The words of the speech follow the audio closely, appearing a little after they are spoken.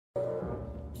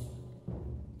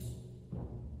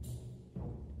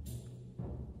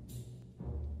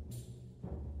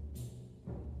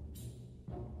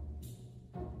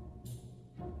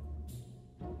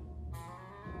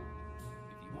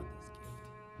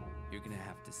you're gonna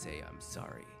have to say I'm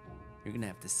sorry. You're gonna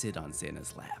have to sit on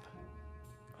Santa's lap.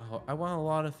 Oh, I want a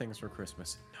lot of things for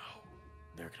Christmas. No,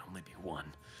 there can only be one.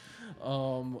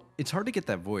 It's hard to get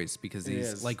that voice because It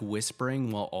he's is. like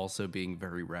whispering while also being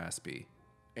very raspy.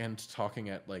 And talking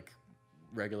at like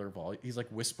regular volume. He's like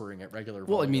whispering at regular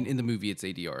volume. Well, I mean, in the movie, it's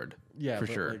ADR'd. yeah, for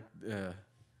but, sure. Like,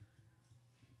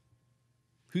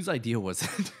 Whose idea was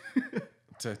it?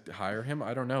 to hire him,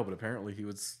 I don't know, but apparently he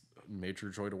was a major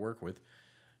joy to work with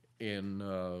in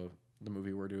the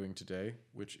movie we're doing today,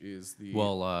 which is the.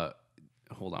 Well,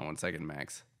 hold on one second,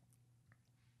 Max.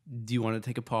 Do you want to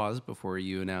take a pause before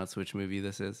you announce which movie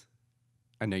this is?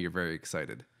 I know you're very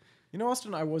excited. You know,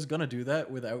 Austin, I was gonna do that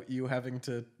without you having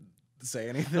to say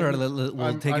anything. All right,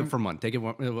 we'll take I'm- it from one. Take it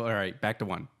one. All right, back to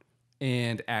one.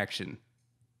 And action.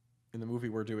 In the movie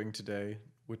we're doing today,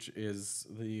 which is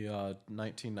the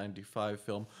 1995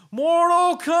 film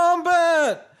Mortal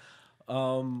Kombat.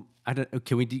 I don't.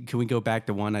 Can we go back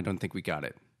to one? I don't think we got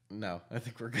it. No, I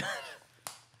think we're good.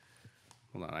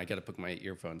 Hold on, I got to put my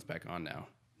earphones back on now.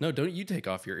 No, don't you take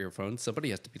off your earphones. Somebody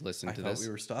has to be listening I to thought this.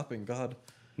 we were stopping. God,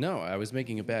 No, I was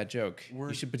making a bad joke.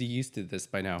 You should be used to this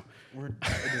by now. we're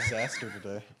a disaster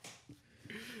today.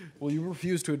 Well, you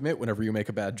refuse to admit whenever you make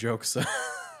a bad joke, so.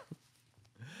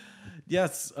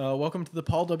 Yes, welcome to the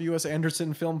Paul W.S.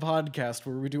 Anderson Film Podcast,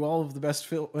 where we do all of the best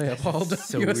Paul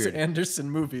So W.S. weird. Anderson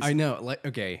movies. I know. Like,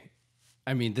 okay.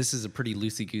 I mean, this is a pretty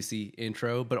loosey-goosey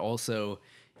intro, but also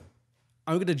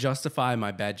I'm going to justify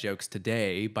my bad jokes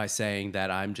today by saying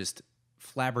that I'm just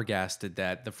flabbergasted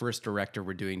that the first director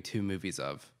we're doing two movies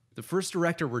of. The first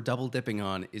director we're double dipping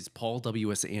on is Paul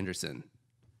W.S. Anderson.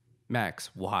 Max,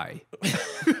 why?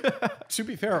 To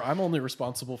be fair, I'm only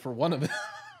responsible for one of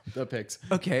the picks.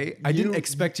 Okay, I didn't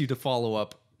expect you to follow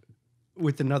up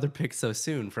with another pick so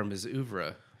soon from his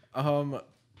oeuvre. Welcome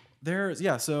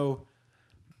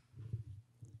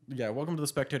to the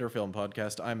Spectator Film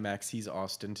Podcast. I'm Max, he's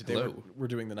Austin. Today Hello. we're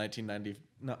doing the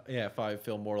 1995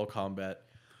 film Mortal Kombat.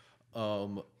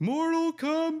 Mortal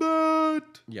Kombat!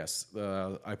 Yes,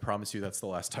 I promise you that's the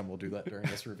last time we'll do that during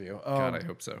this review. God, I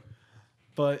hope so.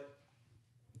 But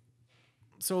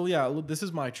so yeah, this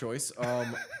is my choice.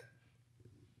 I'm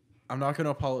not going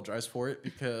to apologize for it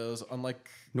because unlike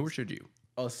Nor should you.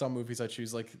 some movies I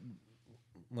choose, like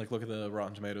look at the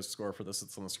Rotten Tomatoes score for this.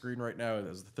 It's on the screen right now. It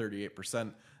has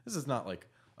 38%. This is not like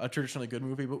a traditionally good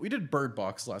movie, but we did Bird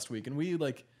Box last week, and we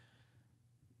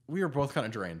were both kind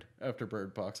of drained after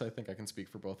Bird Box. I think I can speak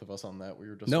for both of us on that. We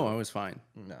were just No, I was fine.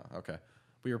 no, okay.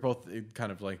 We were both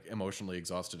kind of like emotionally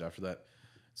exhausted after that.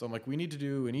 So I'm like, we need to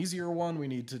do an easier one. We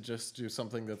need to just do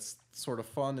something that's sort of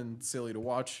fun and silly to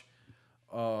watch.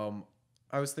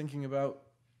 I was thinking about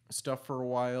stuff for a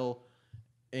while,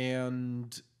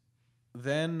 and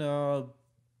then a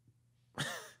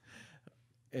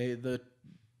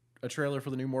trailer for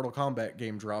the new Mortal Kombat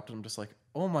game dropped, and I'm just like,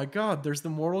 oh my god, there's the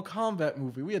Mortal Kombat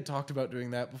movie. We had talked about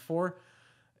doing that before,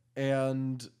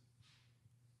 and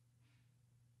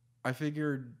I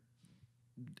figured,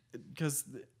 because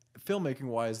filmmaking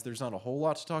wise, there's not a whole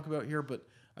lot to talk about here, but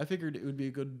I figured it would be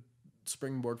a good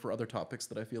springboard for other topics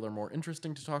that I feel are more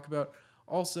interesting to talk about.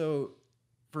 Also,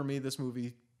 for me, this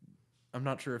movie, I'm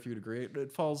not sure if you'd agree,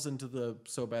 it falls into the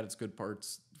so bad it's good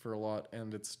parts for a lot,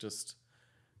 and it's just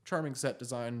charming set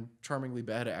design, charmingly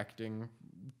bad acting,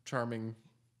 charming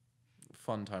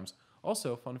fun times.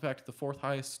 Also, fun fact, the fourth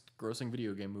highest grossing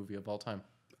video game movie of all time.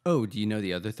 Oh, do you know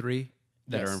the other three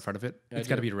that Yes. are in front of it? Yeah, It's I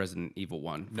got to do. be a Resident Evil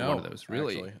 1 for one of those.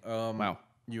 Really? Actually. Wow.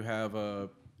 You have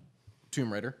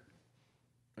Tomb Raider.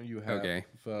 You have Okay.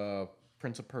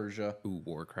 Prince of Persia. Ooh,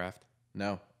 Warcraft.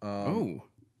 No. Oh.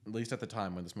 At least at the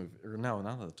time when this movie, or no,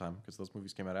 not at the time, because those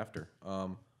movies came out after.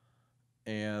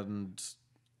 And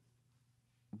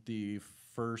the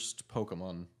first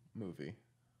Pokemon movie.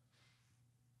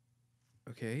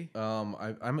 Okay.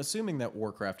 I'm assuming that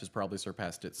Warcraft has probably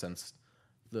surpassed it since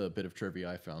the bit of trivia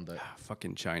I found that.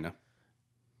 Fucking China.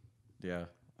 Yeah.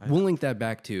 We'll link that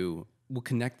back to, we'll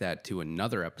connect that to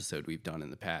another episode we've done in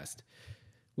the past.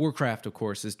 Warcraft, of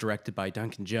course, is directed by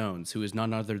Duncan Jones, who is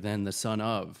none other than the son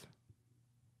of...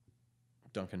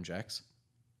 Duncan Jacks.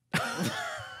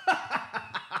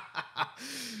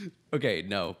 Okay,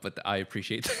 no, but I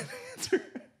appreciate that answer.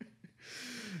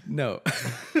 No.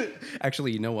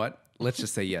 Actually, you know what? Let's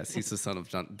just say yes. He's the son of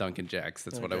Duncan Jacks.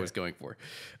 That's what I Okay. was going for.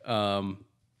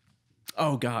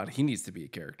 Oh, God. He needs to be a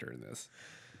character in this.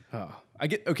 Oh,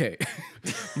 okay.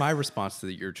 My response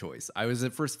to your choice. I was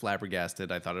at first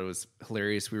flabbergasted. I thought it was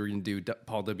hilarious. We were going to do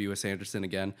Paul W.S. Anderson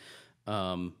again.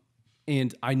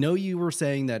 And I know you were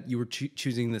saying that you were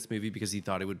choosing this movie because you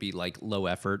thought it would be like low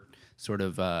effort, sort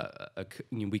of.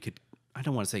 We could I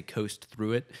don't want to say coast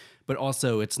through it, but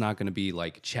also it's not going to be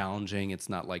like challenging. It's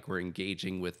not like we're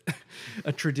engaging with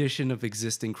a tradition of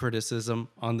existing criticism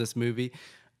on this movie.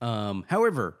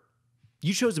 However,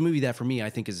 you chose a movie that for me I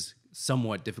think is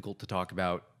somewhat difficult to talk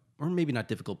about, or maybe not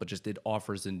difficult, but just it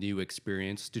offers a new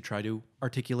experience to try to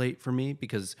articulate for me,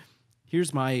 because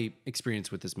here's my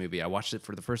experience with this movie. I watched it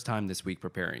for the first time this week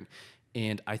preparing,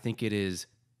 and I think it is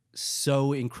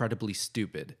so incredibly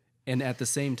stupid. And at the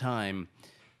same time,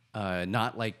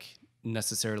 not like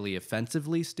necessarily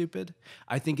offensively stupid.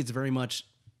 I think it's very much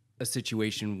a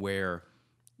situation where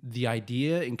the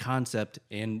idea and concept,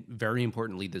 and very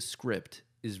importantly, the script,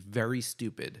 is very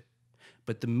stupid.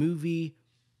 But the movie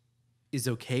is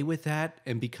okay with that.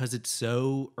 And because it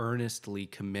so earnestly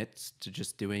commits to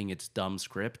just doing its dumb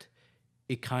script,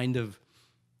 it kind of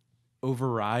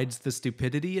overrides the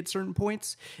stupidity at certain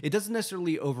points. It doesn't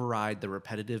necessarily override the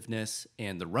repetitiveness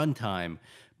and the runtime,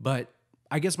 but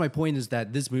I guess my point is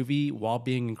that this movie, while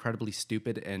being incredibly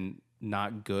stupid and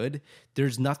not good,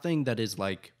 there's nothing that is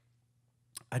like,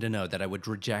 I don't know, that I would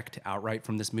reject outright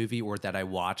from this movie or that I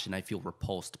watch and I feel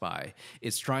repulsed by.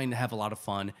 It's trying to have a lot of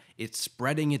fun. It's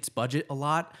spreading its budget a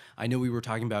lot. I know we were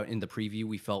talking about in the preview,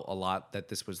 we felt a lot that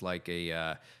this was like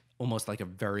a, almost like a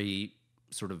very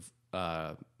sort of,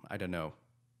 I don't know,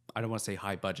 I don't want to say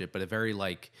high budget, but a very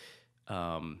like,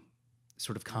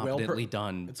 sort of competently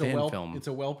done fan film. It's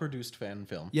a well-produced fan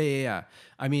film. Yeah.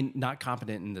 I mean, not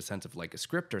competent in the sense of like a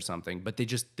script or something, but they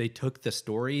took the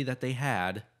story that they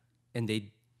had and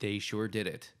they sure did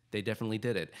it. They definitely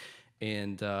did it.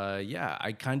 And yeah,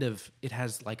 it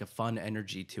has like a fun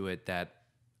energy to it that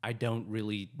I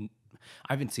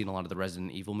haven't seen a lot of the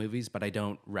Resident Evil movies, but I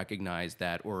don't recognize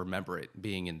that or remember it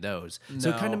being in those. So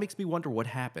it kind of makes me wonder what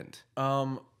happened.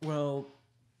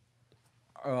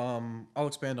 I'll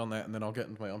expand on that, and then I'll get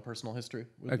into my own personal history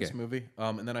with this movie.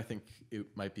 And then I think it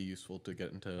might be useful to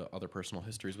get into other personal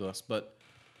histories with us. But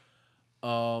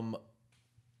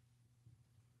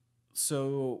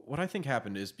so what I think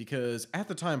happened is, because at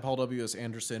the time, Paul W.S.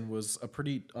 Anderson was a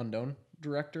pretty unknown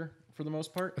director for the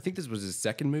most part. I think this was his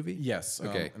second movie. Yes.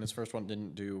 Okay. And his first one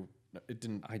didn't.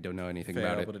 I don't know anything fail,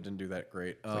 about it, but it didn't do that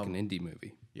great. It's like an indie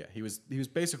movie. Yeah, he was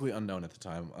basically unknown at the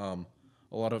time.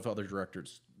 A lot of other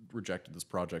directors rejected this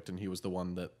project, and he was the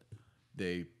one that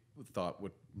they thought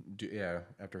would do. Yeah,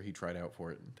 after he tried out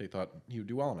for it, they thought he would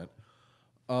do well on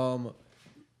it.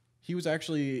 He was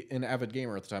actually an avid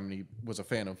gamer at the time, and he was a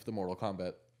fan of the Mortal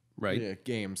Kombat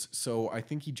games. So I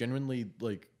think he genuinely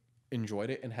like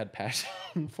enjoyed it and had passion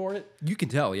for it. You can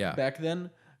tell, yeah. Back then,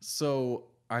 so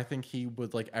I think he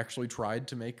would like actually tried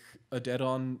to make a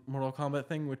dead-on Mortal Kombat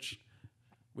thing. Which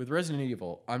with Resident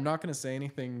Evil, I'm not going to say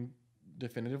anything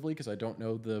definitively because I don't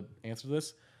know the answer to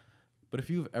this. But if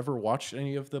you've ever watched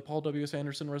any of the Paul W.S.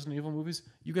 Anderson Resident Evil movies,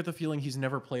 you get the feeling he's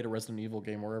never played a Resident Evil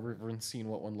game or ever even seen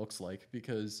what one looks like.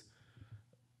 Because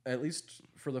at least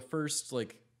for the first,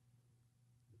 like,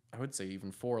 I would say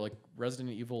even 4, like, Resident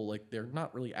Evil, like, they're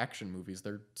not really action movies.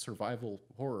 They're survival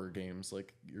horror games.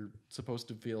 Like, you're supposed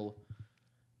to feel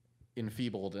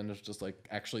enfeebled and just, like,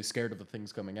 actually scared of the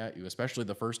things coming at you. Especially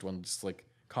the first one. Just, like,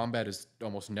 combat is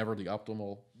almost never the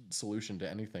optimal solution to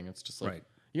anything. It's just, like,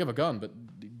 you have a gun, but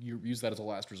you use that as a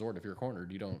last resort. If you're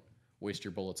cornered, you don't waste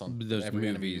your bullets on those every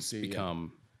enemy you movies see.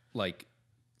 become, like,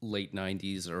 late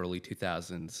 90s, early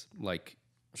 2000s, like...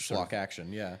 schlock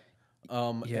action, yeah.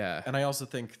 Yeah. And I also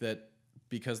think that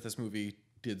because this movie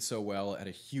did so well at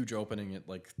a huge opening, it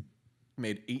like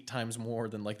made 8 times more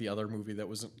than like the other movie that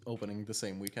was opening the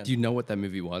same weekend. Do you know what that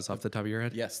movie was off the top of your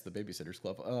head? Yes, The Babysitter's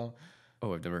Club. Oh,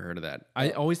 I've never heard of that.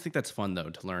 I always think that's fun though,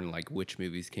 to learn like which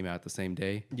movies came out the same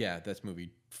day. Yeah, that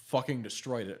movie fucking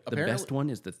destroyed it. The best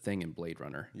one is The Thing and Blade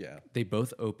Runner. Yeah. They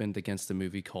both opened against a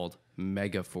movie called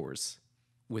Megaforce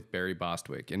with Barry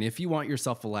Bostwick. And if you want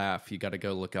yourself a laugh, you got to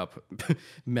go look up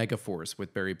Megaforce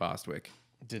with Barry Bostwick.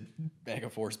 Did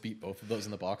Megaforce beat both of those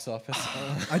in the box office?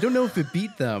 I don't know if it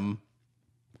beat them.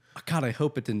 God, I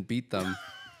hope it didn't beat them.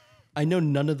 I know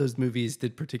none of those movies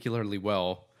did particularly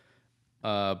well,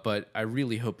 but I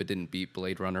really hope it didn't beat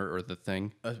Blade Runner or The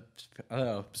Thing.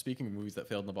 Speaking of movies that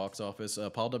failed in the box office,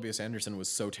 Paul W.S. Anderson was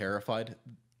so terrified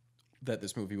that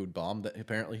this movie would bomb that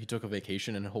apparently he took a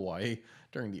vacation in Hawaii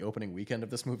during the opening weekend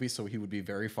of this movie, so he would be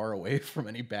very far away from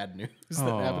any bad news that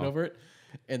happened over it.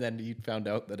 And then he found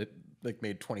out that it like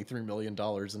made $23 million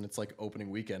and it's like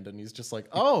opening weekend, and he's just like,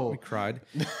 oh, we cried.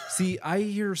 See, I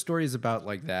hear stories about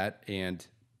like that, and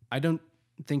I don't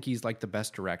think he's like the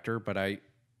best director, but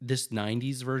this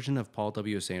 90s version of Paul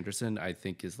W.S. Anderson, I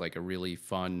think is like a really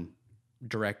fun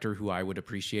director who I would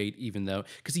appreciate, even though,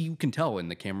 because you can tell in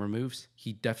the camera moves,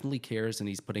 he definitely cares, and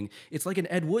it's like an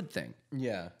Ed Wood thing.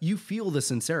 Yeah. You feel the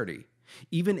sincerity.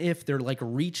 Even if they're like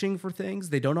reaching for things,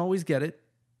 they don't always get it.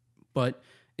 But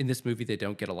in this movie, they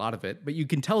don't get a lot of it. But you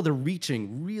can tell they're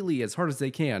reaching really as hard as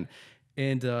they can.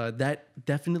 And that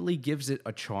definitely gives it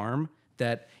a charm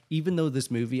that even though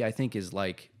this movie, I think, is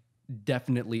like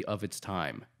definitely of its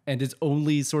time and is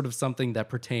only sort of something that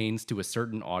pertains to a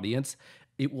certain audience,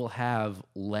 it will have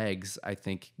legs, I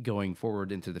think, going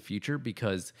forward into the future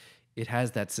because it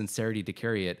has that sincerity to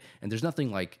carry it. And there's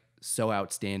nothing like so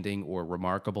outstanding or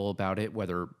remarkable about it,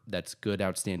 whether that's good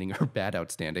outstanding or bad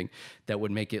outstanding, that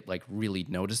would make it like really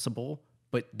noticeable.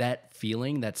 But that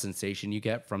feeling, that sensation you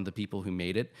get from the people who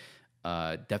made it,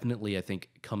 definitely, I think,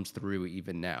 comes through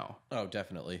even now. Oh,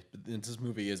 definitely. This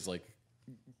movie is like,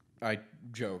 I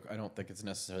joke, I don't think it's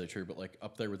necessarily true, but like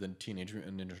up there with the Teenage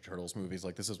Mutant Ninja Turtles movies,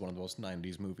 like this is one of the most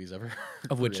 90s movies ever.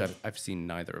 Of which I've seen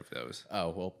neither of those. Oh,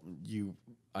 well,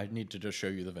 I need to just show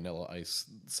you the Vanilla Ice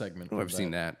segment. Oh, I've seen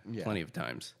that plenty of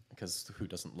times. Because who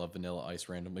doesn't love Vanilla Ice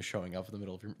randomly showing up in the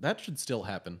middle of your... That should still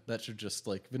happen. That should just,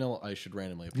 like, Vanilla Ice should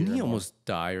randomly appear. Didn't he almost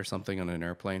die or something on an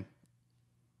airplane?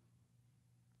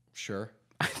 Sure.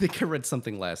 I think I read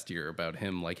something last year about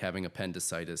him like having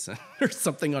appendicitis or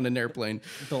something on an airplane.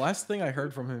 The last thing I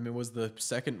heard from him, it was the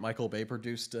second Michael Bay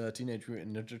produced Teenage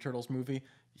Mutant Ninja Turtles movie.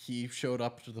 He showed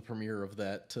up to the premiere of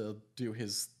that to do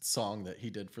his song that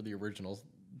he did for the original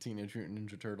Teenage Mutant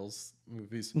Ninja Turtles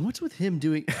movies. What's with him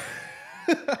doing?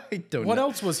 I don't know. What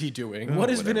else was he doing? What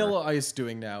is Vanilla Ice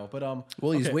doing now? But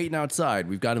well, he's waiting outside.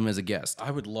 We've got him as a guest. I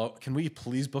would love. Can we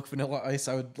please book Vanilla Ice?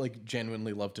 I would like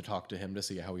genuinely love to talk to him to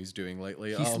see how he's doing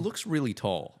lately. He looks really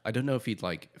tall. I don't know if he'd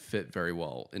like fit very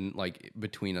well in like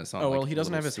between us on. Oh well, like, he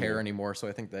doesn't have his stool. hair anymore, so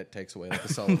I think that takes away like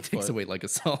a solid. Takes away like a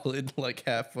solid like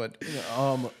half foot.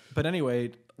 But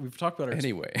anyway, we've talked about our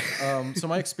Anyway, so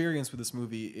my experience with this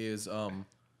movie is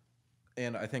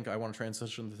and I think I want to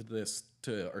transition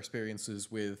to our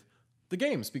experiences with the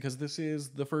games, because this is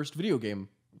the first video game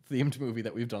themed movie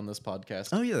that we've done this podcast.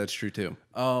 oh yeah, that's true too.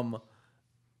 Mortal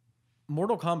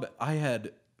Kombat, I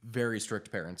had very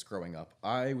strict parents growing up.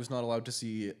 I was not allowed to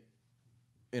see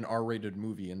an R-rated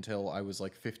movie until I was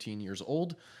like 15 years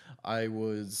old. I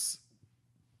was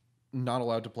not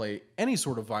allowed to play any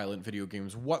sort of violent video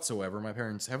games whatsoever. My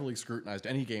parents heavily scrutinized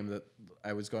any game that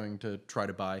I was going to try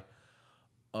to buy.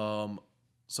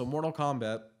 So Mortal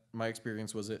Kombat, my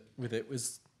experience was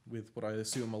with what I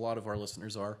assume a lot of our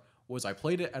listeners was I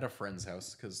played it at a friend's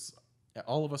house, because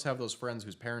all of us have those friends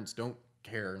whose parents don't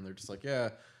care, and they're just like, yeah,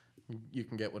 you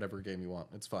can get whatever game you want.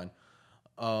 It's fine.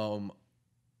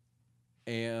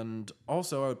 And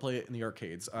also I would play it in the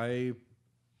arcades. I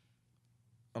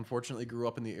unfortunately grew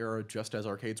up in the era just as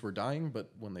arcades were dying,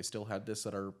 but when they still had this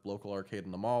at our local arcade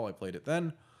in the mall, I played it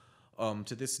then.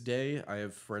 To this day, I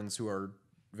have friends who are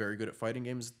very good at fighting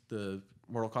games. The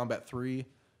Mortal Kombat 3,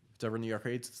 it's ever in the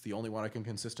arcades, it's the only one I can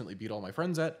consistently beat all my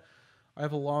friends at. I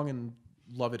have a long and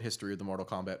loved history of the Mortal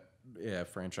Kombat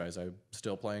franchise. I'm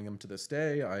still playing them to this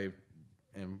day. I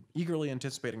am eagerly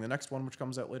anticipating the next one, which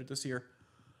comes out later this year.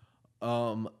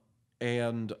 And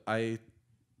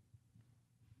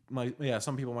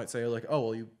some people might say like, oh,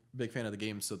 well, you're a big fan of the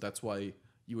game, so that's why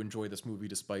you enjoy this movie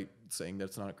despite saying that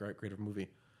it's not a great of a movie.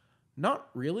 Not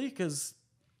really, because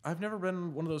I've never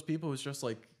been one of those people who's just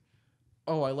like,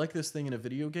 oh, I like this thing in a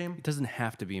video game. It doesn't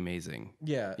have to be amazing.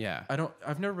 Yeah. Yeah.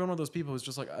 I've never been one of those people who's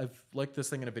just like, I've liked this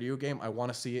thing in a video game. I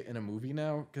want to see it in a movie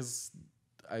now, because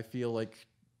I feel like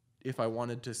if I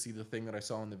wanted to see the thing that I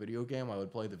saw in the video game, I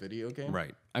would play the video game.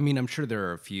 Right. I mean, I'm sure there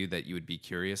are a few that you would be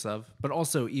curious of, but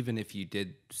also even if you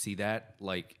did see that,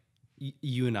 like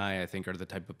you and I think are the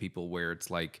type of people where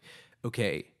it's like,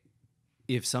 okay,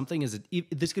 if something is,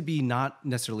 this could be not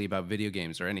necessarily about video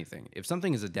games or anything. If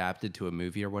something is adapted to a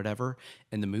movie or whatever,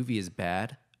 and the movie is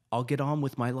bad, I'll get on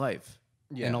with my life.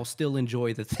 Yeah. And I'll still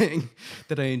enjoy the thing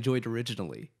that I enjoyed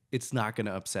originally. It's not going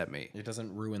to upset me. It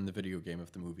doesn't ruin the video game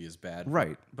if the movie is bad.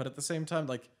 Right. But at the same time,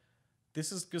 like,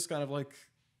 this is just kind of like,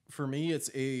 for me, it's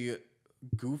a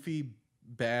goofy,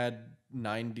 bad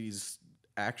 90s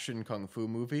action kung fu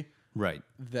movie. Right.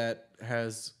 That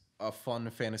has a fun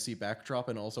fantasy backdrop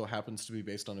and also happens to be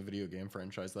based on a video game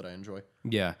franchise that I enjoy.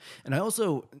 Yeah. And I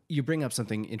also, you bring up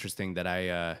something interesting that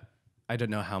I don't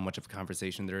know how much of a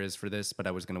conversation there is for this, but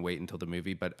I was going to wait until the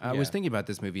movie. But I was thinking about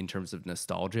this movie in terms of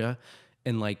nostalgia.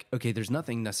 And like, okay, there's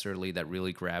nothing necessarily that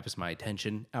really grabs my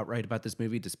attention outright about this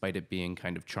movie, despite it being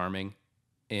kind of charming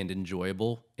and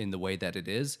enjoyable in the way that it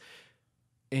is.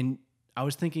 And I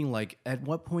was thinking, like, at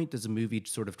what point does a movie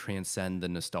sort of transcend the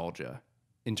nostalgia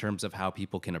in terms of how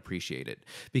people can appreciate it?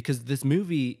 Because this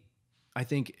movie, I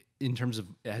think, in terms of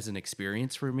as an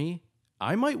experience for me,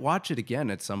 I might watch it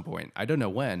again at some point. I don't know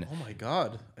when, Oh my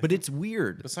god! but it's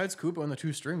weird. Besides Kubo and the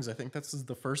Two Strings, I think this is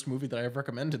the first movie that I've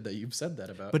recommended that you've said that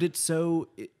about. But it's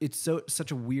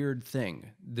such a weird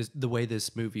thing, the way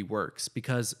this movie works,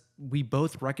 because we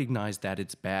both recognize that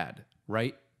it's bad,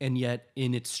 right? And yet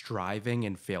in its striving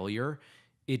and failure,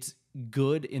 it's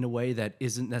good in a way that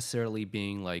isn't necessarily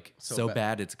being like so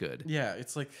bad it's good. Yeah,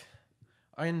 it's like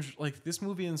like this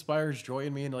movie inspires joy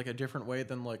in me in like a different way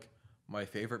than like my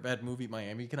favorite bad movie,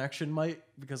 Miami Connection, might,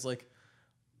 because like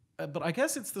but I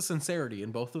guess it's the sincerity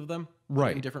in both of them,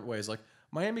 right, in different ways. Like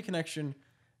Miami Connection,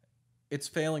 it's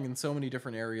failing in so many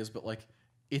different areas, but like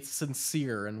it's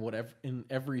sincere and whatever in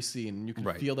every scene. You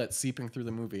can feel that seeping through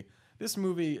the movie. This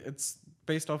movie, it's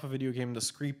based off a video game.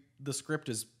 The script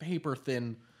is paper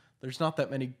thin. There's not that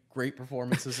many great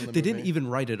performances in the movie. They didn't even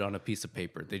write it on a piece of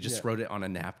paper. They just wrote it on a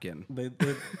napkin.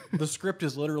 The script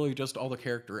is literally just all the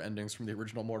character endings from the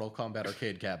original Mortal Kombat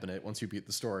arcade cabinet once you beat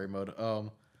the story mode.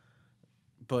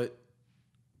 But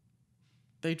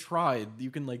they tried.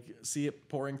 You can like see it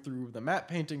pouring through the matte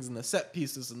paintings and the set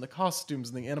pieces and the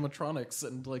costumes and the animatronics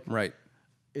and like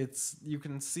you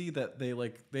can see that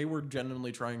they were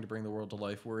genuinely trying to bring the world to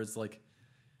life, whereas like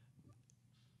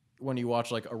when you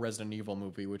watch like a Resident Evil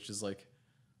movie, which is like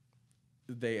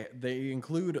they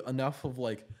include enough of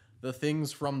like the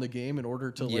things from the game in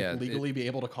order to like legally be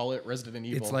able to call it Resident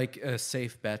Evil. It's like a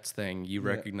safe bets thing. You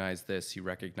recognize this, you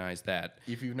recognize that.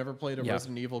 If you've never played a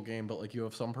Resident Evil game, but like you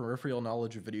have some peripheral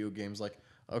knowledge of video games, like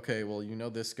okay, well you know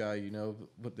this guy, you know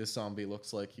what this zombie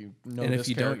looks like, you know and this if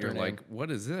you character don't, you're name. like, what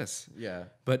is this? Yeah.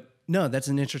 But no, that's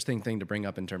an interesting thing to bring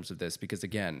up in terms of this, because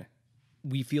again,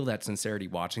 we feel that sincerity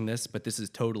watching this, but this is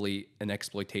totally an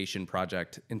exploitation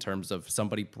project in terms of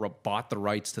somebody bought the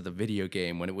rights to the video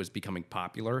game when it was becoming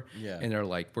popular. Yeah. And they're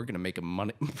like, we're going to make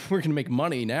we're going to make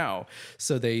money now.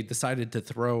 So they decided to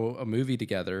throw a movie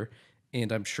together,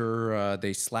 and I'm sure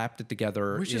they slapped it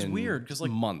together, which is weird because like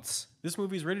months. This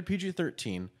movie's rated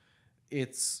PG-13.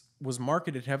 It's was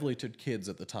marketed heavily to kids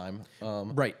at the time.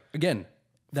 Right. Again,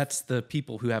 that's the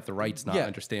people who have the rights not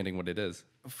understanding what it is.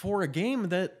 For a game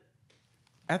that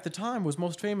at the time was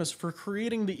most famous for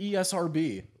creating the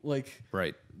ESRB. Like,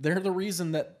 they're the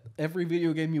reason that every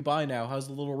video game you buy now has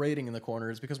a little rating in the corner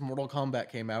is because Mortal Kombat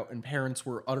came out and parents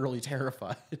were utterly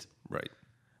terrified. Right.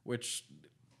 Which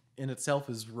in itself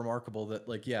is remarkable that,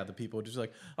 like, yeah, the people just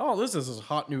like, oh, this is a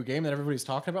hot new game that everybody's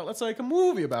talking about. Let's make a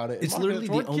movie about it. It's literally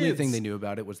the only thing they knew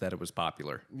about it was that it was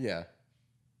popular. Yeah.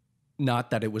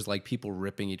 Not that it was like people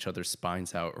ripping each other's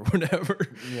spines out or whatever.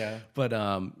 Yeah. But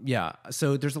yeah,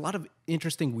 so there's a lot of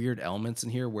interesting, weird elements in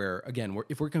here where, again,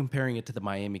 if we're comparing it to the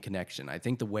Miami Connection, I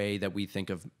think the way that we think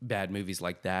of bad movies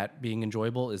like that being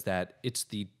enjoyable is that it's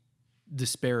the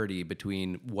disparity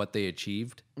between what they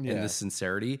achieved and the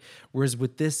sincerity. Whereas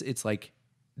with this, it's like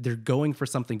they're going for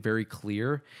something very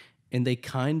clear and they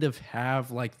kind of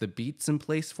have like the beats in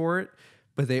place for it,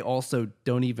 but they also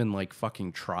don't even like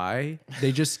fucking try.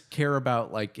 They just care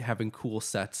about like having cool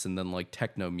sets and then like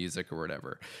techno music or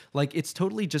whatever. Like it's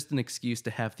totally just an excuse to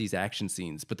have these action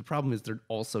scenes, but the problem is they're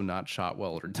also not shot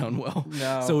well or done well.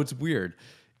 No. So it's weird.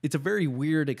 It's a very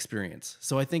weird experience.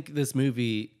 So I think this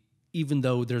movie, even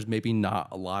though there's maybe not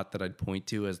a lot that I'd point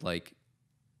to as like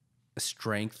a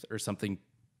strength or something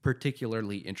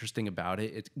particularly interesting about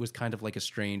it, it was kind of like a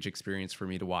strange experience for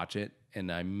me to watch it,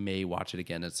 and I may watch it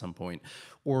again at some point.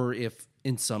 Or if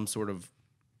in some sort of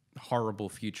horrible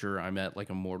future I'm at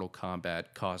like a Mortal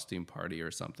Kombat costume party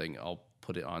or something, I'll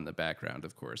put it on the background,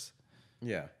 of course.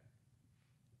 Yeah.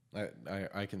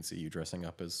 I can see you dressing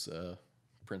up as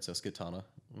Princess Kitana.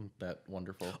 That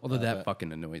wonderful. Although that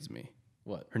fucking annoys me.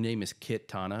 What? Her name is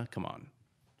Kitana. Come on.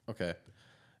 Okay.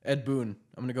 Ed Boon.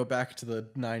 I'm going to go back to the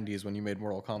 90s when you made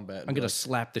Mortal Kombat. I'm going to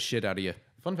slap the shit out of you.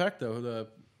 Fun fact, though,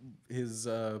 his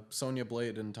Sonya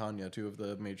Blade and Tanya, two of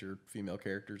the major female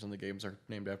characters in the games, are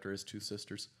named after his two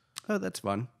sisters. Oh, that's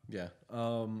fun. Yeah.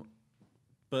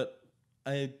 But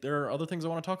there are other things I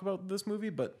want to talk about in this movie,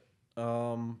 but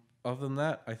other than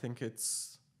that, I think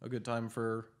it's a good time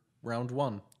for round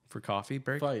one. For coffee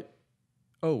break? Fight.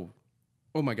 Oh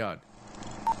my God.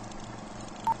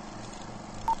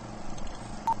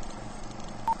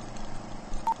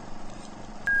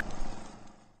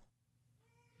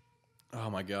 Oh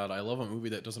my God, I love a movie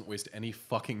that doesn't waste any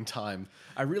fucking time.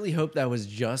 I really hope that was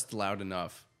just loud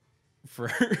enough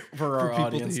for our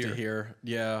audience to hear.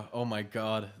 Yeah, oh my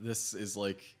God, this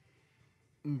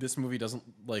movie doesn't,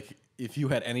 like, if you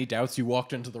had any doubts, you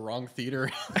walked into the wrong theater.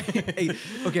 Hey,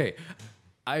 okay,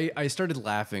 I started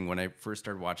laughing when I first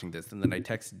started watching this, and then I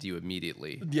texted you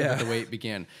immediately. Yeah. The way it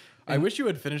began. I wish you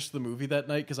had finished the movie that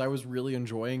night because I was really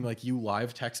enjoying like you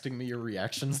live texting me your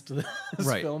reactions to this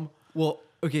film. Well,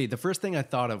 okay, the first thing I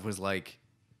thought of was like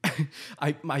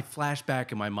my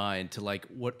flashback in my mind to like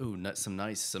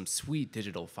some sweet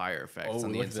digital fire effects Oh,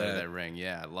 on the look at inside of that. that ring.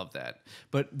 Yeah, I love that.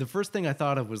 But the first thing I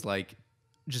thought of was like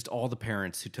just all the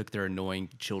parents who took their annoying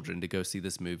children to go see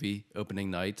this movie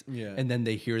opening night. Yeah. And then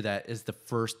they hear that as the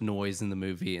first noise in the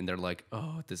movie and they're like,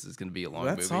 oh, this is gonna be a long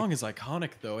That movie. song is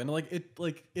iconic though, and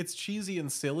it's cheesy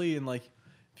and silly, and like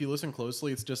if you listen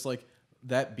closely, it's just like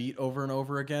that beat over and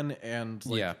over again, and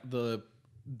like Yeah.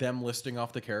 them listing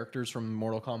off the characters from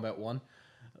Mortal Kombat 1.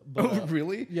 Oh,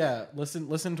 really? Yeah,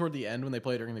 listen toward the end when they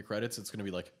play it during the credits. It's gonna be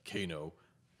like Kano,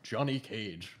 Johnny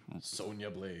Cage,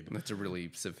 Sonya Blade. That's a really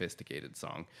sophisticated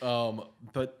song.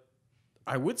 But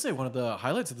I would say one of the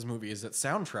highlights of this movie is that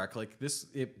soundtrack. Like this,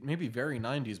 it may be very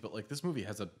 90s, but like this movie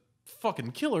has a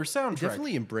fucking killer soundtrack.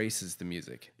 Definitely embraces the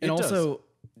music. And It does. also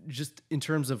just in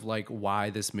terms of like why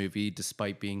this movie,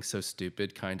 despite being so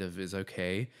stupid, kind of is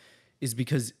okay, is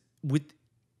because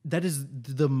that is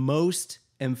the most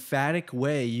emphatic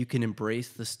way you can embrace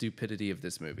the stupidity of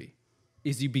this movie.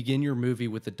 Is you begin your movie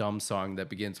with a dumb song that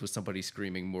begins with somebody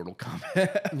screaming Mortal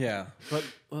Kombat. Yeah, but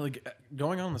like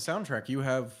going on the soundtrack, you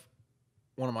have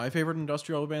one of my favorite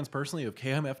industrial bands personally of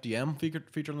KMFDM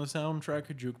featured on the soundtrack.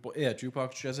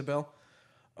 Jukebox Jezebel.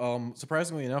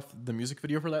 Surprisingly enough, the music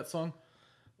video for that song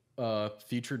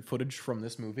featured footage from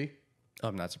this movie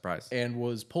I'm not surprised. and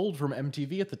was pulled from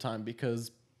MTV at the time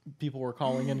because people were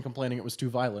calling in complaining it was too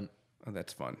violent, Oh,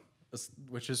 that's fun.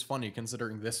 which is funny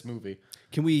considering this movie.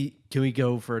 Can we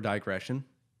go for a digression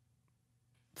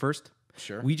first?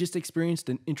 Sure. We just experienced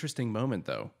an interesting moment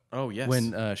though. Oh yes.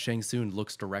 When Shang Tsung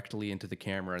looks directly into the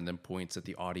camera and then points at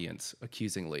the audience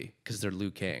accusingly because they're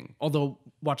Liu Kang. Although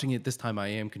watching it this time, I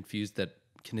am confused that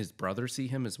can his brother see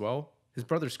him as well? His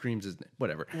brother screams his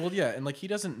whatever. Well, yeah, and like he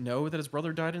doesn't know that his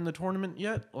brother died in the tournament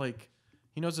yet. Like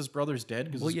he knows his brother's dead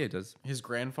because Well, yeah, it does. his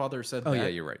grandfather said Oh that. yeah,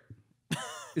 you're right.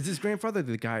 Is his grandfather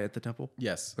the guy at the temple?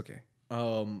 Yes. Okay,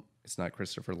 Um. it's not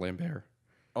Christopher Lambert.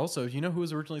 Also, you know who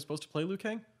was originally supposed to play Liu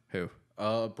Kang? Who?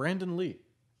 Brandon Lee.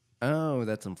 Oh,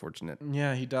 that's unfortunate.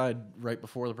 Yeah, he died right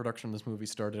before the production of this movie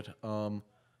started. And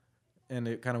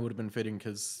it kind of would have been fitting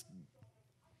because,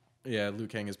 yeah, Liu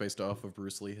Kang is based off of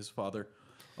Bruce Lee, his father.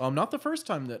 Not the first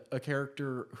time that a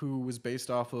character who was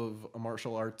based off of a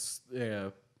martial arts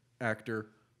actor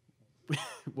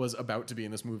was about to be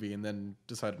in this movie and then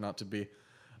decided not to be.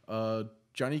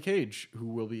 Johnny Cage, who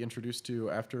we'll be introduced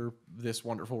to after this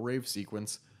wonderful rave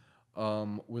sequence,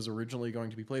 was originally going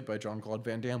to be played by Jean-Claude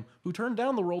Van Damme, who turned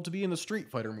down the role to be in the Street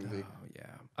Fighter movie. Oh yeah,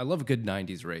 I love a good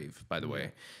 '90s rave. By the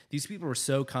way, these people are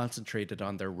so concentrated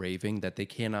on their raving that they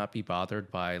cannot be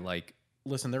bothered by like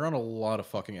Listen, they're on a lot of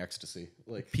fucking ecstasy.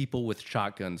 Like, people with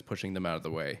shotguns pushing them out of the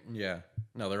way. yeah.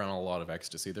 No, they're on a lot of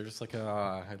ecstasy. They're just like,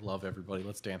 I love everybody.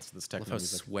 Let's dance to this Look techno how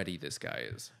music. sweaty this guy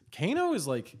is. Kano is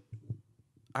like,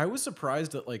 I was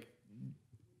surprised that like,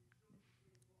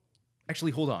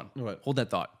 Actually, hold on. What? Hold that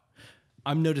thought.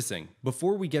 I'm noticing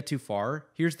before we get too far,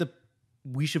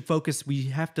 we should focus. We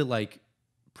have to like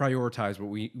prioritize what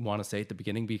we want to say at the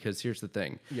beginning because here's the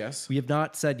thing. yes. We have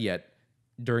not said yet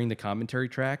during the commentary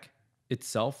track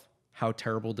itself how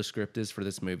terrible the script is for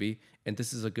this movie. And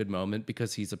this is a good moment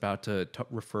because he's about to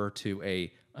refer to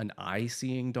an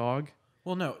eye-seeing dog.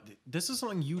 Well, no, this is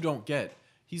something you don't get.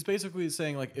 He's basically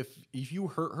saying like, if you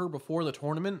hurt her before the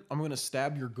tournament, I'm going to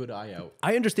stab your good eye out.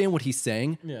 I understand what he's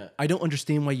saying. Yeah. I don't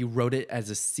understand why you wrote it as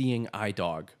a seeing eye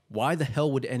dog. Why the hell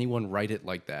would anyone write it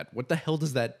like that? What the hell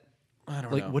does that... I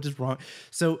don't like, know. what is wrong?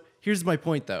 So here's my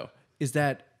point, though, is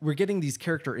that we're getting these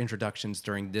character introductions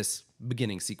during this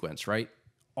beginning sequence, right?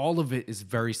 All of it is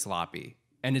very sloppy.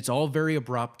 And it's all very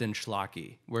abrupt and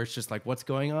schlocky, where it's just like, what's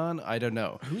going on? I don't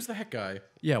know. Who's the heck guy?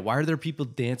 Yeah, why are there people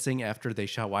dancing after they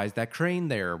shot? Why is that crane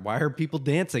there? Why are people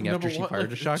dancing after but she what- fired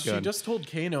like, a shotgun? She just told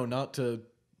Kano not to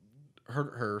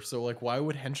hurt her. So like, why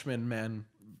would henchman man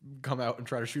come out and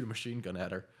try to shoot a machine gun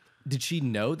at her? Did she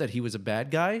know that he was a bad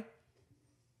guy?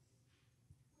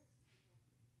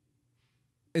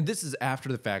 And this is after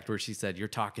the fact where she said, "You're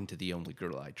talking to the only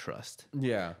girl I trust,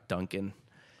 Yeah. Duncan."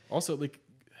 Also, like,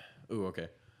 ooh, okay.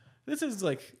 This is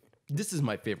like, This is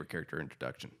my favorite character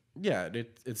introduction, yeah,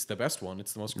 it's the best one.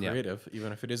 It's the most Yeah. creative,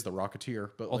 even if it is the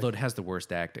Rocketeer. But although like, it has the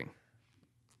worst acting.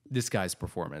 This guy's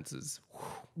performance is...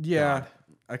 yeah,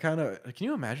 I kind of can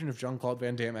you imagine if Jean-Claude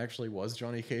Van Damme actually was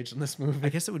Johnny Cage in this movie? I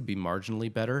guess it would be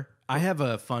marginally better. I have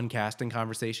a fun casting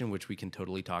conversation, which we can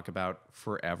totally talk about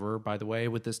forever, by the way,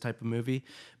 with this type of movie.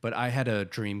 But I had a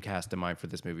dream cast in mind for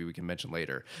this movie we can mention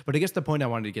later. But I guess the point I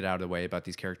wanted to get out of the way about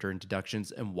these character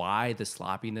introductions and why the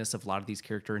sloppiness of a lot of these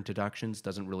character introductions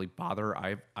doesn't really bother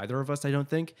either of us, I don't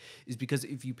think, is because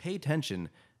if you pay attention,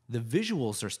 the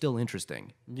visuals are still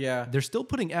interesting. Yeah. They're still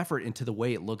putting effort into the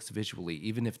way it looks visually,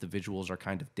 even if the visuals are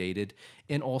kind of dated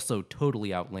and also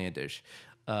totally outlandish.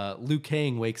 Liu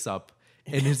Kang wakes up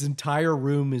and his entire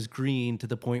room is green to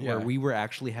the point where Yeah. we were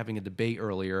actually having a debate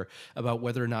earlier about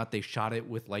whether or not they shot it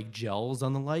with like gels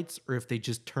on the lights or if they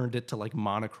just turned it to like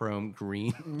monochrome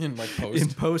green In like post. in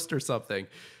post or something.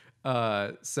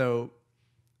 So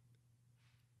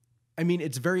I mean,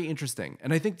 it's very interesting.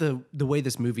 And I think the way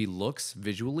this movie looks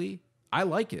visually, I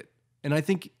like it. And I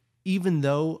think even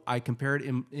though I compare it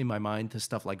in my mind to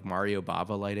stuff like Mario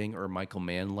Bava lighting or Michael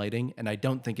Mann lighting, and I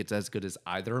don't think it's as good as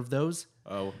either of those.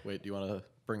 Oh, wait, do you want to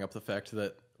bring up the fact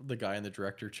that the guy in the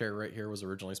director chair right here was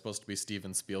originally supposed to be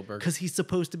Steven Spielberg? Because he's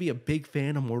supposed to be a big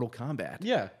fan of Mortal Kombat.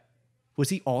 Yeah. Was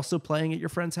he also playing at your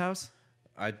friend's house?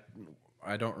 I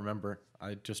don't remember.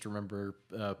 I just remember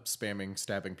spamming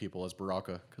stabbing people as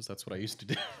Baraka because that's what I used to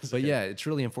do. But yeah, it's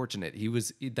really unfortunate.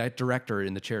 That director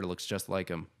in the chair looks just like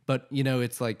him. But you know,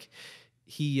 it's like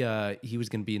he was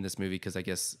going to be in this movie because I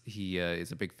guess he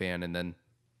is a big fan, and then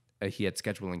he had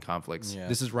scheduling conflicts. Yeah.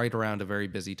 This is right around a very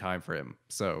busy time for him.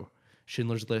 So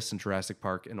Schindler's List and Jurassic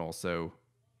Park, and also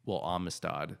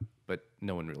Amistad. But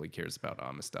no one really cares about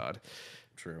Amistad.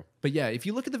 True. But yeah, if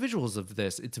you look at the visuals of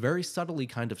this, it's very subtly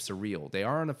kind of surreal. They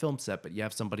are on a film set, but you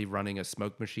have somebody running a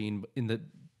smoke machine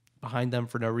behind them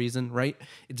for no reason, right?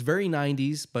 It's very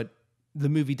 90s, but the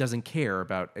movie doesn't care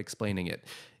about explaining it.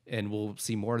 And we'll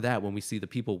see more of that when we see the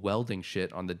people welding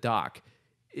shit on the dock.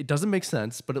 It doesn't make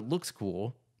sense, but it looks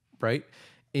cool, right?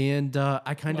 And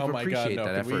I kind of appreciate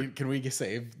that effort. Can we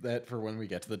save that for when we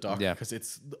get to the dock? Yeah. Because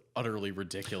it's utterly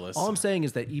ridiculous. All I'm saying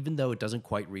is that even though it doesn't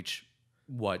quite reach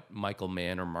what Michael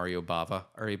Mann or Mario Bava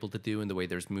are able to do in the way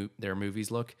their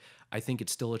movies look, I think it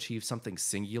still achieves something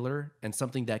singular and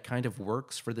something that kind of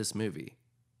works for this movie.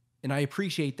 And I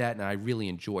appreciate that, and I really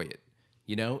enjoy it.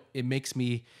 You know, it makes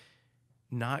me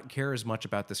not care as much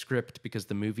about the script because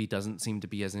the movie doesn't seem to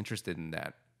be as interested in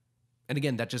that. And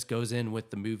again, that just goes in with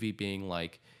the movie being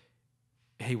like,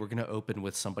 hey, we're going to open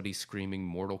with somebody screaming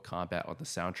Mortal Kombat on the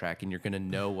soundtrack, and you're going to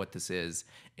know what this is,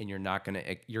 and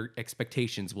your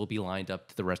expectations will be lined up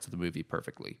to the rest of the movie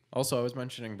perfectly. Also, I was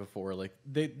mentioning before, like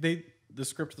the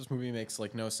script of this movie makes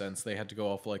like no sense. They had to go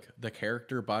off like the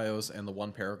character bios and the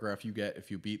one paragraph you get if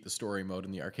you beat the story mode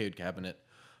in the arcade cabinet.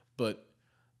 But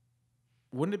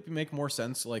wouldn't it make more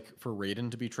sense like for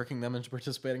Raiden to be tricking them into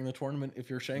participating in the tournament? If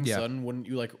you're Shang Tsung, wouldn't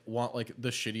you like want like the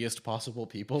shittiest possible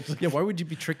people to why would you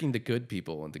be tricking the good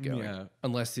people into going? Yeah.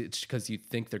 Unless it's because you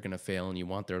think they're going to fail and you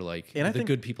want their like And I think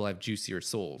good people have juicier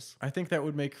souls. I think that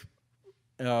would make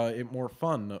it more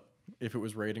fun if it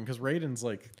was Raiden, because Raiden's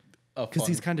like because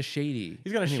he's kind of shady.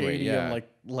 He's kind of shady and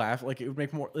like laugh. Like it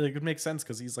would make sense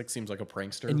because he's like seems like a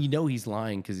prankster. And you know he's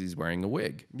lying because he's wearing a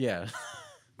wig. Yeah.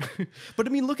 But I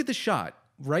mean, look at the shot,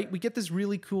 right? We get this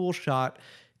really cool shot,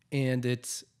 and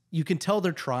you can tell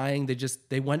they're trying.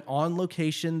 They went on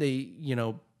location. They,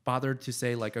 bothered to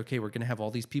say like, okay, we're going to have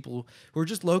all these people who are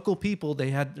just local people.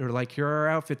 They're like, here are our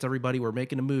outfits, everybody. We're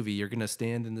making a movie. You're going to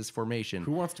stand in this formation.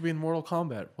 Who wants to be in Mortal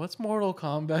Kombat? What's Mortal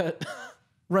Kombat?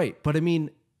 Right. But I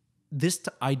mean, this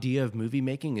idea of movie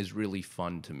making is really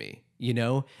fun to me,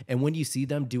 And when you see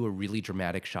them do a really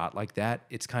dramatic shot like that,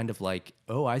 it's kind of like,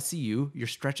 oh, I see you. You're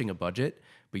stretching a budget,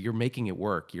 but you're making it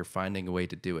work. You're finding a way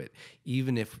to do it.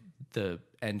 Even if the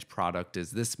end product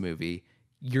is this movie,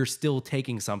 you're still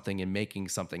taking something and making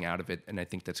something out of it. And I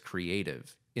think that's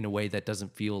creative in a way that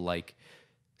doesn't feel like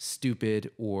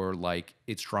stupid or like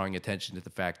it's drawing attention to the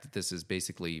fact that this is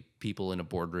basically people in a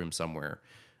boardroom somewhere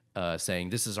saying,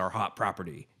 this is our hot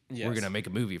property. Yes. We're going to make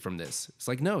a movie from this. It's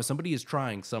like, no, somebody is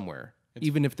trying somewhere,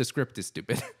 even if the script is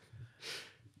stupid.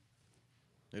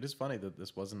 It is funny that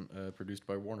this wasn't produced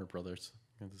by Warner Brothers.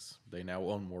 They now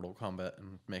own Mortal Kombat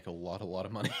and make a lot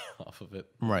of money off of it.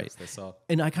 Right. As they saw.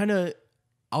 And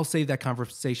I'll save that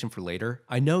conversation for later.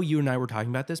 I know you and I were talking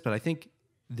about this, but I think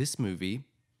this movie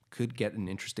could get an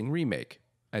interesting remake.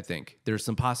 I think there's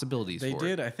some possibilities. They for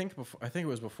did. it. I think it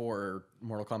was before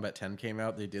Mortal Kombat 10 came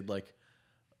out. They did like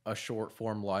a short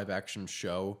form live action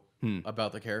show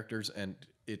about the characters, and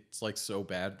it's like so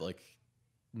bad, like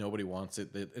nobody wants it.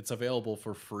 It's available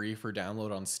for free for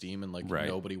download on Steam, and like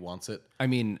nobody wants it. I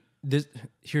mean,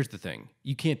 here's the thing: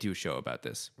 you can't do a show about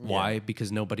this. Why?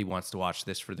 Because nobody wants to watch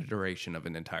this for the duration of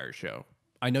an entire show.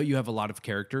 I know you have a lot of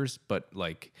characters, but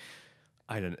like,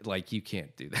 I don't like you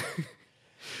can't do that.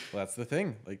 Well, that's the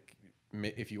thing. Like,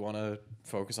 if you want to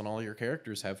focus on all your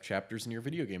characters, have chapters in your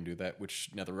video game do that,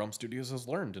 which NetherRealm Studios has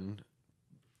learned and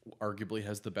arguably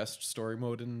has the best story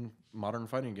mode in modern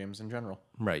fighting games in general.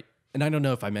 Right. And I don't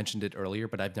know if I mentioned it earlier,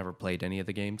 but I've never played any of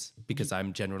the games because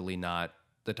I'm generally not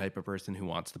the type of person who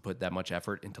wants to put that much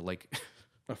effort into like,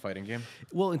 A fighting game.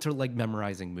 well, into like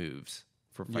memorizing moves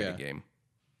for a fighting Yeah. game.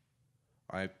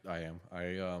 I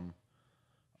am.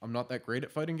 I'm not that great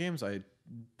at fighting games. I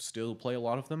still play a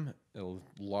lot of them a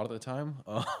lot of the time.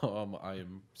 I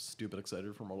am stupid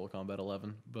excited for Mortal Kombat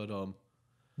 11, but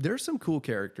There's some cool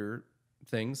character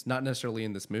things, not necessarily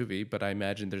in this movie, but I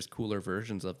imagine there's cooler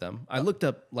versions of them. I looked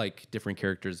up like different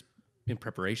characters in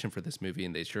preparation for this movie,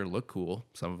 and they sure look cool.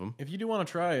 Some of them. if you do want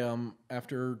to try,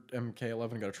 after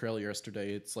MK11 got a trailer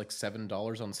yesterday, it's like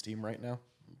 $7 on Steam right now.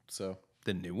 So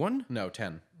The new one. no,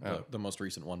 10, Oh. the most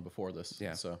recent one before this.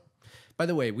 Yeah. So By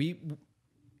the way,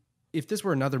 if this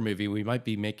were another movie, we might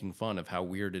be making fun of how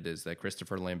weird it is that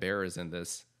Christopher Lambert is in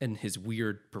this and his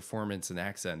weird performance and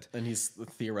accent. and he's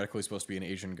theoretically supposed to be an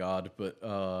Asian god, but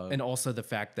And also the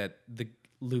fact that the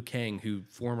Liu Kang, who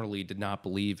formerly did not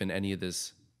believe in any of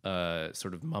this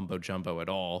sort of mumbo jumbo at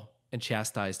all and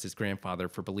chastised his grandfather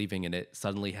for believing in it,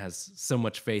 suddenly has so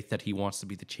much faith that he wants to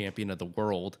be the champion of the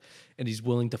world and he's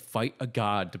willing to fight a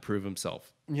god to prove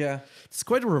himself. yeah. It's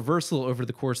quite a reversal over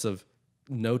the course of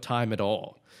no time at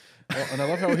all. Well, and I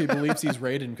love how he believes he's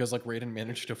Raiden because like Raiden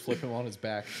managed to flip him on his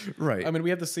back. Right. I mean, we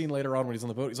have the scene later on when he's on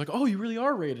the boat. He's like, "Oh, you really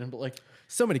are Raiden," but like,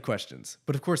 So many questions.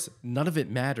 But of course, none of it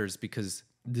matters because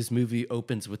this movie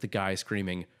opens with the guy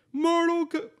screaming,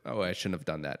 Oh, I shouldn't have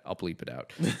done that. I'll bleep it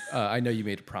out. I know you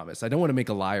made a promise. I don't want to make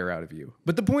a liar out of you.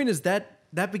 But the point is that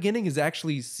beginning is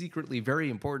actually secretly very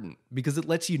important because it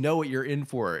lets you know what you're in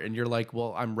for. And you're like,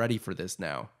 well, I'm ready for this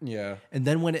now. yeah, And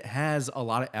then when it has a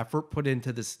lot of effort put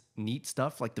into this neat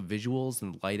stuff, like the visuals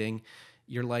and lighting,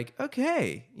 you're like,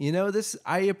 okay, you know, this,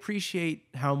 I appreciate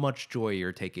how much joy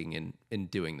you're taking in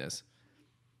doing this.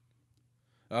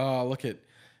 oh, look at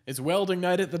it's welding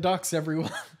night at the docks. Everyone,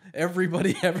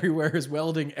 everybody, everywhere is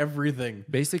welding everything.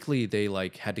 Basically, they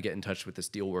like had to get in touch with the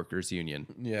steelworkers union,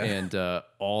 Yeah. and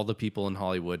all the people in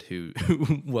Hollywood who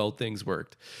weld things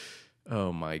worked.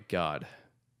 Oh my god!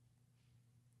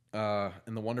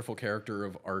 And the wonderful character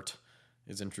of Art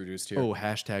is introduced here. Oh,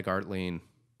 hashtag Art Lean,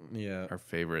 yeah, our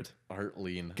favorite. Art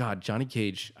Lean. God, Johnny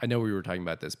Cage. I know we were talking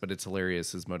about this, but it's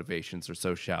hilarious. His motivations are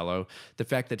so shallow. The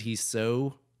fact that he's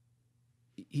so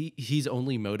he's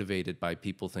only motivated by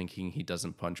people thinking he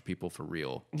doesn't punch people for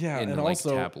real. Yeah, in, and like,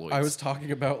 also tabloids. I was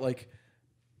talking about like,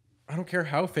 I don't care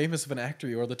how famous of an actor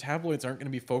you are, the tabloids aren't going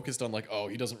to be focused on like, oh,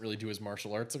 he doesn't really do his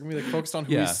martial arts. They're going to be like focused on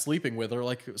who Yeah. he's sleeping with, or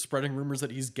like spreading rumors that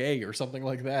he's gay or something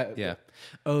like that. Yeah.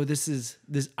 Oh, this.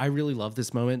 I really love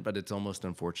this moment, but it's almost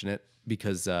unfortunate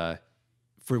because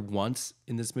for once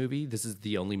in this movie, this is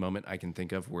the only moment I can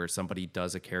think of where somebody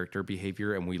does a character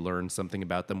behavior and we learn something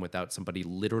about them without somebody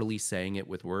literally saying it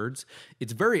with words.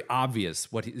 It's very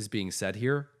obvious what is being said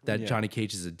here, that Yeah. Johnny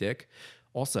Cage is a dick.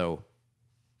 Also,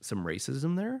 some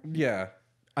racism there. Yeah.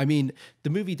 I mean, the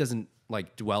movie doesn't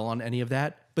like dwell on any of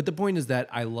that, but the point is that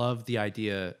I love the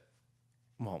idea.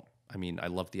 Well, I mean, I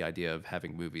love the idea of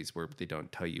having movies where they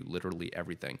don't tell you literally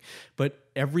everything, but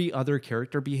every other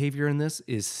character behavior in this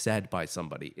is said by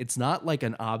somebody. It's not like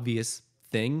an obvious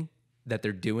thing that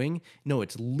they're doing. No,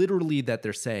 it's literally that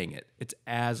they're saying it. It's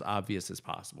as obvious as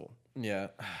possible, Yeah.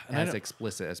 And as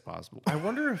explicit as possible. I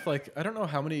wonder if like, I don't know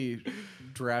how many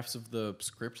drafts of the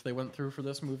script they went through for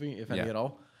this movie, if any Yeah. at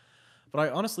all. But I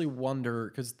honestly wonder,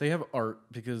 because they have Art,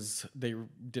 because they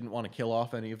didn't want to kill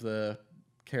off any of the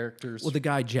characters. Well, the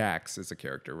guy Jax is a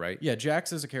character, right? Yeah,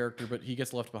 Jax is a character, but he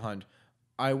gets left behind.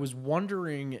 I was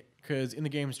wondering, because in the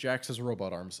games, Jax has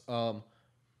robot arms.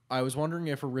 I was wondering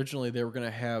if originally they were going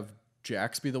to have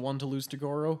Jax be the one to lose to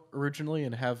Goro originally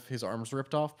and have his arms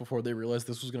ripped off before they realized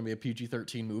this was going to be a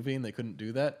PG-13 movie and they couldn't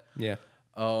do that. Yeah.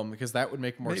 Because that would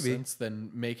make more Maybe. sense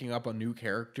than making up a new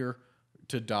character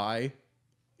to die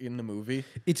in the movie.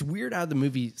 It's weird how the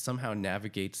movie somehow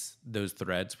navigates those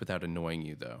threads without annoying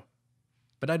you, though.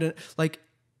 But I don't like.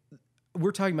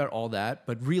 We're talking about all that,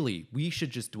 but really, we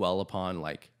should just dwell upon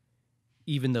like,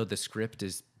 even though the script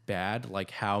is bad,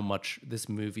 like how much this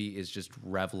movie is just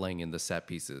reveling in the set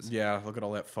pieces. Yeah, look at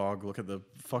all that fog. Look at the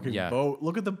fucking Yeah. boat.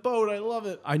 Look at the boat. I love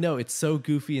it. I know it's so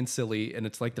goofy and silly, and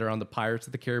it's like they're on the Pirates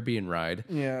of the Caribbean ride.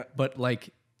 Yeah. But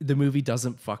like the movie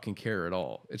doesn't fucking care at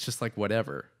all. It's just like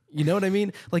whatever. You know what I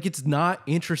mean? Like it's not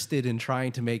interested in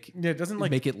trying to make Yeah, it doesn't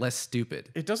like make it less stupid.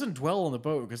 it doesn't dwell on the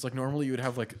boat because like normally you would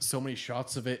have like so many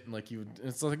shots of it and like you would,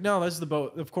 it's like no, that's the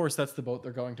boat. Of course, that's the boat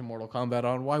they're going to Mortal Kombat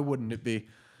on. Why wouldn't it be?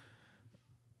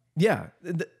 Yeah,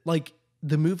 like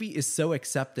the movie is so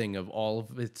accepting of all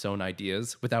of its own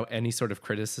ideas without any sort of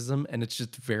criticism, and it's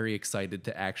just very excited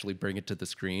to actually bring it to the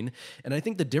screen. And I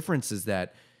think the difference is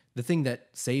that the thing that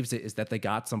saves it is that they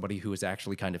got somebody who is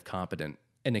actually kind of competent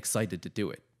and excited to do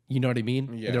it. You know what I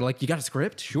mean? Yeah. And they're like, you got a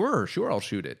script? Sure, I'll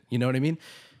shoot it. You know what I mean?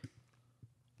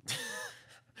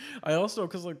 I also,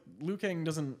 because like Liu Kang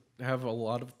doesn't have a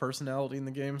lot of personality in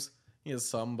the games. He has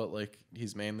some, but like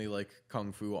he's mainly like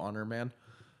kung fu honor man.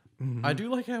 I do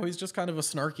like how he's just kind of a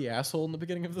snarky asshole in the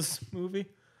beginning of this movie.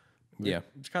 Yeah.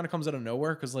 It kind of comes out of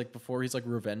nowhere because like before he's like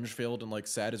revenge filled and like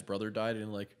sad his brother died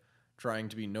and like trying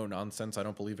to be no nonsense. I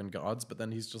don't believe in gods, but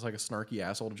then he's just like a snarky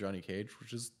asshole to Johnny Cage,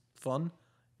 which is fun.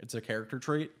 It's a character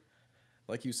trait.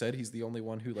 Like you said, he's the only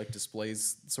one who like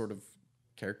displays sort of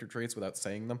character traits without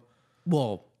saying them.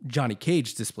 Well, Johnny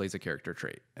Cage displays a character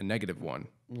trait, a negative one.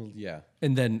 Well, yeah.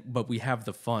 And then, but we have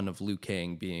the fun of Liu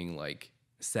Kang being like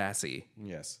sassy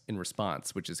Yes. in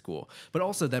response, which is cool. But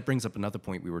also that brings up another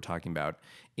point we were talking about.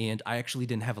 And I actually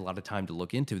didn't have a lot of time to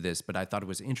look into this, but I thought it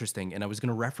was interesting. And I was going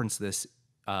to reference this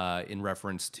in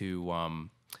reference to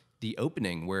the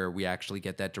opening where we actually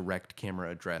get that direct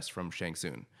camera address from Shang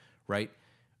Tsung, right?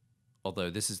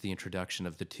 Although this is the introduction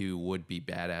of the two would-be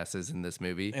badasses in this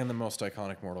movie. And the most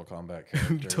iconic Mortal Kombat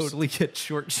characters. Totally get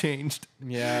shortchanged.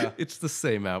 Yeah. It's the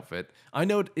same outfit. I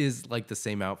know it is like the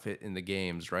same outfit in the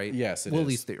games, right? Yes, it Well, is. at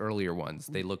least the earlier ones.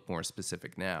 They look more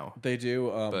specific now. They do.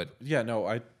 But- yeah, no,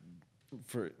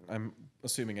 I'm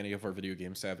assuming any of our video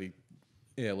game savvy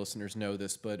listeners know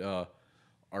this, but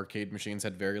arcade machines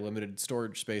had very limited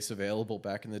storage space available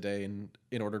back in the day, and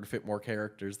in order to fit more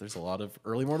characters, there's a lot of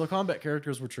early Mortal Kombat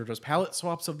characters which are just palette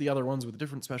swaps of the other ones with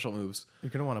different special moves. You're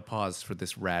going to want to pause for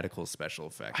this radical special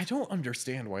effect. I don't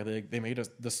understand why they made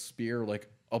the spear like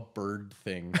a bird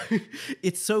thing.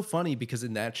 It's so funny because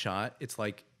in that shot, it's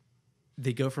like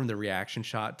they go from the reaction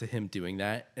shot to him doing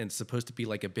that, and it's supposed to be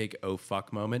like a big oh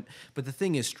fuck moment. But the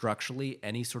thing is, structurally,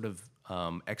 any sort of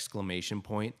exclamation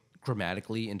point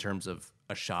grammatically in terms of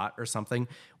a shot or something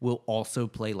will also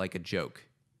play like a joke.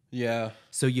 Yeah.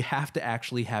 So you have to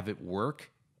actually have it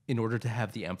work in order to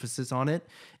have the emphasis on it.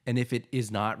 And if it is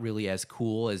not really as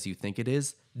cool as you think it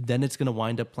is, then it's going to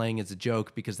wind up playing as a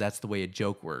joke because that's the way a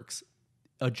joke works.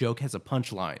 A joke has a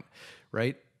punchline,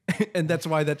 right? And that's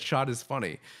why that shot is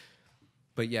funny.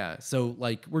 But yeah, so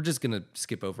like we're just going to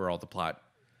skip over all the plot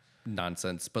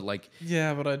nonsense, but like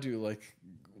Yeah, but I do like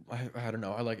I don't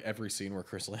know. I like every scene where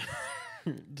Chris Lamb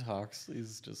talks.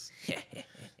 He's just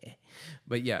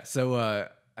But yeah, so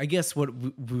I guess what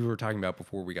we were talking about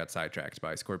before we got sidetracked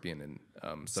by Scorpion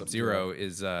and Sub-Zero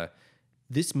is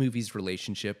this movie's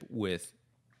relationship with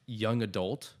young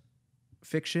adult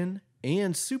fiction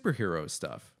and superhero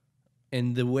stuff.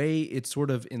 And the way it's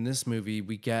sort of in this movie,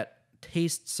 we get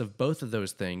tastes of both of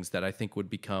those things that I think would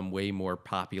become way more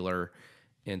popular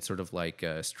and sort of like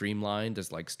streamlined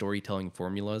as like storytelling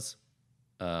formulas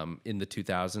in the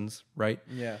 2000s, right?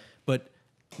 yeah. But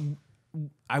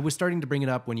I was starting to bring it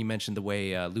up when you mentioned the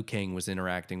way Liu Kang was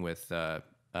interacting with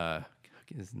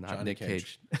it's not Johnny Nick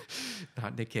Cage.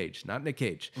 Cage. Not Nick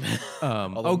Cage.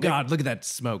 Oh God, look at that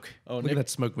smoke. Look Nick- at that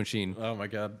smoke machine. Oh my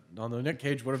god. Although Nick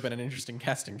Cage would have been an interesting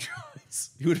casting choice.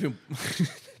 He would have been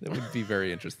that would be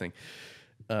very interesting.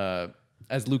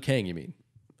 As Liu Kang, you mean?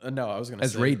 No, I was going to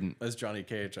As say Raiden. as Johnny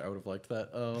Cage. I would have liked that.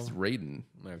 As Raiden.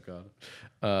 Oh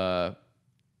god.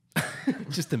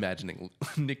 Just imagining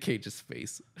Nick Cage's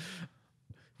face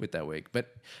with that wig.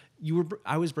 But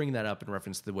I was bringing that up in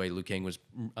reference to the way Liu Kang was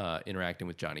interacting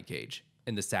with Johnny Cage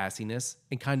and the sassiness.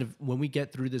 And kind of when we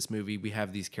get through this movie, we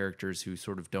have these characters who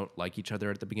sort of don't like each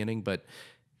other at the beginning, but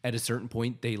at a certain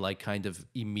point, they like kind of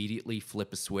immediately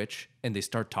flip a switch and they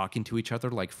start talking to each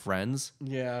other like friends.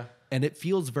 Yeah. And it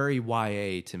feels very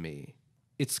YA to me.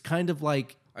 It's kind of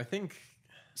like I think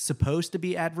supposed to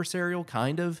be adversarial,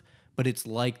 kind of, but it's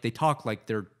like they talk like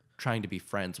they're trying to be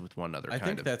friends with one another. I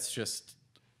think that's just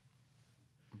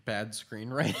bad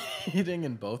screenwriting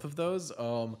in both of those.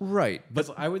 Right. But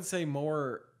I would say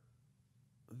more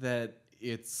that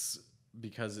it's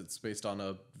because it's based on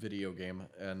a video game,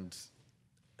 and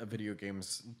video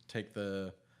games take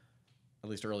at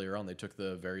least earlier on, they took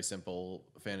the very simple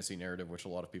fantasy narrative, which a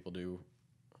lot of people do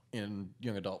in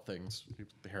young adult things,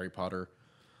 Harry Potter,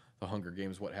 the Hunger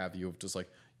Games, what have you, of just like,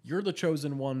 you're the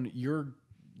chosen one, you're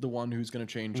the one who's going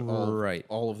to change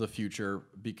all of the future,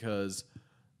 because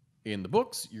in the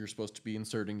books, you're supposed to be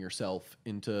inserting yourself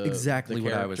into exactly the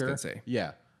what I was character. going to say.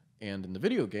 Yeah. And in the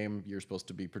video game, you're supposed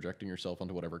to be projecting yourself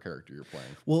onto whatever character you're playing.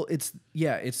 Well, it's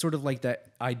sort of like that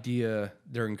idea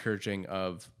they're encouraging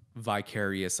of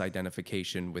vicarious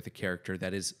identification with a character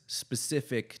that is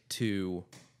specific to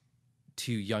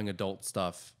young adult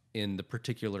stuff in the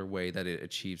particular way that it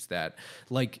achieves that.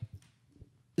 Like,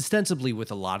 ostensibly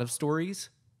with a lot of stories,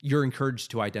 you're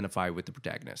encouraged to identify with the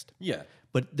protagonist. Yeah.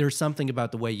 But there's something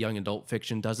about the way young adult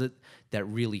fiction does it that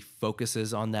really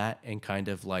focuses on that and kind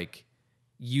of like,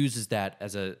 uses that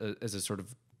as a sort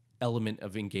of element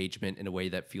of engagement in a way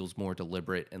that feels more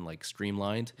deliberate and like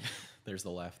streamlined. There's the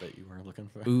laugh that you were looking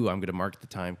for. Ooh, I'm gonna mark the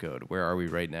time code. Where are we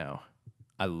right now?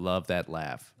 I love that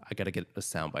laugh. I gotta get a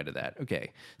soundbite of that.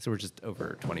 Okay, so we're just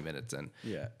over 20 minutes in.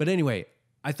 Yeah. But anyway,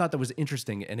 I thought that was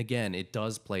interesting, and again, it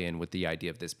does play in with the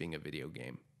idea of this being a video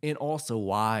game, and also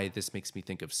why this makes me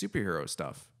think of superhero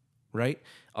stuff. Right?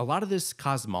 A lot of this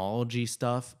cosmology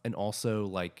stuff, and also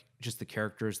like just the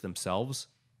characters themselves,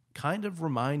 kind of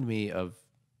remind me of,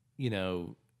 you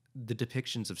know, the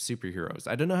depictions of superheroes.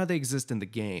 I don't know how they exist in the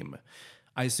game.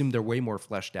 I assume they're way more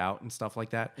fleshed out and stuff like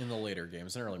that. In the later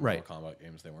games, in early Right. Mortal Kombat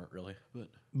games, they weren't really.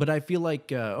 But I feel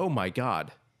like, oh my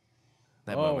God,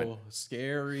 that moment.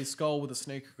 Scary skull with a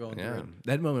snake going through Yeah, it.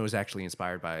 that moment was actually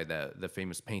inspired by the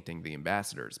famous painting, The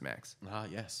Ambassadors, Max. Ah,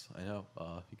 yes, I know.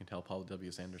 You can tell Paul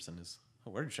W. Sanderson is.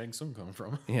 Where did Shang Tsung come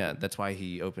from? Yeah, that's why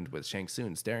he opened with Shang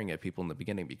Tsung staring at people in the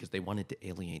beginning, because they wanted to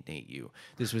alienate you.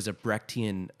 This was a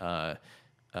Brechtian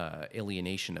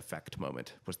alienation effect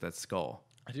moment, was that skull.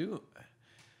 I do.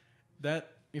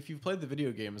 That, if you've played the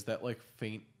video games, that like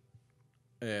faint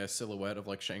silhouette of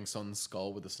like Shang Tsung's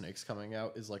skull with the snakes coming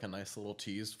out is like a nice little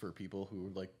tease for people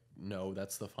who like know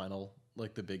that's the final,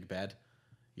 like the big bad.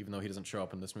 Even though he doesn't show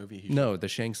up in this movie. No, the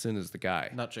Shang Tsung is the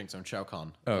guy. Not Shang Tsung, Shao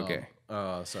Kahn. Oh, okay.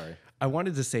 Sorry. I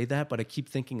wanted to say that, but I keep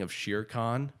thinking of Shere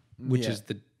Khan, which Yeah. is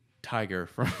the tiger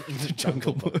from the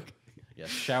Jungle Book. Yes,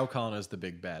 Shao Kahn is the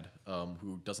big bad,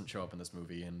 who doesn't show up in this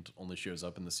movie and only shows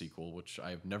up in the sequel, which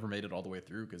I've never made it all the way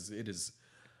through because it is,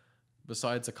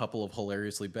 besides a couple of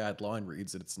hilariously bad line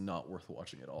reads, it's not worth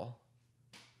watching at all.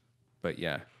 But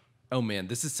yeah. Oh man,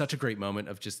 this is such a great moment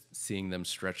of just seeing them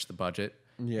stretch the budget.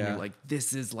 And Yeah. you're like,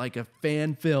 this is like a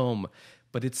fan film,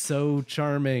 but it's so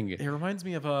charming. It reminds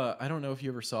me of, I don't know if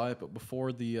you ever saw it, but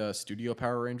before the Studio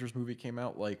Power Rangers movie came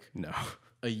out, like No.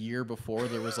 a year before,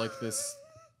 there was like this,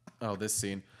 this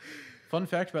scene. Fun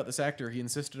fact about this actor, he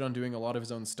insisted on doing a lot of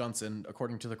his own stunts and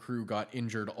according to the crew got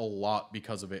injured a lot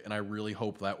because of it. And I really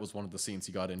hope that was one of the scenes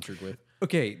he got injured with.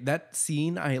 Okay, that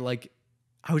scene, I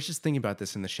was just thinking about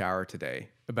this in the shower today,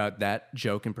 about that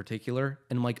joke in particular.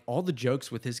 And I'm like, all the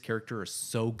jokes with his character are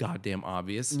so goddamn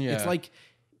obvious. Yeah.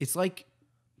 It's like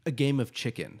a game of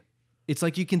chicken. It's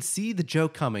like you can see the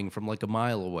joke coming from like a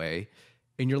mile away,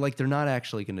 and you're like, they're not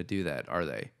actually going to do that, are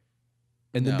they?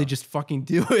 And then No. they just fucking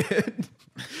do it.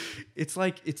 It's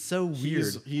like, it's so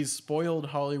weird. He's spoiled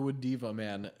Hollywood diva,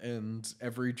 man, and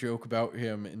every joke about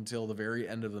him until the very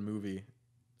end of the movie.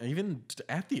 And even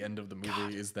at the end of the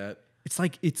movie is that. It's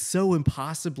like, it's so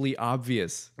impossibly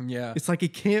obvious. Yeah. It's like,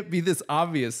 it can't be this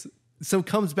obvious. So it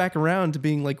comes back around to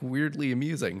being like weirdly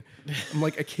amusing. I'm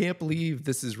like, I can't believe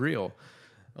this is real.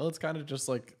 Well, it's kind of just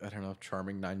like, I don't know,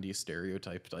 charming 90s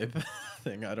stereotype type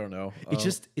thing. I don't know.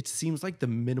 It seems like the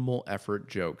minimal effort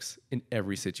jokes in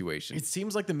every situation. It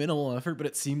seems like the minimal effort, but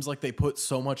it seems like they put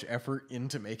so much effort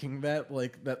into making that,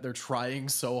 like that they're trying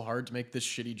so hard to make this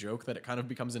shitty joke that it kind of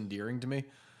becomes endearing to me.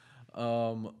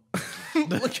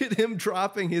 Look at him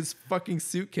dropping his fucking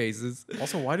suitcases.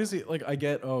 Also, why does he I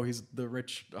get, he's the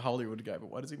rich Hollywood guy, but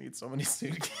why does he need so many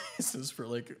suitcases for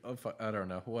like I don't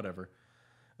know, whatever.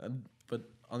 But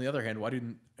on the other hand, why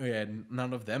didn't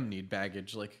none of them need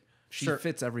baggage? Like She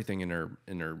fits everything in her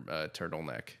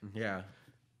turtleneck. Yeah.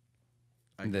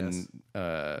 And then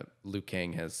Liu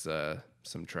Kang has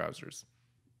some trousers.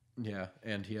 Yeah,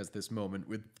 and he has this moment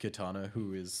with Kitana,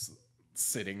 who is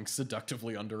sitting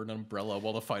seductively under an umbrella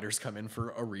while the fighters come in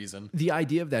for a reason. The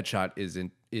idea of that shot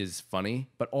is funny,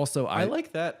 but also I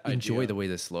like that enjoy idea. the way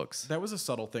this looks. That was a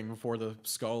subtle thing before the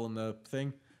skull and the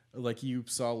thing. Like you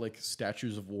saw like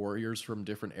statues of warriors from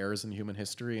different eras in human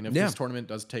history, and if this tournament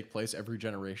does take place every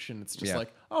generation, it's just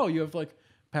like, oh, you have like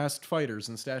past fighters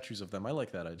and statues of them. I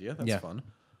like that idea. That's fun.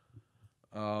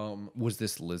 Was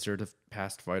this lizard a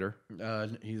past fighter?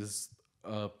 He's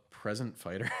a present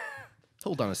fighter.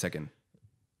 Hold on a second.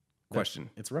 Question.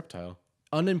 It's reptile.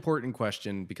 Unimportant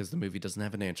question, because the movie doesn't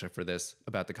have an answer for this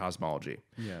about the cosmology.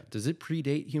 Yeah. Does it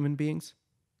predate human beings?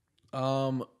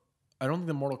 I don't think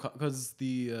the because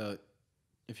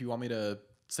if you want me to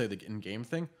say the in-game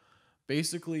thing,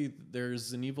 basically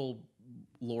there's an evil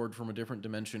lord from a different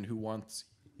dimension who wants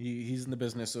he's in the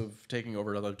business of taking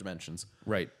over other dimensions.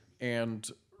 Right. And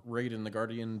Raiden, the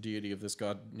guardian deity of this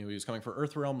god, knew he was coming for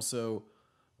Earthrealm, so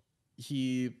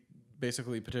he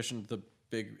basically petitioned the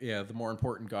more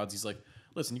important gods. He's like,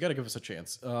 listen, you got to give us a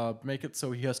chance. Make it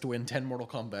so he has to win 10 Mortal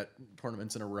Kombat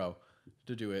tournaments in a row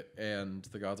to do it. And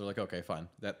the gods are like, okay, fine.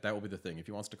 That will be the thing. If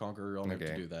he wants to conquer, I'll have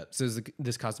to do that. So is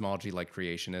this cosmology like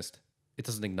creationist? It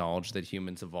doesn't acknowledge that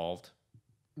humans evolved?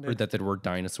 Or that there were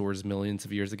dinosaurs millions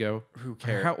of years ago? Who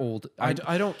cares? How old? I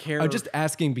don't care. I'm just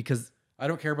asking because I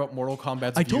don't care about Mortal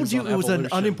Kombat's I told views you on it was an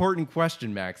evolution. unimportant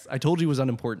question, Max. I told you it was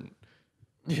unimportant.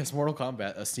 Yes, Mortal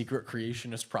Kombat, a secret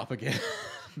creationist propaganda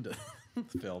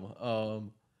film.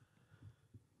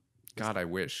 God, I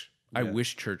wish. I Yeah.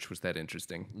 wish church was that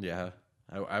interesting. Yeah,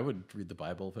 I would read the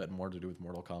Bible if it had more to do with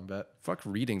Mortal Kombat. Fuck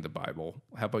reading the Bible.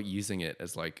 How about using it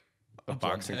as like a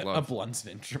boxing A glove? blunt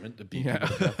instrument to beat Yeah.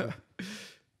 people to death with.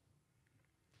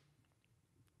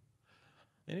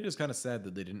 And it is kind of sad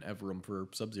that they didn't have room for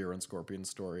Sub-Zero and Scorpion's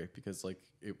story because, like,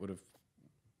 it would have.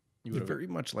 You They're would have very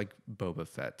much like Boba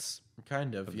Fett's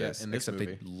kind of, yeah. this, In this except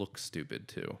movie, they look stupid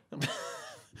too.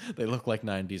 they look like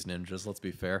 '90s ninjas. Let's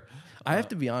be fair. I have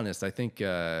to be honest. I think.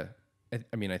 I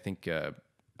think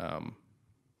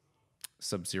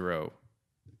Sub-Zero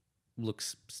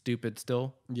looks stupid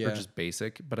still, Yeah. or just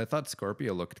basic. But I thought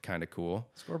Scorpio looked kind of cool.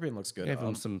 Scorpion looks good. Gave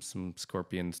him some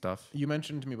Scorpion stuff. You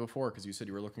mentioned to me before because you said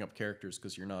you were looking up characters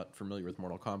because you're not familiar with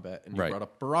Mortal Kombat, and you Right. brought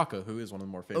up Baraka, who is one of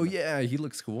the more famous. Oh yeah, he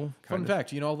looks cool. Fun kind of.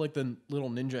 fact: you know, like the little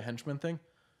ninja henchman thing.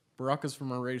 Baraka's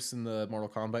from a race in the Mortal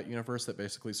Kombat universe that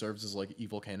basically serves as like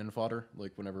evil cannon fodder.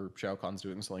 Like whenever Shao Kahn's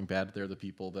doing something bad, they're the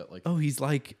people that like Oh, he's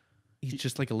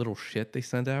just like a little shit they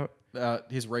send out.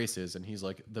 his race is, and he's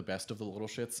like the best of the little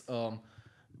shits.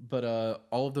 But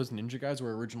all of those ninja guys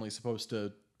were originally supposed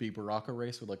to be Baraka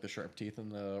race with like the sharp teeth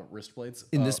and the wrist blades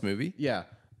In this movie? Yeah,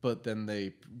 but then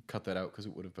they cut that out because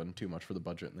it would have been too much for the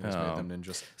budget, and they just made them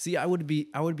ninjas. See, I would be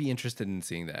interested in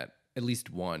seeing that. At least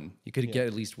one. You could get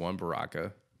at least one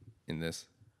Baraka in this.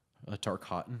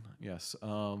 Tarkatan, yes.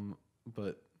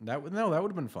 But that would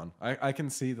have been fun. I can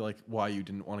see like why you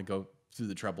didn't want to go through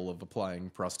the trouble of applying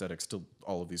prosthetics to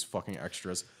all of these fucking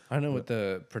extras. I don't know what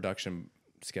the production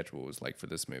schedule was like for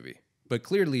this movie, but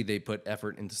clearly they put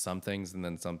effort into some things, and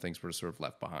then some things were sort of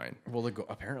left behind. Well,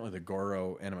 apparently the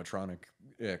Goro animatronic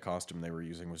costume they were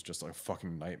using was just like a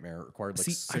fucking nightmare. It required like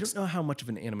See, I don't know how much of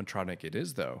an animatronic it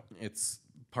is, though. It's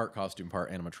part costume, part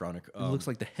animatronic. It looks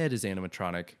like the head is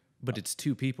animatronic, but it's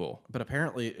two people. But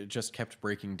apparently it just kept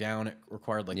breaking down. It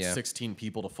required like Yeah. 16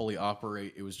 people to fully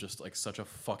operate. It was just like such a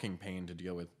fucking pain to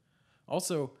deal with.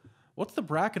 Also, what's the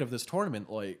bracket of this tournament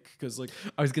like? Because like,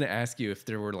 I was gonna ask you if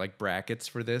there were like brackets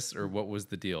for this, or what was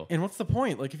the deal. and what's the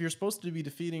point? Like, if you're supposed to be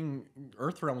defeating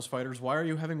Earthrealm's fighters, why are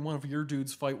you having one of your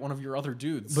dudes fight one of your other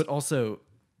dudes? But also,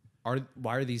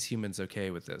 why are these humans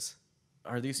okay with this?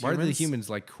 are these Why humans? are the humans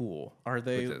like cool? Are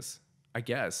they- with this? I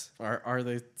guess Are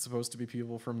they supposed to be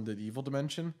people from the evil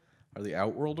dimension? Are they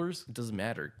Outworlders? it doesn't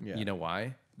matter. Yeah. You know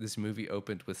why? This movie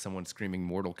opened with someone screaming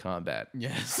 "Mortal Kombat."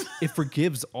 Yes. It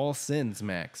forgives all sins,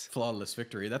 Max. Flawless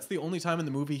victory. That's the only time in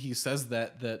the movie he says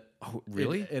that. Oh,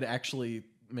 really? It actually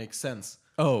makes sense.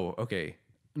 Oh, okay.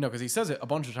 No, because he says it a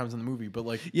bunch of times in the movie, but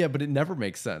like, Yeah, but it never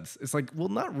makes sense. It's like, well,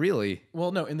 not really.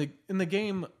 well, no, in the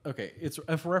game, okay, it's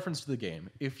a reference to the game.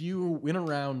 If you win a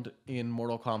round in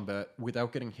Mortal Kombat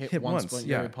without getting hit once by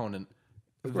your yeah. opponent,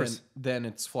 course. then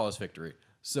it's flawless victory.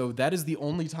 So that is the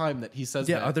only time that he says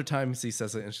Yeah, that. other times he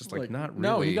says it, and it's just like not really.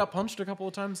 No, he got punched a couple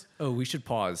of times. Oh, we should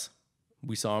pause.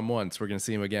 We saw him once. We're gonna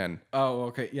see him again. Oh,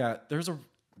 okay, yeah.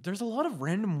 There's a lot of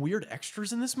random weird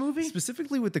extras in this movie.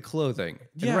 Specifically with the clothing.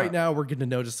 Yeah. And right now we're going to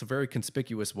notice a very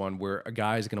conspicuous one where a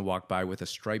guy is going to walk by with a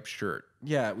striped shirt.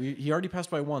 Yeah, he already passed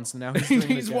by once, and now he's doing it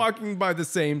He's again. walking by the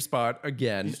same spot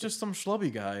again. He's just some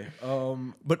schlubby guy.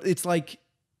 But it's like,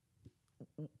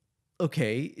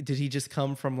 okay, did he just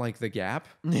come from like the Gap?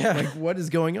 Yeah. Like, what is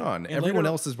going on? Everyone later-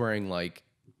 else is wearing like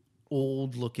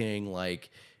old looking, like,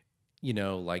 you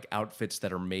know, like outfits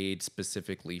that are made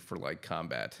specifically for like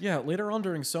combat. Yeah, later on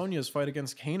during Sonya's fight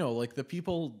against Kano, like the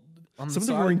people on the Some of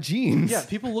them side- wearing jeans. Yeah,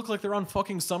 people look like they're on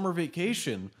fucking summer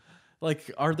vacation.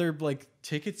 Like, are there like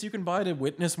tickets you can buy to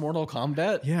witness Mortal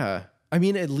Kombat? Yeah. I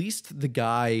mean, at least the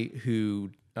guy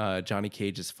who Johnny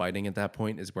Cage is fighting at that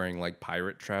point is wearing like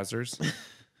pirate trousers.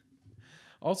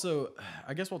 Also,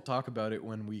 I guess we'll talk about it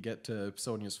when we get to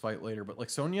Sonya's fight later, but like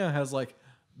Sonya has like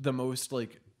the most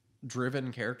like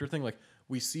driven character thing. Like,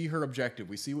 we see her objective,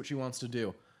 we see what she wants to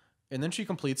do, and then she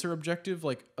completes her objective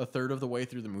like a third of the way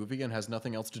through the movie and has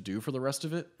nothing else to do for the rest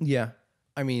of it. Yeah.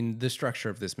 I mean, the structure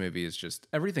of this movie is just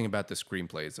everything about the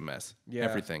screenplay is a mess. Yeah.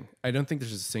 Everything. I don't think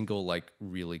there's a single like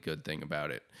really good thing about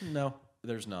it. No,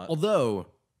 there's not. Although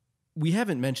we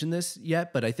haven't mentioned this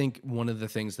yet, but I think one of the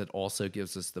things that also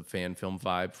gives us the fan film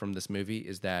vibe from this movie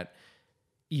is that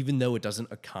even though it doesn't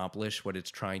accomplish what it's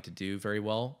trying to do very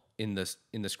well in the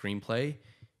screenplay,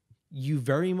 you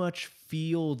very much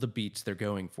feel the beats they're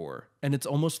going for. And it's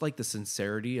almost like the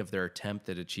sincerity of their attempt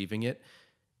at achieving it.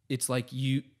 It's like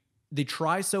they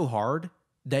try so hard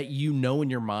that you know in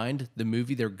your mind the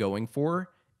movie they're going for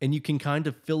and you can kind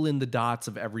of fill in the dots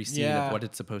of every scene Yeah. of what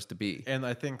it's supposed to be. And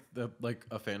I think that like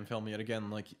a fan film yet again,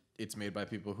 like it's made by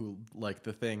people who like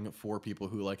the thing for people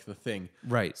who like the thing.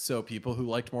 Right. So people who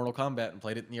liked Mortal Kombat and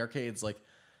played it in the arcades, like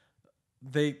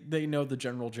they know the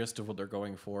general gist of what they're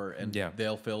going for, and Yeah.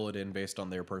 they'll fill it in based on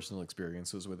their personal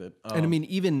experiences with it. And I mean,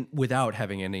 even without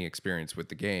having any experience with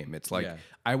the game, it's like Yeah.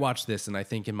 I watch this and I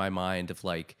think in my mind of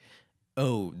like,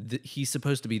 oh, he's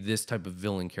supposed to be this type of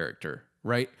villain character,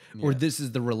 right? Or Yeah. this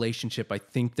is the relationship I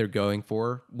think they're going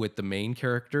for with the main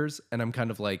characters. And I'm kind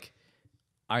of like,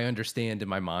 I understand in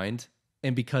my mind.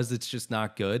 And because it's just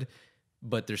not good,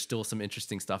 but there's still some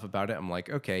interesting stuff about it, I'm like,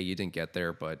 okay, you didn't get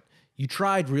there, but you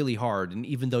tried really hard. And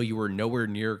even though you were nowhere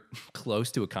near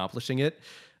close to accomplishing it,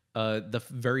 the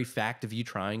very fact of you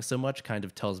trying so much kind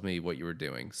of tells me what you were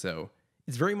doing. So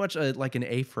it's very much like an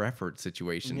A for effort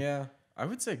situation. Yeah, I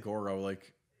would say Goro.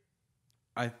 Like,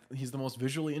 he's the most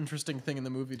visually interesting thing in the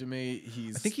movie to me.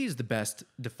 I think he's the best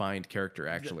defined character,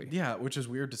 actually. Yeah, which is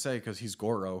weird to say because he's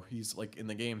Goro. He's like in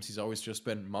the games, he's always just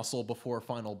been muscle before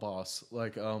final boss.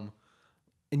 Like,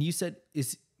 And you said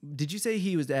did you say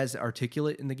he was as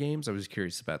articulate in the games? I was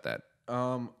curious about that.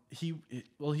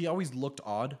 he always looked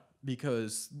odd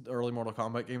because the early Mortal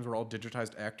Kombat games were all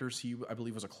digitized actors. He, I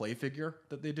believe, was a clay figure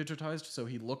that they digitized, so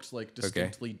he looked like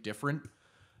distinctly different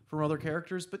from other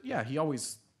characters. But yeah, he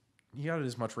had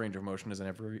as much range of motion as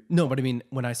every. No, but I mean,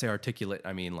 when I say articulate,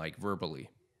 I mean like verbally.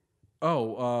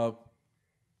 Oh,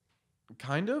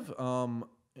 kind of.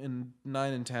 In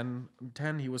 9 and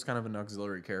 10, he was kind of an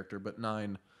auxiliary character, but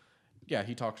 9, yeah,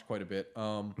 he talked quite a bit.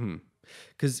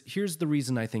 Because here's the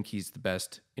reason I think he's the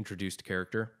best introduced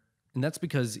character. And that's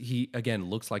because he, again,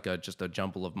 looks like just a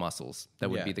jumble of muscles. That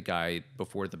would Yeah. be the guy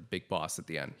before the big boss at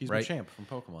the end, He's right? Machamp from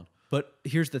Pokemon. But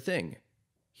here's the thing.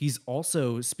 He's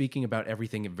also speaking about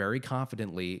everything very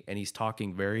confidently, and he's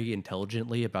talking very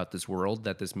intelligently about this world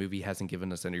that this movie hasn't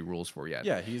given us any rules for yet.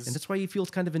 Yeah, and that's why he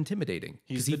feels kind of intimidating,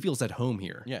 because he feels at home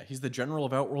here. Yeah, he's the general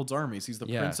of Outworld's armies. He's the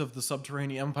prince of the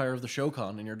subterranean empire of the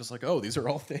Shokan, and you're just like, oh, these are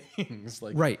all things.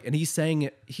 Like, Right, and he's saying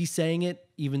it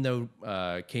even though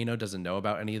Kano doesn't know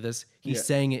about any of this. He's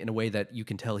saying it in a way that you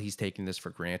can tell he's taking this for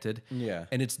granted. Yeah.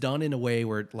 And it's done in a way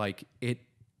where like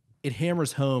it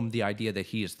hammers home the idea that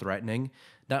he is threatening,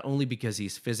 not only because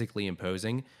he's physically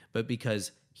imposing, but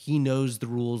because he knows the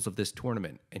rules of this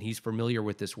tournament and he's familiar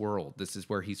with this world. This is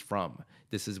where he's from.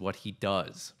 This is what he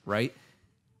does, right?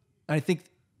 And I think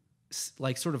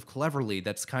like sort of cleverly,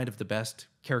 that's kind of the best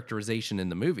characterization in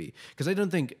the movie, because I don't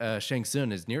think Shang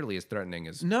Tsung is nearly as threatening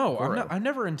as Goro. I'm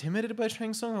never intimidated by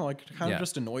Shang Tsung. I'm like kind of Yeah.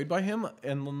 just annoyed by him.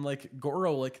 And then like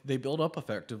Goro, like they build up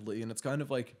effectively, and it's kind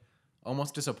of like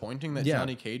almost disappointing that Yeah.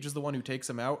 Johnny Cage is the one who takes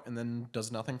him out and then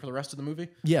does nothing for the rest of the movie.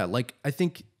 Yeah, like I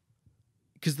think,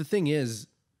 because the thing is,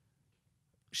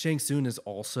 Shang Tsung is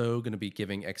also going to be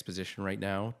giving exposition right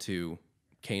now to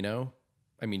Kano.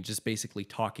 I mean, just basically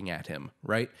talking at him,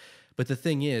 right? But the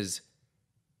thing is,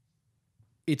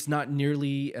 it's not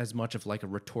nearly as much of like a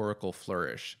rhetorical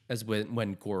flourish as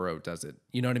when Goro does it.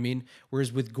 You know what I mean?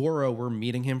 Whereas with Goro, we're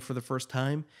meeting him for the first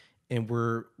time, and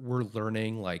we're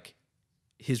learning like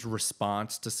his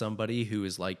response to somebody who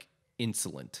is like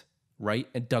insolent, right?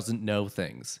 And doesn't know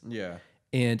things. Yeah.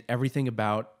 And everything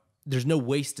about, there's no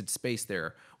wasted space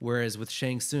there. Whereas with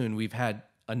Shang Tsung, we've had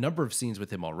a number of scenes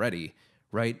with him already,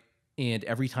 right? And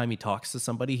every time he talks to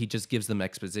somebody, he just gives them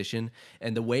exposition.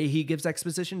 And the way he gives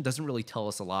exposition doesn't really tell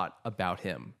us a lot about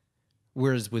him.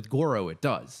 Whereas with Goro, it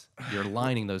does. You're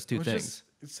aligning those two Which things. is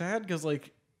it's sad because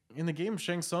like in the game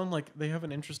Shang Tsung, like they have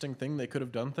an interesting thing. They could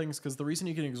have done things because the reason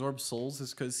he can absorb souls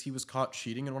is because he was caught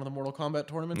cheating in one of the Mortal Kombat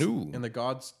tournaments. Ooh. And the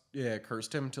gods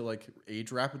cursed him to like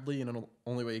age rapidly, and the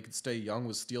only way he could stay young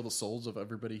was steal the souls of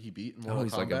everybody he beat in Mortal Oh,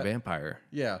 he's Kombat. like a vampire.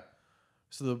 Yeah.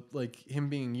 So the like him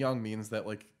being young means that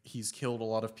like he's killed a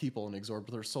lot of people and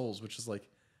absorbed their souls, which is like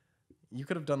you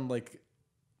could have done like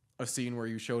a scene where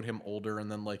you showed him older and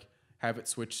then like have it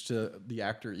switch to the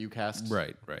actor you cast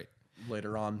Right.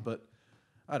 later on. But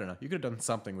I don't know. You could have done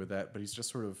something with that, but he's just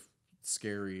sort of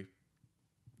scary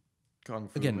kung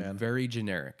fu Again, man. very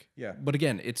generic. Yeah. But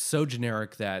again, it's so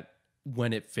generic that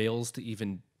when it fails to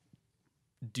even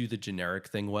do the generic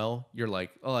thing well, you're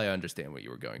like, oh, I understand what you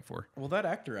were going for. Well, that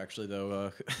actor actually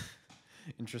though,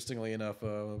 interestingly enough,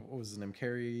 what was his name?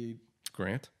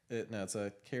 Grant? It's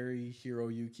Cary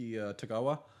Hiroyuki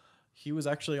Tagawa. He was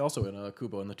actually also in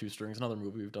Kubo and the Two Strings, another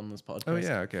movie we've done in this podcast. Oh,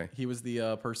 yeah, okay. He was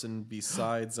the person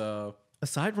besides.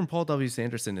 Aside from Paul W.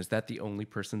 Sanderson, is that the only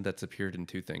person that's appeared in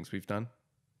two things we've done?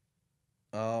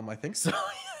 I think so.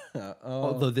 Yeah.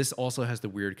 Although this also has the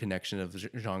weird connection of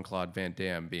Jean-Claude Van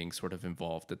Damme being sort of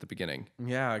involved at the beginning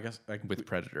Yeah, I guess with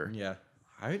Predator. Yeah,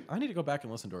 I need to go back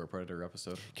and listen to our Predator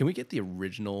episode. Can we get the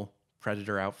original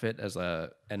Predator outfit as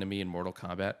a enemy in Mortal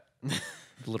Kombat?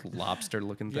 The little lobster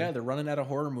looking thing. Yeah, they're running out of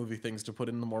horror movie things to put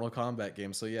in the Mortal Kombat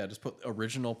game. So yeah, just put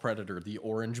original Predator, the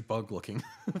orange bug looking.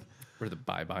 Or the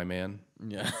Bye Bye Man.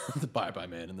 Yeah, the Bye Bye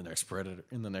Man in the next Predator,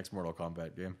 in the next Mortal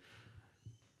Kombat game.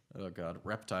 Oh god,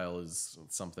 Reptile is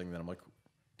something that I'm like,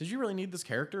 did you really need this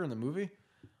character in the movie?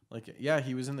 Like, yeah,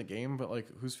 he was in the game, but like,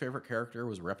 whose favorite character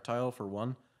was Reptile for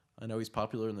one? I know he's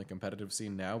popular in the competitive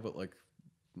scene now, but like,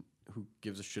 who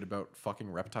gives a shit about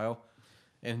fucking Reptile?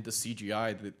 And the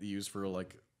CGI that they use for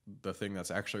like the thing that's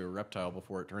actually a reptile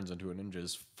before it turns into a ninja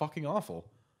is fucking awful.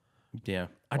 Yeah,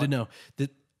 I don't know.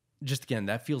 Just again,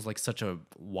 that feels like such a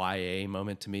YA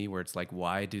moment to me, where it's like,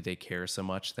 why do they care so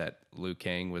much that Liu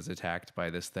Kang was attacked by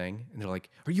this thing? And they're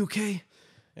like, "Are you okay?"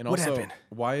 And what also, happened?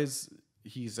 Why is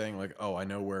he saying like, "Oh, I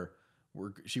know where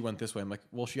she went this way"? I'm like,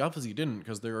 well, she obviously didn't,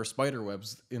 because there are spider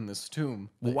webs in this tomb.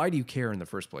 Well, why do you care in the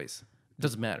first place? It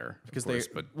doesn't matter Because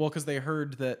but they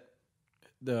heard that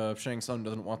the Shang Tsung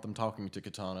doesn't want them talking to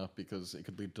Katana because it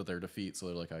could lead to their defeat. So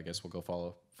they're like, I guess we'll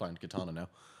go find Katana now.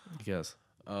 I guess.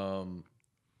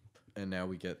 And now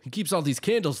we get, He keeps all these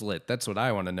candles lit. That's what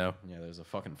I want to know. yeah, there's a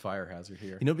fucking fire hazard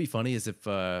here. You know what'd be funny is if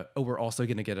we're also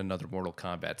gonna get another Mortal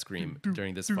Kombat scream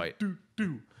during this fight.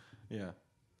 Yeah.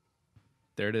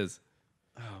 There it is.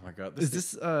 Oh my god. Is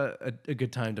this a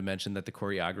good time to mention that the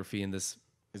choreography in this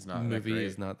is not movie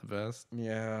is not the best?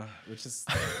 Yeah, which is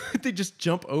They just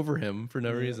jump over him for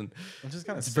no reason. which is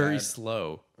kind of It's very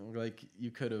slow. Like,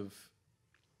 you could have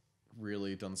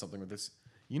really done something with this.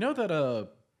 You know that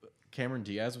Cameron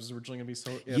Diaz was originally gonna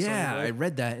be Yeah, I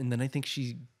read that, and then I think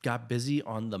she got busy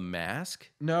on The Mask.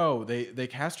 No, they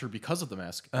cast her because of The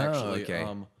Mask. Actually, okay.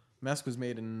 Mask was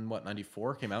made in what,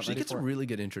 94? Came out. She 94? gets a really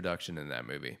good introduction in that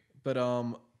movie. But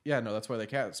yeah, no, that's why they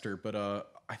cast her. But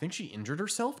I think she injured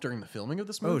herself during the filming of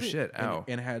this movie. Oh shit! Ow!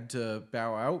 And had to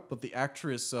bow out. But the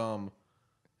actress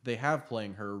they have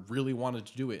playing her really wanted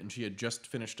to do it, and she had just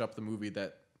finished up the movie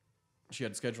that she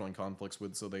had scheduling conflicts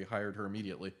with, so they hired her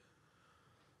immediately.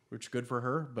 Which, good for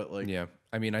her, but like, Yeah,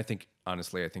 I mean,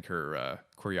 honestly, I think her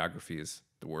choreography is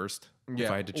the worst. Yeah.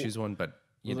 If I had to choose one, but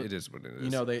it is what it is. you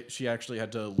know, she actually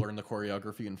had to learn the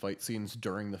choreography and fight scenes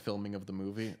during the filming of the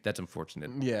movie. That's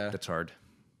unfortunate. Yeah. That's hard.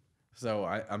 So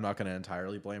I'm not going to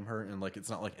entirely blame her, and like, it's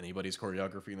not like anybody's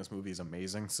choreography in this movie is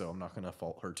amazing, so I'm not going to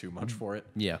fault her too much for it.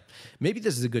 Yeah. Maybe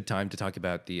this is a good time to talk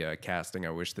about the casting I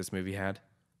wish this movie had,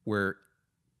 where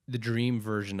the dream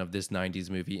version of this 90s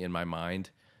movie in my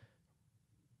mind.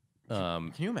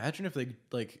 Can you imagine if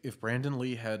if Brandon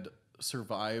Lee had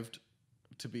survived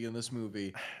to be in this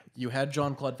movie? You had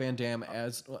Jean-Claude Van Damme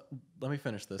as... Let me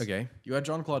finish this. Okay. You had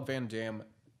Jean-Claude Van Damme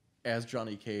as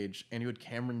Johnny Cage, and you had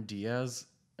Cameron Diaz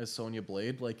as Sonya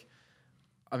Blade. Like,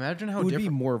 imagine how It would different...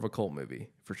 be more of a cult movie,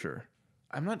 for sure.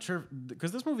 I'm not sure,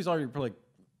 because this movie's already like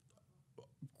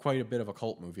quite a bit of a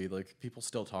cult movie. Like, people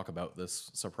still talk about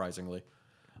this, surprisingly.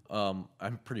 I'm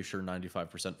pretty sure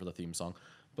 95% for the theme song.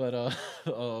 But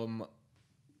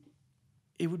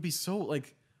it would be so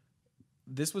like,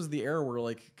 this was the era where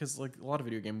like, because like a lot of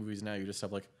video game movies now, you just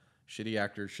have like shitty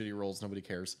actors, shitty roles, nobody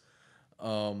cares.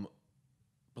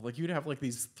 But like, you'd have like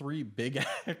these three big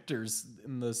actors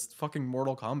in this fucking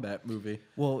Mortal Kombat movie.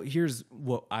 Well, here's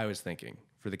what I was thinking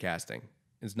for the casting.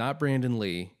 It's not Brandon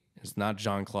Lee. It's not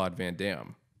Jean-Claude Van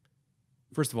Damme.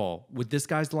 First of all, with this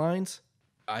guy's lines,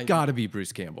 gotta be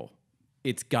Bruce Campbell.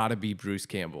 It's gotta be Bruce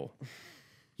Campbell.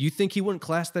 You think he wouldn't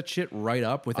class that shit right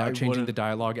up without changing the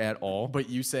dialogue at all? But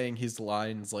you saying his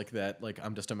lines like that, like,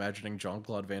 I'm just imagining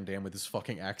Jean-Claude Van Damme with his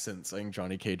fucking accent saying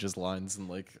Johnny Cage's lines, and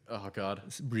like, oh god.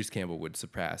 Bruce Campbell would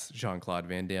surpass Jean-Claude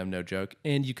Van Damme, no joke.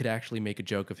 And you could actually make a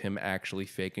joke of him actually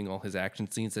faking all his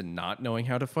action scenes and not knowing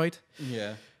how to fight.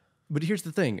 Yeah. But here's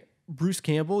the thing. Bruce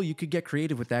Campbell, you could get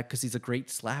creative with that because he's a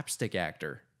great slapstick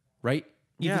actor, right?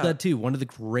 Evil Yeah. Dead 2, one of the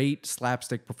great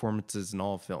slapstick performances in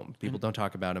all of film. People don't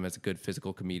talk about him as a good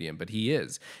physical comedian, but he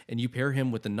is. And you pair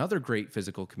him with another great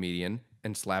physical comedian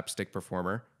and slapstick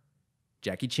performer,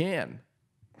 Jackie Chan.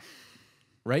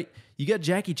 Right? You got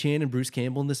Jackie Chan and Bruce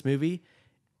Campbell in this movie.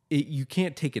 You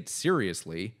can't take it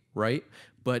seriously, right?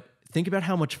 But think about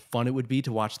how much fun it would be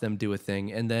to watch them do a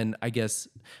thing. And then I guess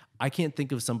I can't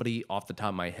think of somebody off the top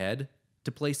of my head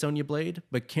to play Sonya Blade,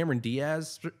 but Cameron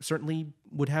Diaz certainly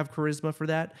would have charisma for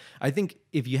that. I think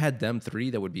if you had them three,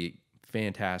 that would be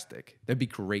fantastic. That'd be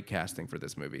great casting for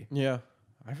this movie. Yeah.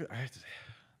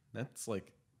 That's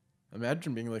like,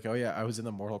 imagine being like, oh yeah, I was in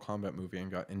the Mortal Kombat movie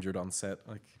and got injured on set.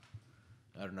 Like,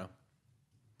 I don't know.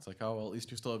 It's like, oh, well, at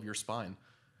least you still have your spine.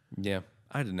 Yeah,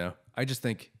 I don't know. I just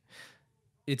think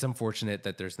it's unfortunate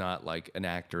that there's not like an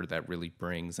actor that really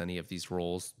brings any of these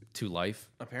roles to life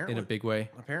in a big way.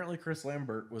 Apparently, Chris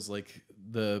Lambert was like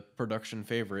the production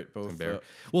favorite. Both.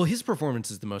 Well, his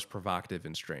performance is the most provocative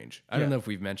and strange. I don't know if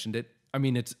we've mentioned it. I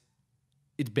mean, it's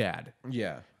bad.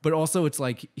 Yeah. But also, it's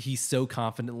like he's so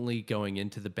confidently going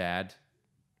into the bad,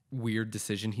 weird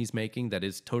decision he's making that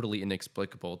is totally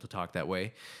inexplicable to talk that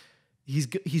way. He's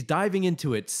diving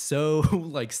into it so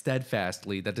like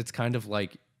steadfastly that it's kind of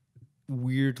like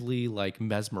weirdly like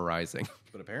mesmerizing.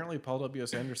 But apparently Paul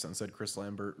W.S. Anderson said Chris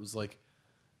Lambert was like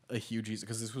a huge easy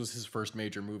because this was his first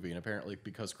major movie, and apparently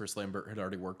because Chris Lambert had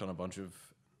already worked on a bunch of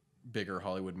bigger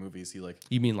Hollywood movies, he like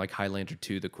You mean like Highlander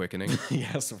 2, The Quickening?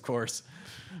 yes, of course.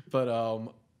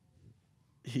 But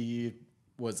he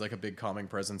was like a big calming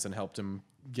presence and helped him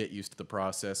get used to the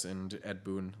process. And Ed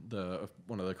Boon,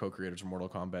 one of the co-creators of Mortal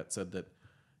Kombat, said that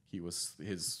he was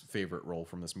his favorite role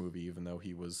from this movie, even though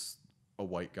he was a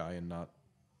white guy and not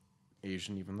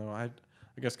Asian, even though I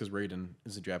guess because Raiden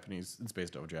is it's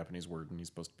based on a Japanese word, and he's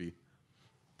supposed to be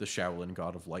the Shaolin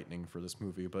god of lightning for this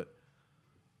movie. But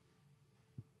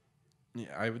yeah,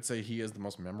 I would say he has the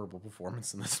most memorable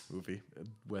performance in this movie,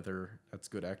 whether that's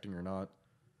good acting or not.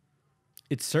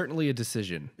 It's certainly a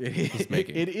decision he's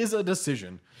making. It is a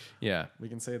decision. Yeah. We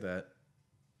can say that.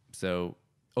 So,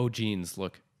 jeans,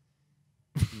 look.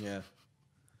 Yeah.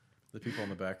 The people in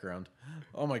the background.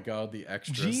 Oh my God, the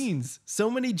extras. Jeans. So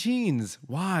many jeans.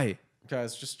 Why?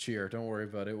 Guys, just cheer. Don't worry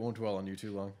about it. It won't dwell on you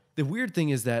too long. The weird thing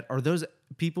is that are those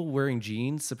people wearing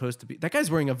jeans supposed to be... That guy's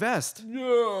wearing a vest.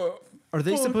 Yeah. Are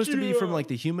they supposed to be from like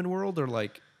the human world or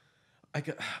like...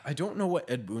 I don't know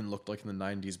what Ed Boon looked like in the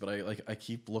 90s, but I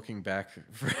keep looking back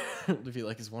to be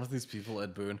like, is one of these people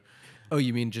Ed Boon? Oh,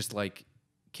 you mean just like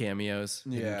cameos?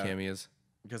 Yeah. Cameos?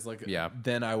 Because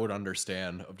then I would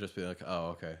understand of just being like, oh,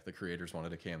 okay, the creators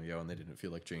wanted a cameo and they didn't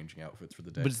feel like changing outfits for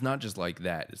the day. But it's not just like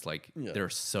that. It's like there are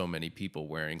so many people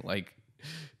wearing like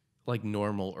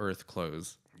normal Earth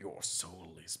clothes. Your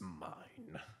soul is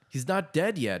mine. He's not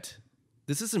dead yet.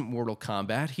 This isn't Mortal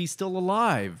Kombat. He's still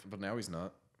alive. But now he's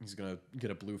not. He's going to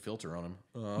get a blue filter on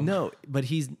him. No, but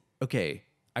he's... Okay,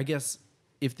 I guess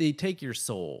if they take your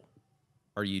soul,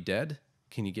 are you dead?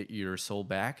 Can you get your soul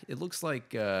back? It looks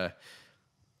like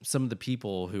some of the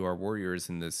people who are warriors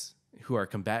in this, who are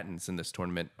combatants in this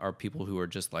tournament, are people who are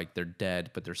just like, they're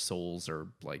dead, but their souls are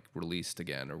like released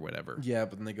again or whatever. Yeah,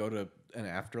 but then they go to an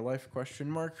afterlife ?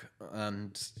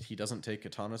 And he doesn't take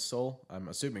Katana's soul. I'm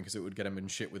assuming because it would get him in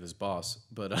shit with his boss.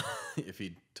 But if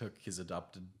he took his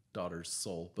adopted daughter's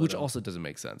soul. But, which also doesn't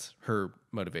make sense. Her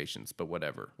motivations, but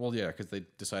whatever. Well, yeah, because they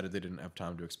decided they didn't have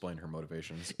time to explain her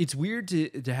motivations. It's weird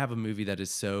to have a movie that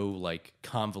is so like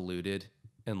convoluted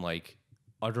and like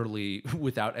utterly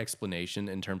without explanation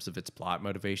in terms of its plot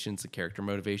motivations and character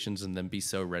motivations, and then be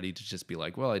so ready to just be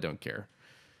like, well, I don't care.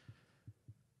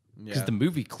 Because the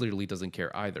movie clearly doesn't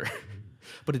care either.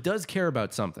 But it does care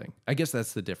about something. I guess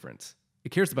that's the difference. It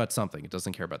cares about something. It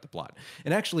doesn't care about the plot.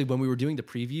 And actually, when we were doing the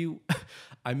preview,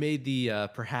 I made the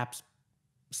perhaps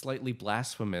slightly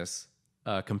blasphemous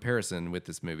comparison with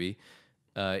this movie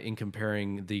in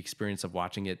comparing the experience of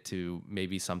watching it to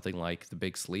maybe something like The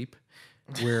Big Sleep,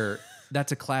 where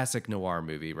that's a classic noir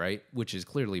movie, right? Which is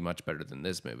clearly much better than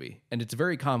this movie. And it's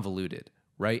very convoluted,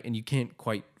 right? And you can't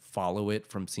quite follow it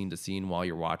from scene to scene while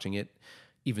you're watching it,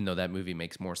 even though that movie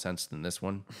makes more sense than this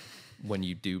one when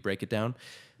you do break it down.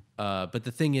 But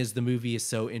the thing is, the movie is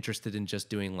so interested in just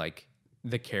doing like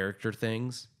the character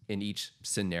things in each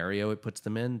scenario it puts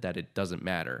them in that it doesn't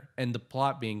matter. And the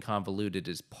plot being convoluted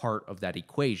is part of that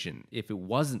equation. If it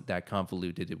wasn't that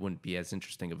convoluted, it wouldn't be as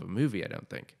interesting of a movie, I don't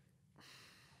think.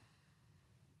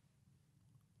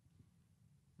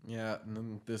 Yeah, and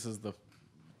then this is the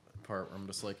part where I'm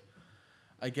just like,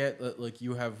 I get that, like,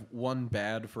 you have one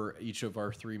bad for each of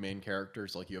our three main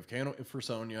characters. Like, you have Kano for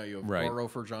Sonya, you have Goro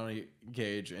for Johnny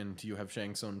Cage, and you have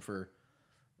Shang Tsung for,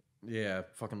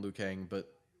 fucking Liu Kang.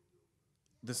 But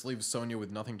this leaves Sonya with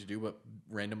nothing to do but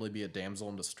randomly be a damsel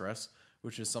in distress,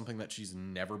 which is something that she's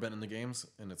never been in the games.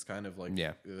 And it's kind of like,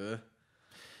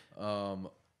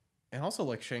 and also,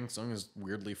 like, Shang Tsung is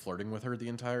weirdly flirting with her the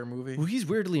entire movie. Well, he's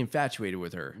weirdly infatuated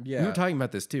with her. Yeah. We were talking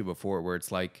about this, too, before, where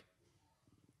it's like,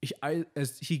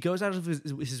 as he goes out of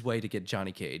his way to get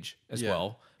Johnny Cage as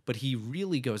well, but he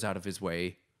really goes out of his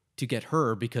way to get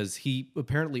her because he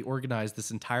apparently organized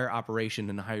this entire operation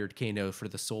and hired Kano for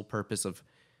the sole purpose of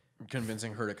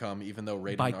convincing her to come, even though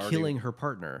Raiden killing her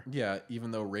partner. Yeah, even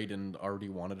though Raiden already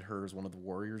wanted her as one of the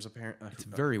warriors, apparently. It's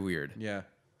very weird. Yeah.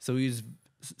 So he's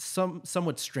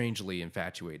somewhat strangely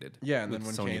infatuated. Yeah, and then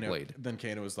when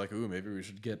Kano was like, "Ooh, maybe we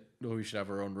should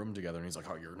have our own room together," and he's like,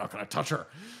 "Oh, you're not gonna touch her,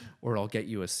 or I'll get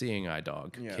you a seeing eye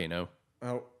dog, Kano."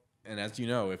 Oh, and as you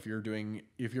know, if you're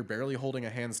barely holding a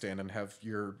handstand and have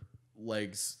your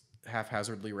legs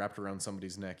haphazardly wrapped around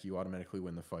somebody's neck, you automatically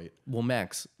win the fight. Well,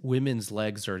 Max, women's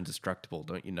legs are indestructible.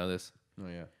 Don't you know this? Oh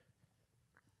yeah.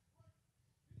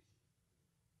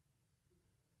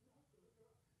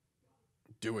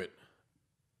 Do it.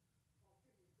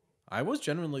 I was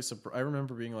genuinely surprised. I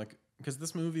remember being like, because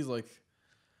this movie's like,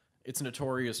 it's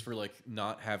notorious for like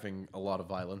not having a lot of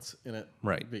violence in it,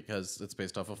 Right. Because it's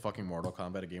based off of fucking Mortal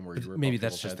Kombat, a game where you rip Maybe off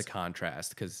that's people's just the heads. contrast,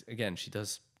 because again, she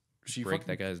does She break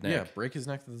fucking- that guy's neck. Yeah, break his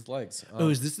neck with his legs. Oh,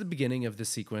 is this the beginning of the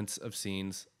sequence of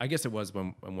scenes? I guess it was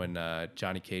when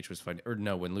Johnny Cage was fighting, or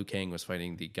no, when Liu Kang was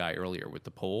fighting the guy earlier with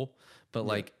the pole. But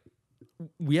like,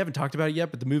 we haven't talked about it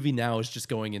yet. But the movie now is just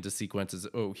going into sequences.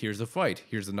 Oh, here's a fight.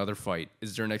 Here's another fight.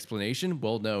 Is there an explanation?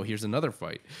 Well, no. Here's another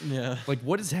fight. Yeah. Like,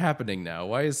 what is happening now?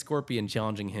 Why is Scorpion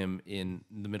challenging him in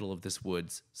the middle of this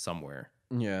woods somewhere?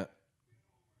 Yeah.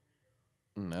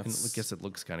 And And I guess it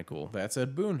looks kind of cool. that's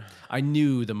Ed Boon. I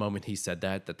knew the moment he said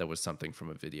that was something from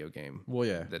a video game. Well,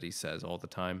 yeah. That he says all the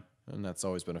time. And that's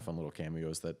always been a fun little cameo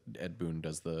is that Ed Boon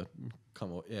does the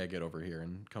get over here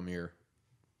and come here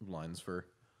lines for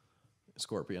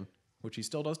Scorpion, which he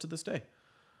still does to this day.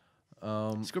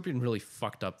 Scorpion really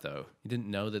fucked up though. He didn't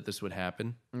know that this would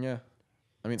happen. Yeah.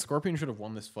 I mean, Scorpion should have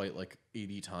won this fight like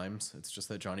 80 times. It's just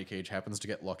that Johnny Cage happens to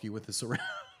get lucky with his surround.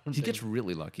 He gets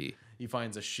really lucky. He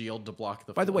finds a shield to block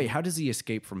the By the way, how does he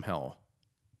escape from hell?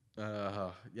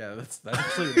 yeah, that's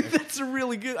actually That's a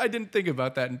really good. I didn't think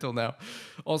about that until now.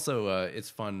 Also, it's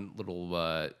fun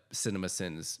little Cinema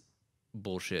Sins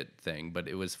bullshit thing, but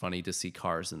it was funny to see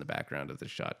cars in the background of the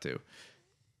shot too.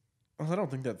 Well, I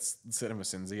don't think that's cinema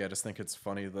sinsy. I just think it's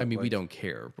funny that I mean, we like, don't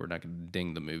care. We're not going to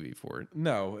ding the movie for it.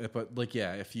 No, but like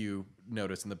yeah, if you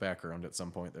notice in the background at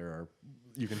some point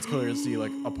you can clearly see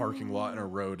like a parking lot and a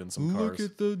road and some cars.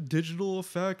 Look at the digital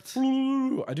effect.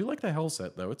 I do like the hell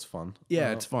set though. It's fun.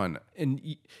 Yeah, it's fun. And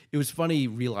it was funny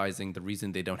realizing the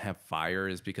reason they don't have fire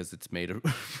is because it's made of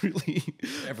really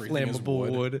Everything is flammable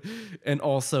wood. And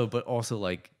also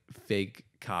like fake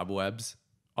cobwebs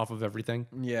off of everything.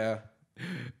 Yeah.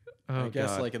 Oh, I guess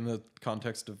God. like in the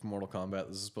context of Mortal Kombat,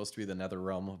 this is supposed to be the Nether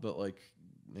Realm, but like,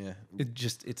 yeah,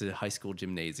 It's a high school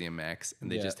gymnasium, Max, and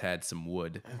they Yeah. just had some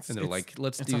wood, and they're like,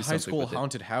 let's it's do a high something school with it.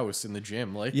 haunted house in the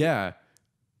gym. Like, Yeah,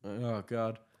 oh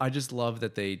god, I just love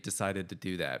that they decided to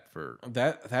do that for.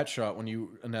 that shot when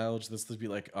you acknowledge this to be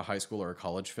like a high school or a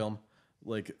college film,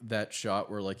 like that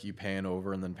shot where like you pan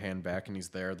over and then pan back and he's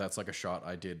there. That's like a shot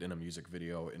I did in a music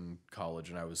video in college,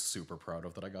 and I was super proud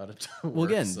of that. I got it. To Well, work,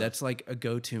 again, so- that's like a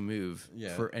go-to move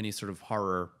Yeah. for any sort of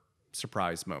horror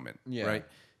surprise moment, Yeah. right?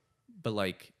 But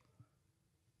like,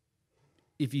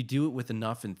 if you do it with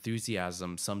enough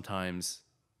enthusiasm, sometimes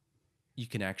you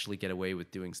can actually get away with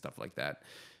doing stuff like that.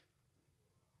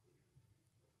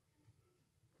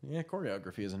 yeah,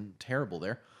 choreography isn't terrible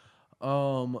there.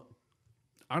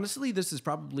 Honestly, this is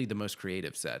probably the most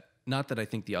creative set. Not that I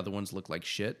think the other ones look like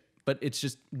shit, but it's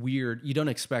just weird. You don't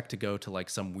expect to go to like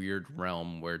some weird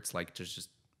realm where it's like there's just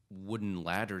wooden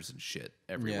ladders and shit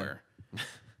everywhere.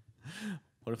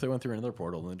 What if they went through another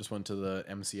portal and they just went to the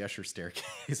MC Escher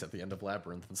staircase at the end of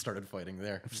Labyrinth and started fighting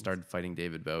there? Started fighting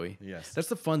David Bowie. Yes. That's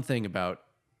the fun thing about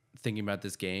thinking about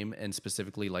this game, and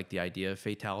specifically like the idea of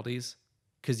fatalities,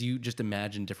 because you just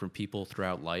imagine different people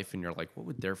throughout life and you're like, what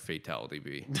would their fatality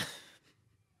be?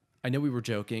 I know we were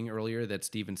joking earlier that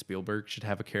Steven Spielberg should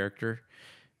have a character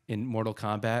in Mortal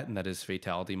Kombat and that his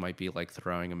fatality might be like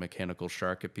throwing a mechanical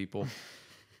shark at people.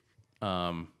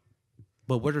 But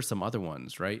what are some other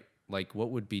ones, right? Like, what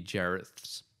would be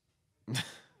Jareth's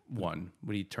one?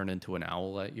 Would he turn into an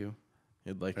owl at you?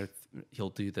 It'd like Or he'll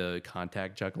do the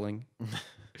contact juggling.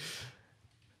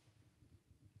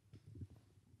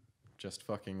 just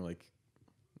fucking like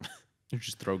Or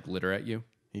just throw glitter at you.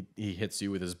 he hits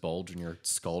you with his bulge and your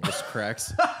skull just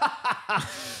cracks.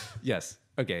 Yes.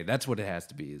 Okay, that's what it has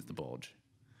to be, is the bulge.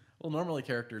 Well, normally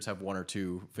characters have one or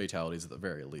two fatalities at the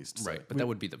very least. So Right, but that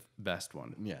would be the best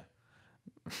one. yeah.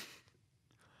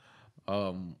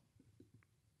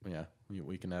 Yeah,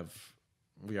 we can have.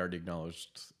 We already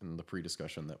acknowledged in the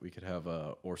pre-discussion that we could have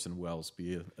Orson Welles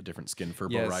be a different skin for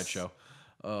Yes. Bo Ride Show.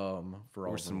 For all of them.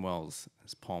 Orson Welles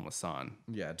as Paul Masson.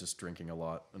 Yeah, just drinking a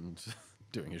lot and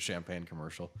doing a champagne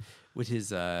commercial. Would his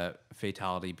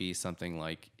fatality be something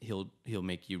like he'll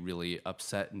make you really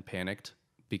upset and panicked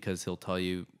because he'll tell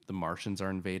you the Martians are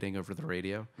invading over the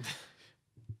radio?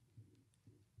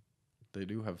 They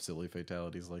do have silly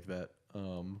fatalities like that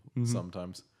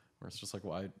sometimes, where it's just like,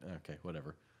 why? Okay,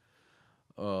 whatever.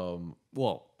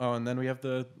 Well, Oh, and then we have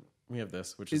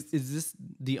this, which is is this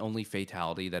the only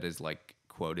fatality that is like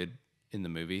quoted in the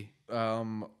movie?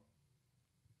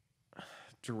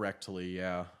 directly,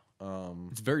 yeah.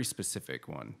 It's a very specific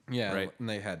one. Yeah, Right. and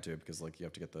they had to because like you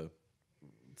have to get the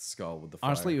skull with the fire.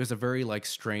 Honestly, it was a very like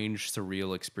strange,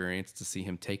 surreal experience to see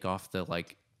him take off the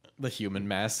like, the human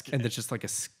mask. and it's just like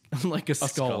like a skull,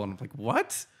 skull. and I'm like,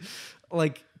 what?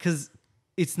 Like, because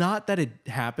it's not that it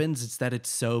happens; it's that it's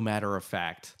so matter of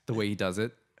fact the way he does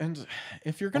it. And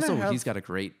if you're gonna Also, have, he's got a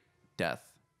great death.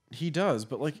 he does,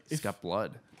 but like He's got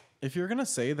blood. if you're gonna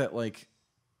say that, like,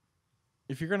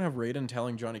 if you're gonna have Raiden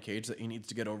telling Johnny Cage that he needs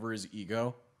to get over his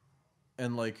ego,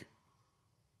 and like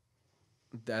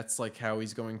that's like how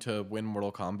he's going to win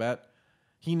Mortal Kombat,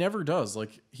 he never does.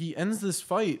 Like he ends this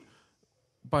fight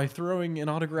by throwing an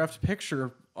autographed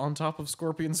picture on top of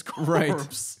Scorpion's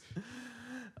corpse. Right.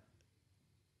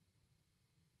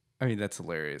 I mean, that's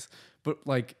hilarious. But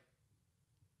like,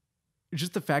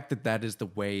 just the fact that that is the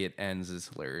way it ends is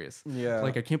hilarious. Yeah.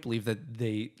 Like, I can't believe that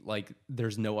they, like,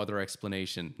 there's no other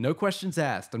explanation. No questions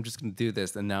asked. I'm just going to do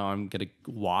this. And now I'm going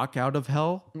to walk out of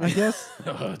hell, I guess.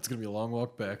 It's gonna be a long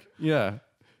walk back. Yeah.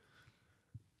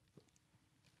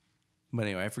 But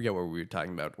anyway, I forget what we were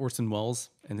talking about. Orson Welles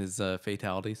and his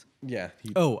fatalities. Yeah.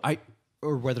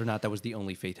 Or whether or not that was the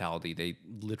only fatality they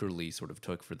literally sort of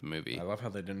took for the movie. I love how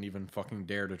they didn't even fucking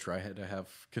dare to try to have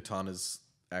Katana's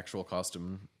actual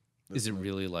costume. Is it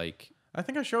really like... I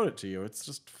think I showed it to you. It's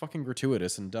just fucking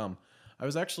gratuitous and dumb. I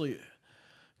was actually,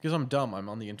 because I'm dumb, I'm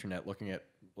on the internet looking at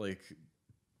like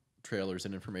trailers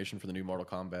and information for the new Mortal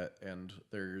Kombat, and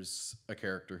there's a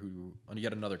character who,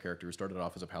 yet another character who started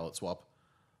off as a palette swap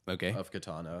Okay. of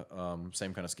Katana.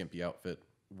 Same kind of skimpy outfit,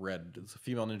 red. It's a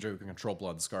female ninja who can control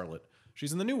blood, Scarlet.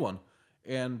 She's in the new one,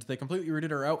 and they completely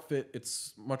redid her outfit.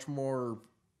 It's much more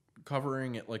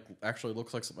covering. It like actually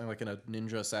looks like something like a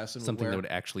ninja assassin Something would wear. that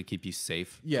would actually keep you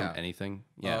safe Yeah. from anything.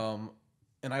 Yeah.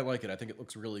 And I like it. I think it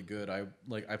looks really good. I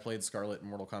played Scarlet in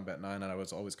Mortal Kombat 9, and I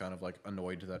was always kind of like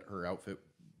annoyed that her outfit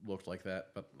looked like that,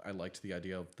 but I liked the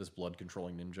idea of this blood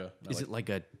controlling ninja. Is it like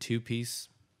a two-piece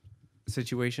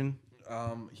situation?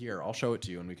 Here, I'll show it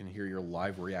to you, and we can hear your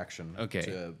live reaction Okay.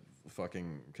 to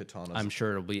fucking Katana's. I'm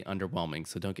sure it'll be underwhelming,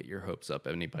 so don't get your hopes up,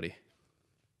 anybody.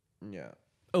 Yeah.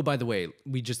 Oh, by the way,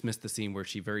 we just missed the scene where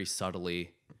she very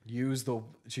subtly...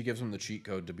 She gives him the cheat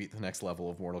code to beat the next level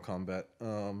of Mortal Kombat.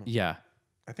 Yeah.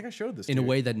 I think I showed this In to a you.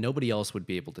 way that nobody else would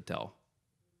be able to tell.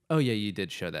 Oh, yeah, you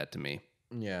did show that to me.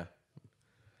 Yeah.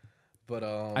 But,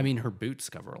 I mean, her boots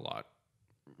cover a lot.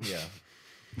 yeah.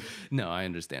 No, I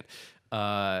understand.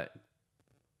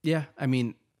 Yeah, I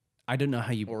mean, I don't know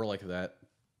how you... Or like that.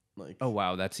 Like, Oh,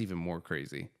 wow, that's even more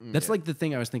crazy. That's like the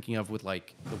thing I was thinking of with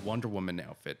like the Wonder Woman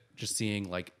outfit. Just seeing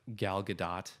like Gal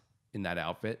Gadot in that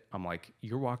outfit. I'm like,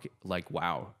 you're walking... Like,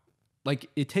 wow. Like,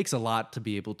 it takes a lot to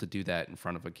be able to do that in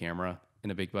front of a camera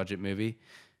in a big budget movie.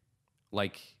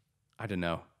 Like, I don't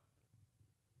know.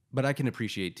 But I can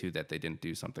appreciate, too, that they didn't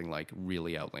do something like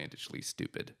really outlandishly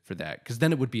stupid for that. Because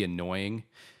then it would be annoying.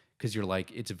 Because you're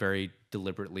like, it's very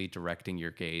deliberately directing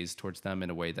your gaze towards them in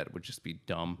a way that would just be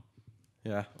dumb.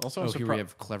 yeah. Also, Oh, here we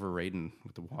have clever Raiden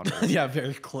with the water. yeah,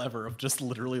 very clever of just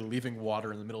literally leaving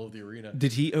water in the middle of the arena.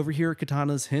 Did he overhear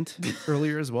Katana's hint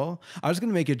earlier as well? I was going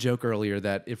to make a joke earlier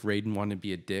that if Raiden wanted to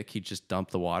be a dick, he'd just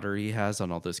dump the water he has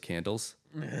on all those candles.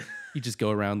 He'd just go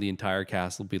around the entire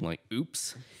castle being like,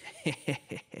 oops.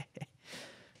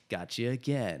 Gotcha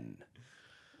again.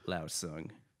 Lao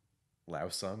Sung. Lao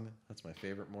Sung, that's my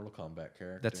favorite Mortal Kombat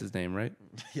character. That's his name, right?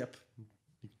 Yep.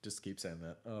 You just keep saying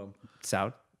that.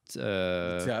 Sao?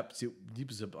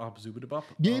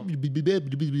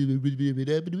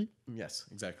 Yes,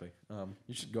 exactly.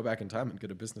 You should go back in time and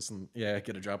get a business and get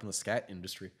a job in the scat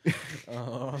industry.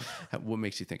 What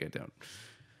makes you think I don't?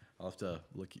 I'll have to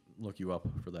look you up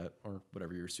for that, or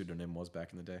whatever your pseudonym was back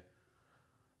in the day.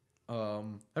 Have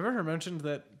I ever mentioned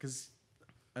that? Because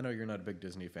I know you're not a big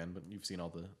Disney fan, but you've seen all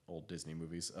the old Disney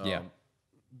movies. Yeah.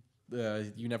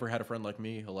 You Never Had a Friend Like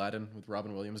Me, Aladdin, with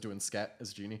Robin Williams doing scat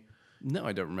as Genie. No,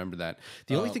 I don't remember that.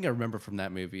 The only thing I remember from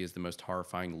that movie is the most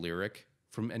horrifying lyric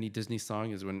from any Disney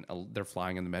song is when they're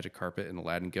flying on the magic carpet and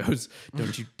Aladdin goes,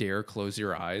 "Don't you dare close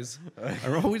your eyes."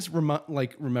 I always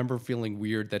remember feeling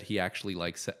weird that he actually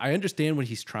I understand what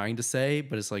he's trying to say,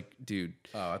 but it's like, dude.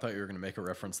 Oh, I thought you were going to make a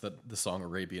reference that the song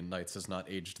Arabian Nights has not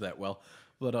aged that well.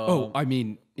 But I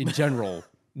mean, in general,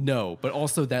 no. But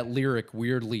also that lyric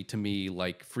weirdly to me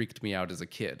freaked me out as a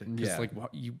kid. Just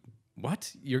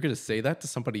what? You're gonna say that to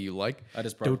somebody you like?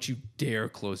 Don't you dare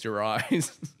close your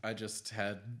eyes. I just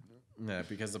had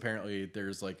because apparently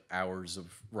there's hours of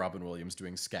Robin Williams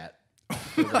doing scat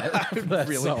for that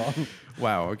Really? song,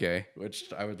 Wow. Okay.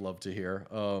 which I would love to hear.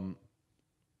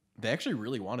 They actually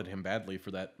really wanted him badly for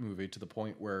that movie to the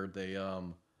point where they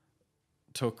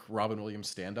took Robin Williams'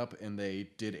 stand-up and they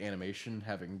did animation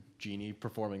having Genie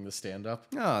performing the stand-up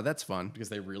Oh, that's fun. because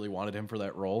they really wanted him for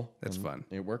that role. That's and fun.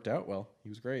 It worked out well. He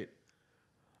was great.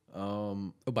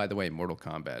 Oh, by the way, Mortal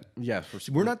Kombat. Yeah,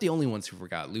 We're not the only ones who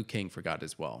forgot. Liu Kang forgot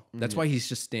as well. That's why he's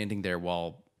just standing there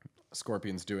while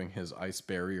Scorpion's doing his ice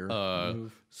barrier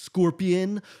move.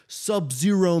 Scorpion,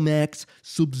 Sub-Zero, Max,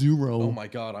 Sub-Zero. Oh my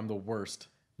god, I'm the worst.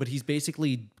 But he's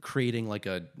basically creating like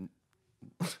an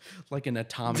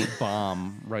atomic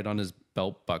bomb right on his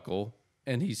belt buckle,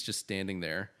 and he's just standing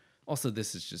there. Also,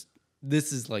 this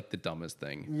is like the dumbest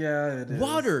thing. Yeah, it is.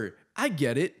 Water. I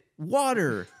get it.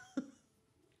 Water.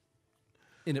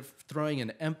 And throwing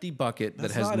an empty bucket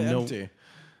That's that has not no empty.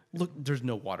 Look, there's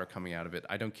no water coming out of it.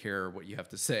 I don't care what you have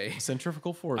to say.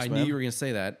 Centrifugal force, I man. knew you were going to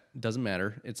say that. Doesn't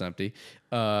matter. It's empty.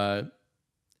 And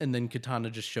then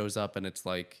Katana just shows up and it's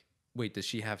like, wait, does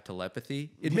she have telepathy?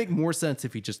 It'd make more sense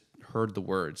if he just heard the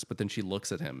words, but then she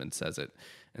looks at him and says it.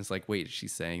 And it's like, wait, is she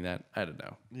saying that? I don't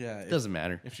know. Yeah. It doesn't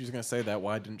matter. If she's going to say that,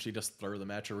 why didn't she just throw the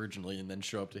match originally and then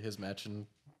show up to his match and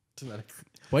to that?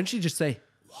 Why didn't she just say,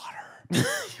 water?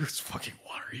 He was fucking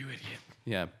water, you idiot.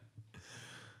 Yeah.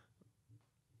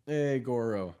 Hey,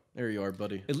 Goro. There you are,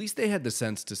 buddy. At least they had the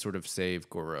sense to sort of save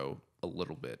Goro a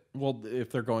little bit. Well, if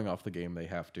they're going off the game, they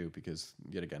have to because,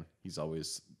 yet again, he's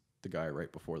always the guy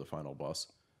right before the final boss.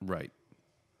 Right.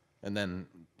 And then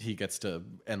he gets to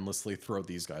endlessly throw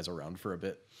these guys around for a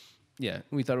bit. Yeah.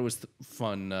 We thought it was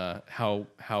fun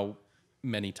how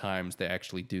many times they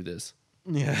actually do this.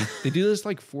 Yeah. They do this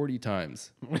like 40 times.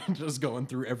 Just going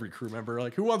through every crew member,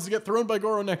 like, who wants to get thrown by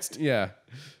Goro next? Yeah.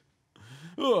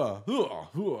 Also,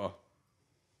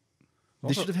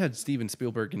 They should have had Steven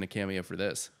Spielberg in a cameo for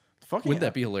this. fucking Wouldn't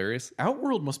that be hilarious?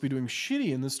 Outworld must be doing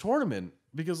shitty in this tournament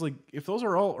because, like, if those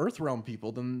are all Earthrealm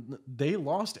people, then they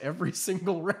lost every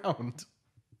single round.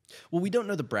 Well, we don't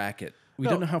know the bracket. We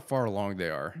No. don't know how far along they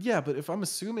are. Yeah, but if I'm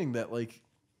assuming that, like,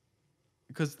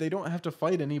 because they don't have to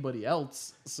fight anybody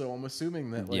else, so I'm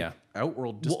assuming that, like, Yeah.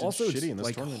 Outworld just did Also, shitty it's in this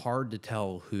like tournament. hard to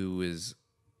tell who is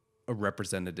a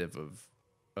representative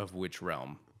of which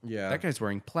realm. Yeah. That guy's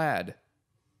wearing plaid.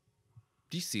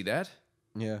 Do you see that?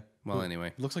 Yeah. Well,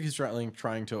 anyway. Looks like he's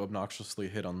trying to obnoxiously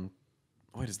hit on.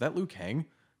 Wait, is that Liu Kang?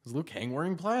 Is Liu Kang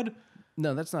wearing plaid?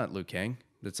 No, that's not Liu Kang.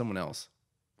 That's someone else.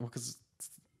 Well, because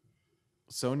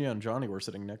Sonya and Johnny were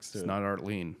sitting next to It's it. not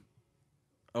Artlene.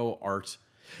 Oh, Art.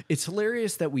 It's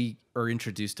hilarious that we are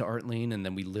introduced to Artlene and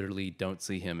then we literally don't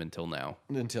see him until now.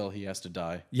 Until he has to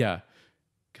die. Yeah.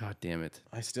 God damn it.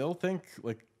 I still think,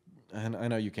 like, and I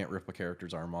know you can't rip a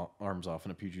character's arms off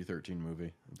in a PG-13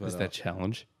 movie. But, Is that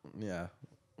challenge? yeah.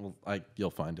 Well,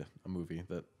 you'll find a movie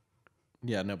that.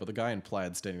 Yeah, no, but the guy in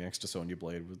plaid standing next to Sonya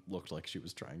Blade looked like he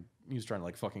was trying to,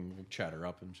 like, fucking chat her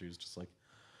up, and she was just like,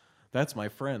 that's my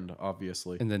friend,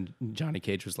 obviously. And then Johnny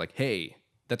Cage was like, hey,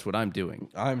 that's what I'm doing.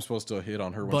 I'm supposed to hit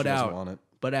on her when But she doesn't out. want it.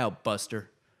 But out, Buster.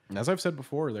 And as I've said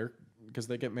before, because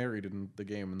they get married in the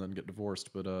game and then get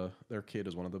divorced, but their kid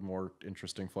is one of the more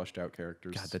interesting fleshed out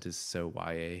characters. God, that is so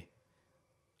YA.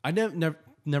 I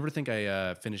never think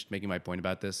I finished making my point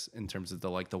about this in terms of the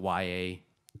YA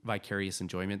vicarious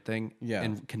enjoyment thing. Yeah.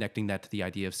 And connecting that to the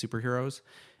idea of superheroes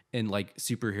and like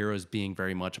superheroes being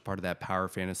very much a part of that power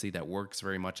fantasy that works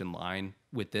very much in line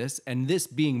with this. And this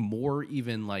being more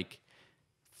even like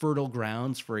fertile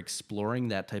grounds for exploring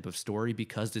that type of story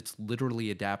because it's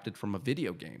literally adapted from a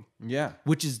video game. Yeah.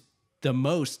 Which is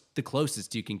the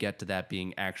closest you can get to that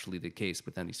being actually the case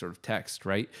with any sort of text,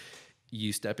 right?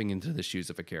 You stepping into the shoes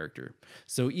of a character.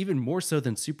 So even more so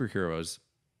than superheroes,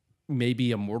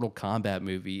 maybe a Mortal Kombat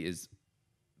movie is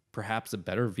perhaps a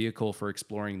better vehicle for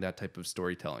exploring that type of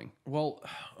storytelling. Well,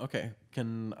 okay.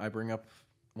 Can I bring up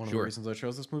one of the Sure. reasons I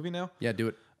chose this movie now? Yeah, do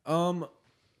it.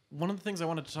 One of the things I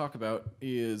wanted to talk about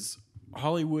is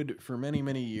Hollywood for many,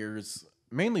 many years,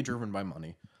 mainly driven by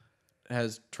money,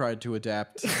 has tried to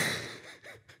adapt.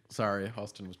 Sorry,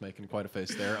 Austin was making quite a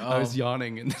face there. I was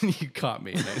yawning and then you caught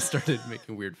me and I started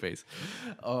making a weird face.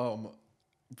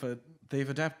 But they've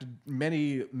adapted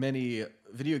many, many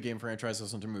video game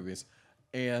franchises into movies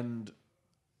and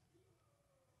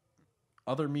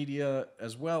other media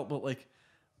as well. But like,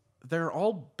 they're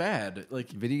all bad. Like,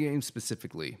 Video games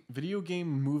specifically. video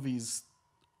game movies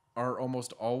are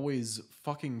almost always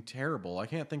fucking terrible. I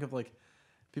can't think of like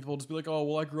people will just be like, oh,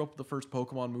 well, I grew up with the first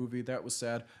Pokemon movie. That was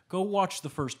sad. Go watch the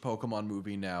first Pokemon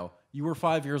movie now. You were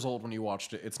 5 years old when you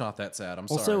watched it. It's not that sad. I'm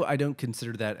sorry. Also, I don't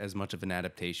consider that as much of an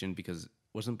adaptation because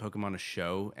wasn't Pokemon a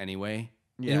show anyway?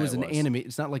 And Yeah, it was it an was. anime.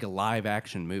 It's not like a live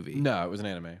action movie. No, it was an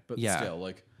anime. But Yeah. still,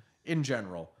 like, in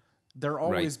general, they're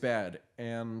always bad.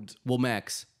 And Well,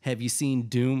 Max, have you seen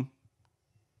Doom?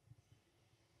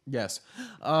 yes.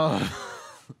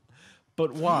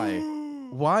 But why?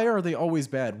 Why are they always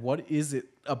bad? What is it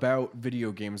about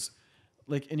video games?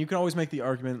 Like, and you can always make the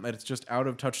argument that it's just out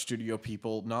of touch studio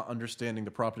people not understanding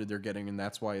the property they're getting, and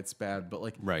that's why it's bad. But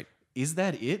like, Right. is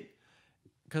that it?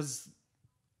 Because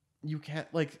you can't,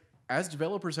 like, as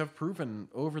developers have proven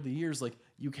over the years, like,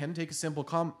 you can take a simple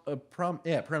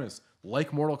premise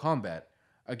like Mortal Kombat,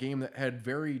 a game that had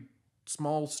very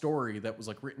small story that was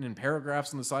like written in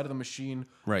paragraphs on the side of the machine,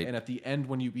 Right. and at the end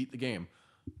when you beat the game,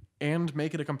 and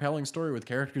make it a compelling story with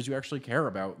characters you actually care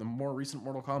about. The more recent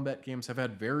Mortal Kombat games have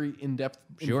had very in-depth,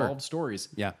 involved stories.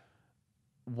 Yeah.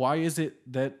 Why is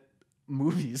it that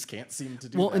movies can't seem to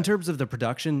do that? Well, in terms of the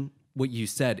production, what you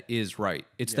said is right.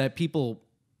 It's that people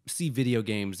see video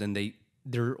games and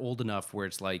they're old enough where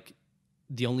it's like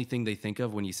the only thing they think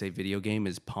of when you say video game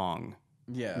is Pong.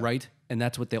 Yeah. Right? And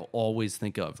that's what they'll always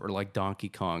think of, or like Donkey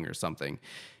Kong or something.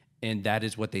 And that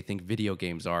is what they think video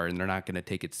games are, and they're not going to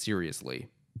take it seriously.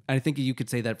 And I think you could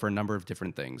say that for a number of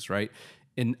different things, right?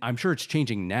 And I'm sure it's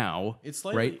changing now. It's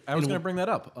slightly, right? I was going to bring that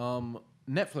up.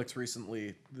 Netflix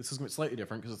recently, this is slightly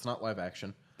different because it's not live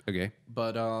action, Okay.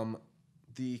 but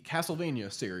the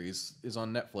Castlevania series is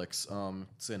on Netflix.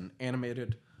 It's an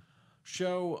animated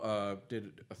show.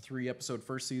 Did a 3-episode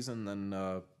first season,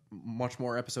 then much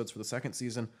more episodes for the second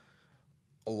season.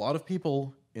 A lot of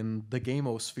people in the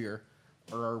gamosphere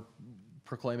are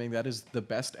proclaiming that is the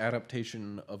best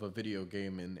adaptation of a video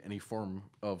game in any form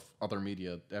of other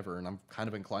media ever, and I'm kind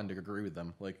of inclined to agree with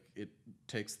them. Like, it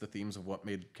takes the themes of what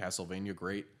made Castlevania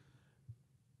great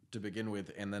to begin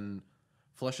with, and then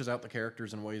fleshes out the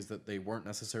characters in ways that they weren't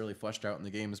necessarily fleshed out in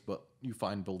the games, but you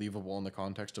find believable in the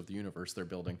context of the universe they're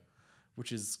building,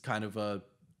 which is kind of a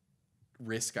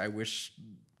risk I wish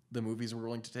the movies were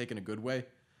willing to take in a good way.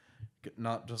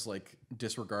 Not just like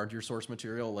disregard your source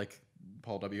material like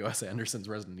Paul W.S. Anderson's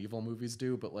Resident Evil movies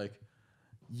do, but like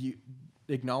you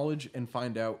acknowledge and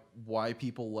find out why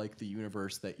people like the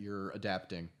universe that you're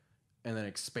adapting and then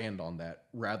expand on that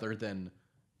rather than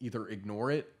either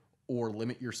ignore it or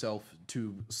limit yourself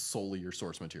to solely your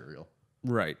source material.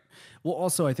 Right. Well,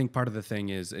 also, I think part of the thing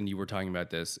is, and you were talking about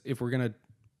this, if we're going to,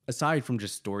 aside from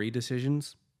just story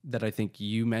decisions that I think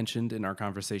you mentioned in our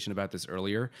conversation about this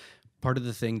earlier, part of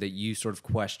the thing that you sort of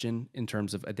question in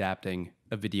terms of adapting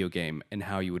a video game and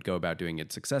how you would go about doing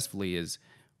it successfully is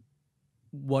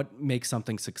what makes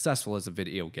something successful as a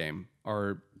video game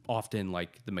are often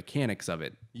like the mechanics of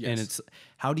it. Yes. And it's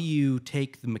how do you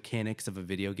take the mechanics of a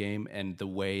video game and the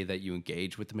way that you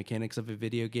engage with the mechanics of a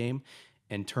video game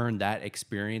and turn that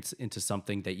experience into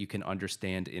something that you can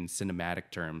understand in cinematic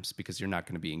terms, because you're not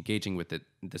going to be engaging with it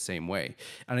the same way.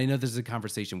 And I know this is a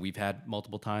conversation we've had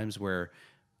multiple times where,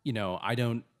 you know,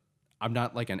 I'm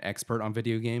not like an expert on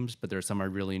video games, but there's some I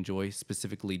really enjoy,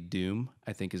 specifically Doom,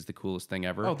 I think is the coolest thing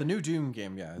ever. Oh, the new Doom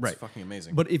game, yeah, it's Right. fucking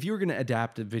amazing. But if you were going to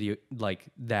adapt a video like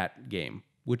that game,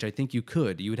 which I think you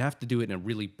could, you would have to do it in a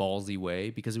really ballsy way,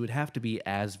 because it would have to be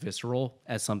as visceral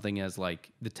as something as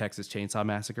like the Texas Chainsaw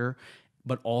Massacre,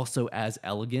 but also as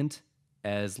elegant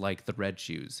as like the Red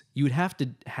Shoes. You would have to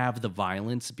have the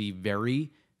violence be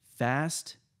very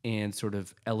fast and sort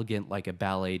of elegant, like a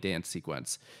ballet dance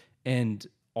sequence. And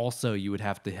also you would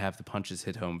have to have the punches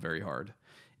hit home very hard,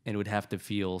 and it would have to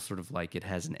feel sort of like it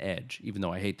has an edge, even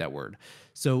though I hate that word.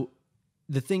 So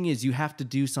the thing is, you have to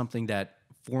do something that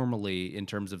formally, in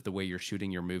terms of the way you're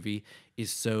shooting your movie,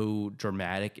 is so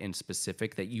dramatic and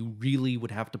specific that you really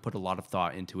would have to put a lot of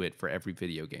thought into it for every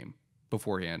video game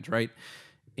beforehand, right?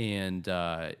 And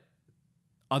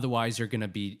otherwise you're going to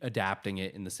be adapting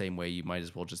it in the same way you might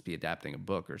as well just be adapting a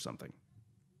book or something.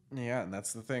 Yeah, and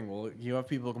that's the thing. Well, you have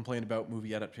people complain about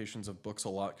movie adaptations of books a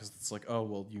lot because it's like, oh,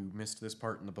 well, you missed this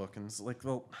part in the book. And it's like,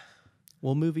 well,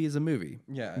 movie is a movie.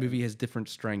 Yeah. Movie has different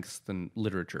strengths than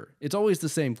literature. It's always the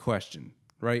same question,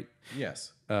 right?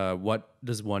 yes. What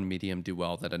does one medium do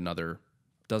well that another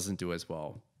doesn't do as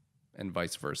well, and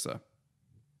vice versa?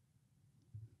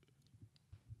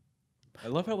 I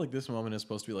love how like this moment is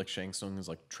supposed to be like Shang Tsung is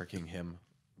like tricking him,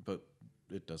 but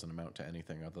it doesn't amount to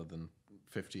anything other than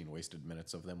 15 wasted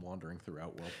minutes of them wandering through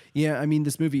Outworld. Yeah, I mean,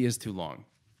 this movie is too long.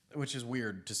 Which is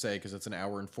weird to say because it's an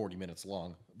hour and 40 minutes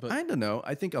long. But I don't know.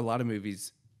 I think a lot of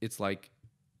movies, it's like,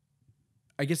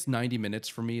 I guess 90 minutes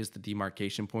for me is the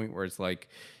demarcation point where it's like,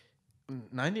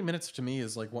 90 minutes to me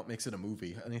is like what makes it a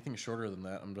movie. Anything shorter than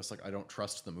that, I'm just like, I don't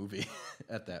trust the movie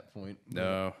at that point.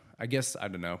 no, I guess, I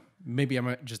don't know. Maybe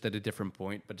I'm just at a different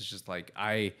point, but it's just like,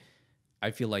 I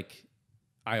feel like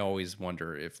I always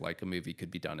wonder if like a movie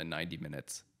could be done in 90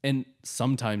 minutes. And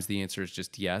sometimes the answer is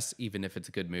just yes, even if it's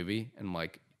a good movie. And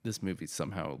like, this movie's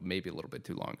somehow maybe a little bit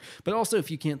too long. But also,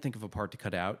 if you can't think of a part to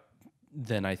cut out,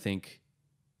 then I think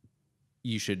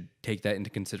you should take that into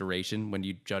consideration when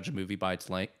you judge a movie by its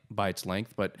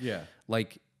length. But Yeah.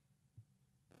 like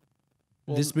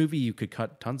Well, this movie, you could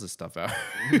cut tons of stuff out.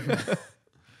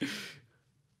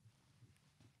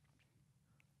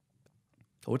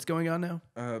 What's going on now?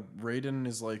 Raiden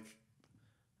is like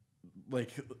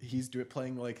he's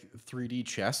playing like 3D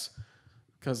chess,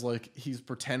 because like he's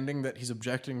pretending that he's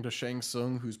objecting to Shang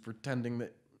Tsung, who's pretending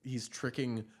that he's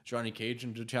tricking Johnny Cage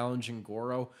into challenging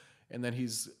Goro, and then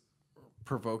he's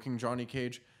provoking Johnny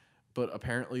Cage. But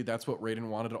apparently that's what Raiden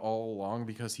wanted all along,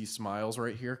 because he smiles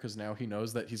right here, because now he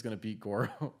knows that he's gonna beat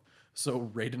Goro.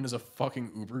 So Raiden is a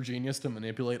fucking uber genius to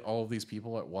manipulate all of these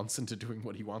people at once into doing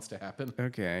what he wants to happen.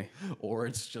 Okay. Or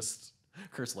it's just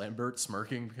Chris Lambert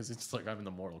smirking because it's just like, I'm in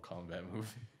the Mortal Kombat movie.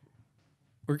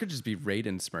 Or it could just be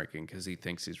Raiden smirking because he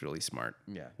thinks he's really smart.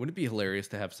 Yeah. Wouldn't it be hilarious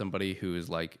to have somebody who's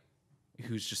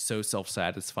just so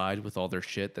self-satisfied with all their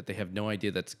shit that they have no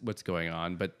idea that's what's going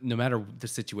on, but no matter the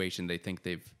situation, they think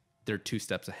they're 2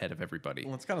 steps ahead of everybody.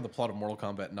 Well, it's kind of the plot of Mortal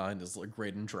Kombat 9 is like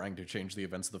Raiden trying to change the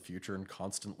events of the future and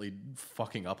constantly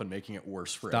fucking up and making it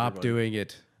worse for everybody. Stop doing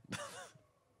it.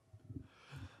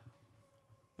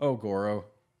 Oh, Goro.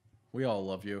 We all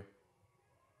love you.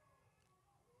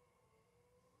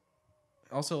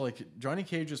 Also, like, Johnny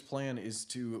Cage's plan is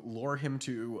to lure him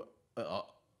to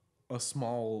a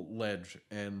small ledge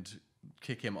and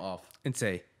kick him off. And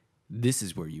say, this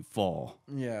is where you fall.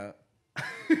 Yeah.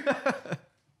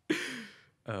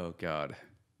 Oh, God.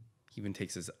 He even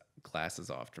takes his glasses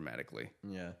off dramatically.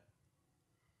 Yeah.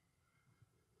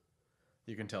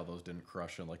 You can tell those didn't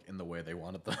crush in the way they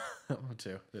wanted them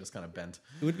to. They just kind of bent.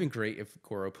 It would have been great if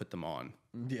Goro put them on.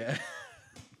 Yeah.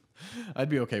 I'd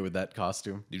be okay with that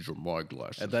costume. These are my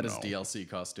glasses. And that is DLC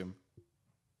costume.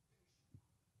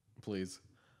 Please.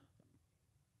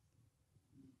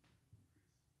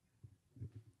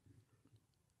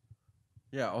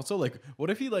 Yeah, also, like, what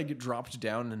if he, like, dropped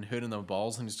down and hit in the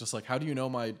balls and he's just like, how do you know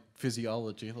my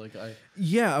physiology? Like,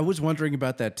 Yeah, I was wondering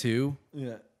about that too.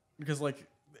 Yeah. Because, like,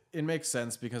 it makes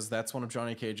sense because that's one of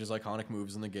Johnny Cage's iconic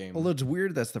moves in the game. Although it's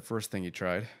weird that's the first thing he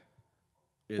tried.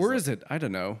 Or is it? I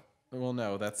don't know. Well,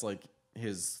 no, that's, like,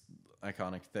 his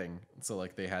iconic thing. So,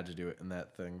 like, they had to do it in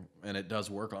that thing. And it does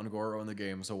work on Goro in the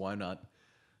game, so why not?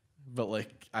 But,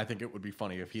 like, I think it would be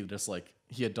funny if he just, like,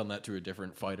 he had done that to a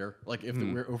different fighter. Like, if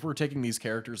we're taking these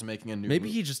characters and making a new...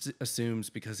 Maybe he just assumes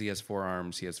because he has 4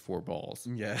 arms, he has 4 balls.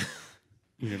 Yeah.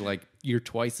 You're like, you're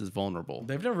twice as vulnerable.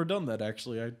 They've never done that,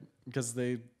 actually. Because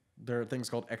there are things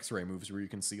called X-ray moves where you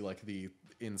can see, like, the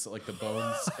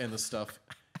bones and the stuff.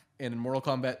 And in Mortal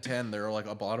Kombat 10, there are, like,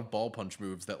 a lot of ball punch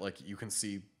moves that, like, you can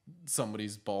see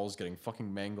somebody's balls getting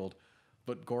fucking mangled.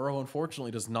 But Goro,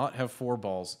 unfortunately, does not have 4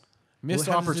 balls. Missed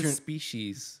opportunity. Does his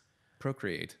species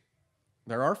procreate?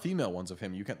 There are female ones of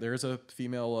him. There is a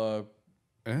female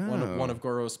one of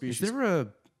Goro's species. Is there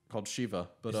called Shiva?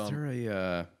 But is there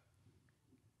a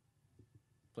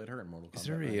played her in Mortal Kombat.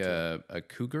 is there a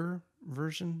cougar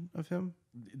version of him?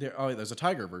 There's a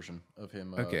tiger version of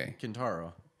him. Okay.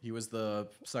 Kintaro. He was the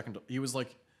second.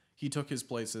 He took his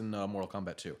place in Mortal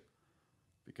Kombat 2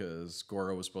 because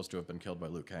Goro was supposed to have been killed by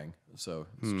Liu Kang. So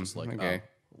it's just like, okay.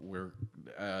 We're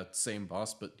same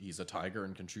boss, but he's a tiger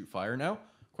and can shoot fire now?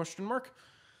 Question mark.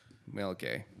 Well,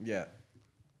 okay. Yeah.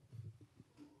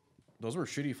 Those were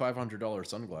shitty $500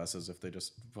 sunglasses if they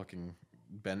just fucking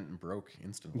bent and broke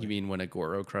instantly. You mean when a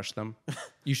Goro crushed them?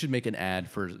 You should make an ad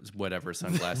for whatever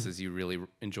sunglasses you really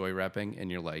enjoy repping,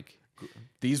 and you're like...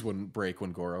 These wouldn't break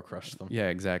when Goro crushed them. Yeah,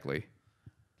 exactly.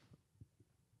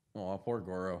 Oh, poor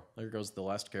Goro. There goes the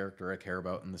last character I care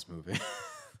about in this movie.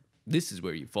 This is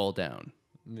where you fall down.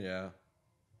 Yeah.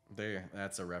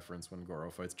 That's a reference when Goro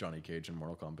fights Johnny Cage in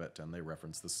Mortal Kombat 10. They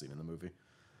reference this scene in the movie.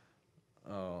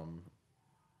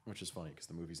 Which is funny because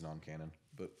the movie's non-canon,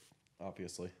 but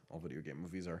obviously all video game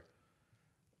movies are.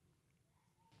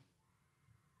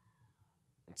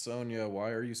 Sonya, why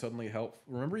are you suddenly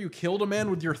Remember you killed a man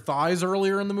with your thighs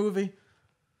earlier in the movie?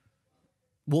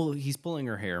 Well, he's pulling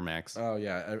her hair, Max. Oh,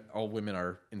 yeah. All women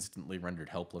are instantly rendered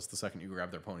helpless the second you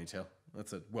grab their ponytail.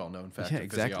 That's a well-known fact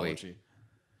of physiology.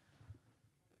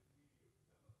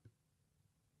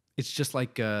 It's just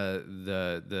like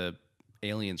the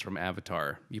aliens from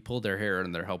Avatar. You pull their hair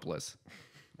and they're helpless.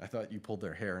 I thought you pulled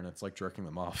their hair and it's like jerking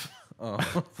them off. Well,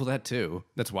 that too.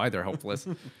 That's why they're helpless.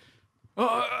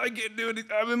 Oh, I can't do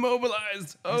anything. I'm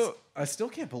immobilized. Oh, I still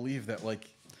can't believe that, like,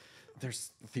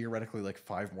 there's theoretically like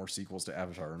 5 more sequels to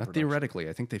Avatar. Not theoretically.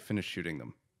 I think they finished shooting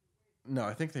them. No,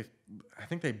 I think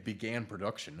they began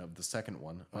production of the second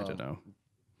one. I don't know.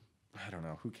 I don't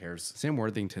know. Who cares? Sam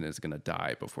Worthington is gonna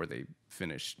die before they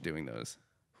finish doing those.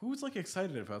 Who's like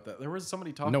excited about that? There was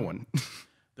somebody talking. No one.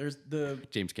 There's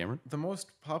James Cameron. the most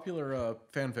popular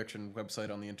fan fiction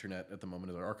website on the internet at the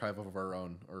moment is Archive of Our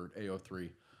Own, or AO3.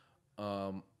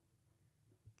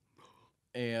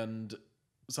 And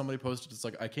somebody posted, it's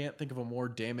like, I can't think of a more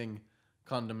damning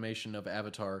condemnation of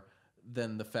Avatar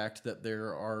than the fact that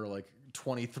there are like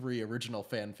 23 original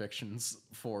fan fictions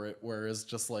for it, whereas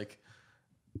just like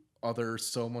other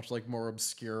so much like more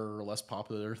obscure or less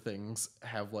popular things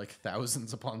have like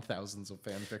thousands upon thousands of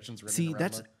fan fictions written around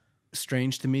That's them.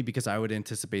 strange to me because I would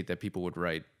anticipate that people would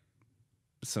write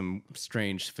some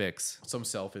strange fics. Some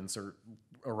self-insert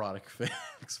erotic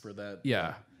fics for that.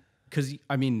 Yeah. Because,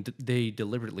 I mean, they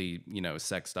deliberately,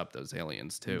 sexed up those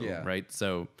aliens too, Yeah. right?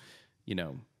 So,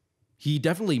 he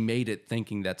definitely made it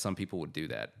thinking that some people would do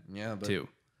that Yeah, but too.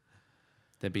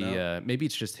 That'd be, maybe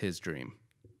it's just his dream.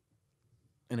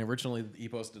 And originally he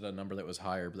posted a number that was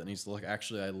higher, but then he's like,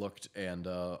 actually, I looked, and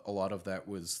a lot of that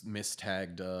was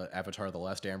mistagged Avatar: The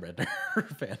Last Airbender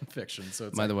fan fiction. So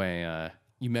it's By the way,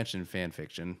 you mentioned fan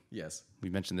fiction. yes, We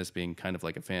mentioned this being kind of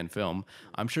like a fan film.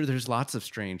 I'm sure there's lots of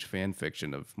strange fan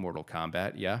fiction of Mortal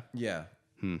Kombat. Yeah. yeah.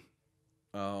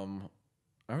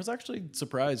 I was actually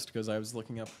surprised because I was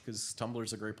looking up, because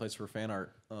Tumblr's a great place for fan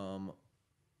art.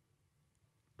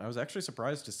 I was actually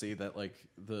surprised to see that like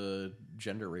the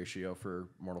gender ratio for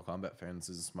Mortal Kombat fans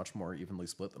is much more evenly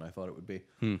split than I thought it would be.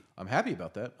 I'm happy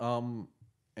about that.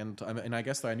 And I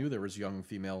guess I knew there was young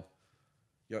female,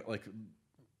 like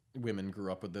women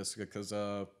grew up with this, because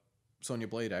Sonya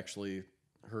Blade, actually,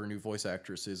 her new voice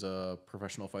actress is a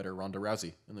professional fighter, Ronda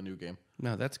Rousey, in the new game.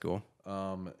 No, that's cool.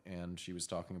 And she was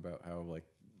talking about how like,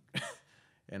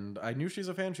 and I knew she's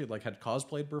a fan. She had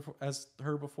cosplayed as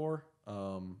her before.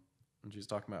 And she was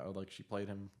talking about how, like, she played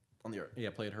him on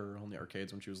played her on the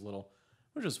arcades when she was little,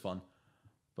 which is fun.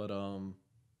 But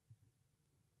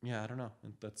yeah, I don't know.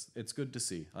 It's good to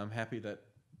see. I'm happy that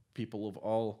people of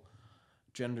all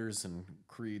genders and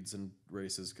creeds and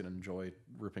races can enjoy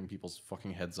ripping people's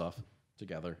fucking heads off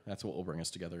together. That's what will bring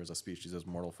us together as a species, as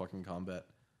Mortal fucking Kombat.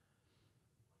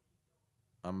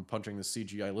 I'm punching the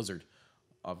CGI lizard,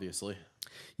 obviously.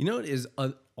 You know what is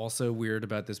also weird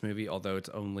about this movie, although it's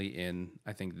only in,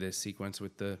 I think, this sequence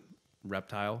with the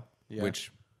reptile,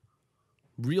 which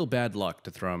real bad luck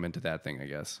to throw him into that thing, I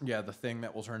guess. Yeah, the thing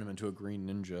that will turn him into a green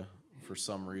ninja for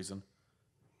some reason.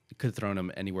 Could have thrown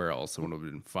him anywhere else and it would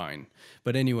have been fine.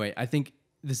 But anyway, I think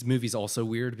this movie's also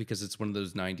weird because it's one of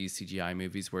those 90s CGI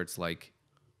movies where it's like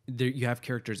you have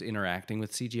characters interacting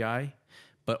with CGI,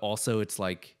 but also it's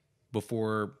like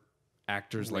before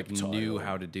actors like knew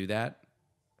how to do that,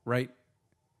 right?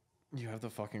 You have the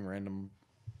fucking random.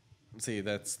 See,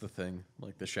 that's the thing.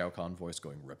 Like the Shao Kahn voice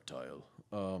going reptile.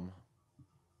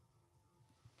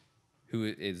 Who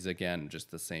is again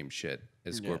just the same shit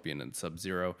as Scorpion and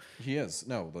Sub-Zero. He is.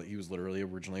 No, but he was literally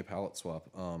originally a palette swap.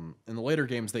 In the later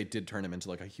games, they did turn him into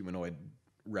like a humanoid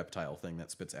reptile thing that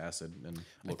spits acid and looks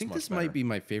I think much this better. might be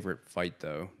my favorite fight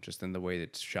though, just in the way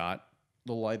it's shot.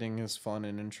 The lighting is fun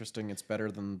and interesting. It's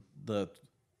better than the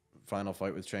final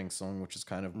fight with Shang Tsung, which is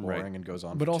kind of boring and goes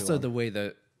on. But for also too long. the way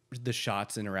the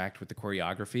shots interact with the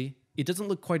choreography, it doesn't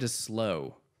look quite as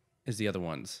slow as the other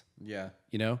ones. Yeah.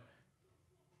 You know?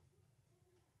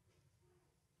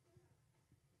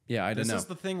 Yeah, I don't know. This is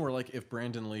the thing where, like, if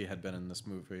Brandon Lee had been in this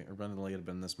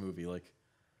movie, like,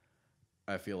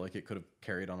 I feel like it could have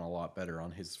carried on a lot better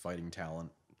on his fighting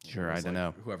talent. Sure, I don't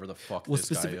know. Whoever the fuck this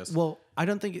guy is. Well, I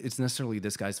don't think it's necessarily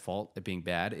this guy's fault at being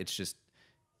bad. It's just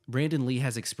Brandon Lee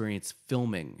has experience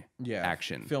filming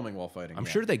action. Filming while fighting. I'm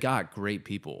sure they got great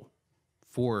people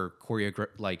for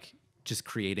just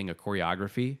creating a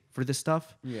choreography for this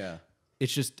stuff. Yeah.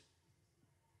 It's just,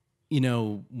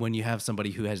 when you have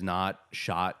somebody who has not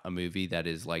shot a movie that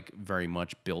is like very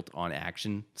much built on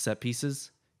action set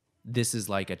pieces, this is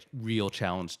like a real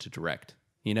challenge to direct,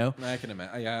 I can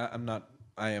imagine.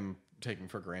 I am taking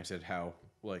for granted how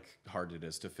like hard it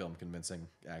is to film convincing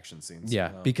action scenes. Yeah,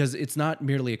 because it's not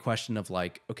merely a question of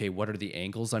like, okay, what are the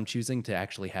angles I'm choosing to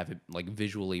actually have it like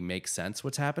visually make sense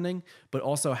what's happening, but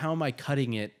also how am I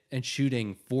cutting it and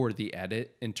shooting for the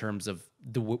edit in terms of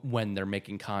when they're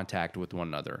making contact with one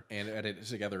another. And edit it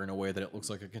together in a way that it looks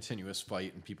like a continuous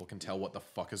fight and people can tell what the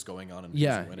fuck is going on. And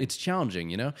it's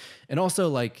challenging, And also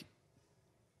like,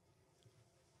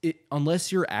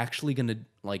 unless you're actually going to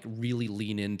like really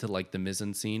lean into like the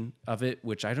mise-en-scene of it,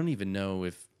 which I don't even know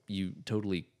if you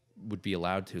totally would be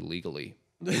allowed to legally,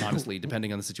 honestly,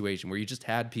 depending on the situation, where you just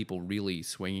had people really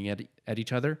swinging at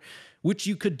each other, which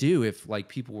you could do if like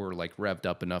people were like revved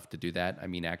up enough to do that. I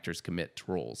mean, actors commit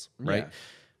to roles, right? Yeah.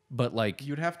 But like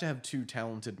you'd have to have two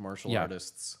talented martial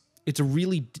artists. It's a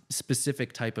really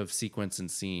specific type of sequence and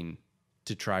scene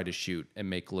to try to shoot and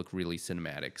make look really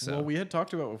cinematic. So Well, we had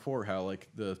talked about before how like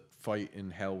the fight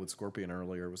in Hell with Scorpion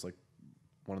earlier was like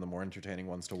one of the more entertaining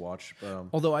ones to watch.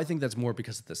 although I think that's more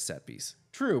because of the set piece.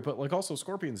 True, but like also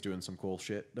Scorpion's doing some cool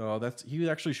shit. He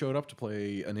actually showed up to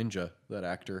play a ninja, that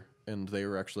actor, and they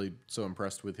were actually so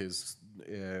impressed with his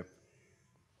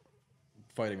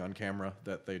fighting on camera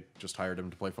that they just hired him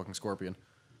to play fucking Scorpion.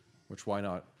 Which, why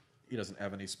not? He doesn't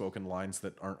have any spoken lines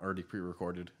that aren't already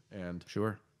pre-recorded, and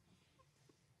Sure.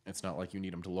 it's not like you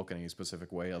need him to look any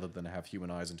specific way other than to have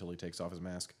human eyes until he takes off his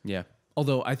mask. Yeah.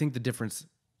 Although I think the difference,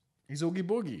 He's Oogie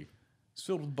Boogie. He's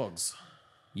filled with bugs.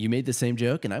 you made the same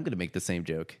joke and I'm going to make the same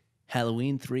joke.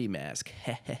 Halloween 3 mask.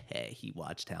 He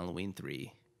watched Halloween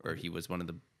 3, or he was one of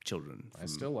the children. I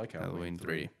still like Halloween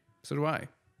 3. So do I.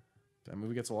 That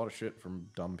movie gets a lot of shit from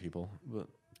dumb people, but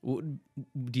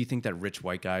Do you think that rich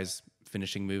white guy's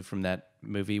finishing move from that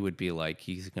movie would be like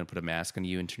he's going to put a mask on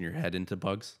you and turn your head into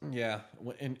bugs? yeah,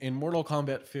 in Mortal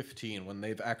Kombat 15, when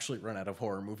they've actually run out of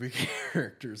horror movie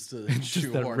characters to Just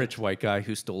that shoehorn, rich white guy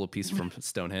who stole a piece from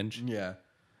Stonehenge. yeah,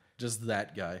 just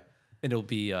that guy. And it'll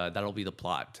be that'll be the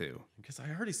plot too. Because I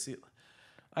already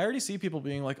see people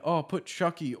being like, "Oh, put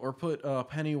Chucky or put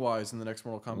Pennywise in the next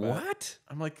Mortal Kombat." What?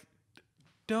 I'm like,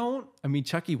 don't. I mean,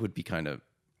 Chucky would be kind of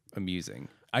amusing.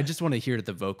 I just want to hear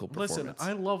the vocal performance. Listen,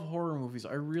 I love horror movies.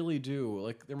 I really do.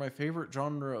 Like, they're my favorite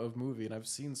genre of movie, and I've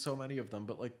seen so many of them.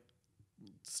 But like,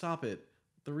 stop it.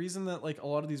 The reason that like a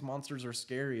lot of these monsters are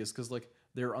scary is because like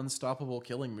they're unstoppable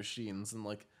killing machines, and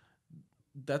like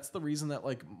that's the reason that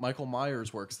like Michael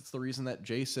Myers works. It's the reason that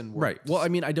Jason works. Right. Well, I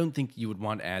mean, I don't think you would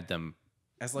want to add them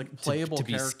as like playable to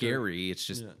be character. scary. It's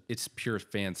just it's pure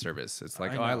fan service. It's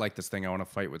like, I like this thing. I want to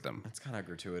fight with them. It's kind of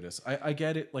gratuitous. I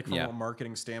get it. Like from Yeah. a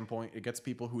marketing standpoint, it gets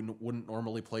people who wouldn't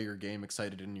normally play your game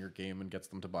excited in your game and gets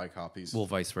them to buy copies. Well,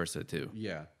 vice versa too.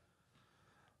 Yeah.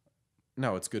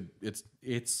 No, it's good.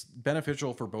 It's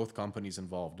beneficial for both companies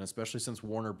involved, and especially since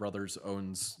Warner Brothers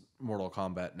owns Mortal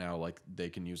Kombat now, like they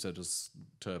can use it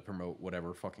to promote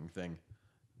whatever fucking thing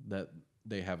that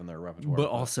they have in their repertoire. But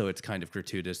also, it's kind of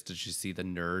gratuitous to just see the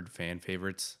nerd fan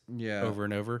favorites over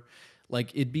and over.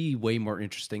 Like, it'd be way more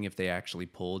interesting if they actually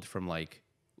pulled from like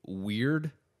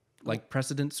weird, like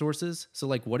precedent sources. So,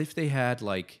 like, what if they had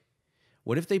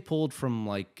what if they pulled from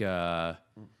like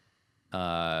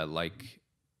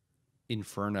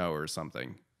Inferno or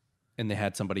something, and they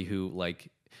had somebody who like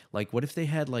what if they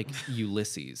had like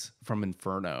Ulysses from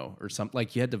Inferno or something,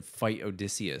 like you had to fight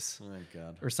Odysseus oh my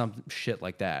god, or some shit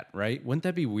like that, right? Wouldn't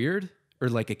that be weird? Or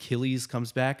like Achilles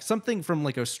comes back, something from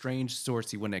like a strange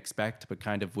source you wouldn't expect, but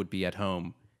kind of would be at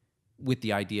home with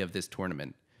the idea of this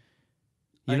tournament.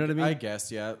 You know what I mean? I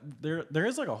guess, yeah. There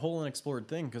is like a whole unexplored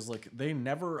thing because like they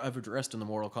never have addressed in the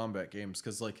Mortal Kombat games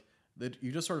because like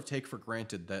you just sort of take for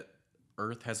granted that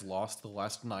Earth has lost the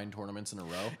last 9 tournaments in a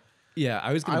row. Yeah,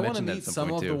 I was going to mention that meet at some some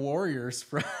point of too. the warriors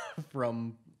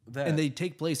from that. And they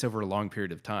take place over a long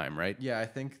period of time, right? yeah, I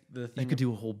think the thing You could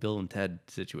do a whole Bill and Ted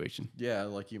situation. yeah,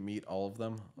 like you meet all of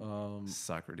them.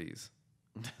 Socrates.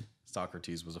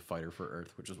 Socrates was a fighter for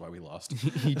Earth, which is why we lost.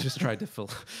 He just tried to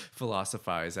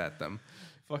philosophize at them.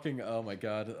 Fucking oh my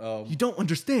god. You don't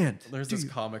understand. There's this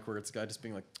comic where it's a guy just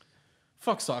being like,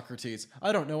 fuck Socrates.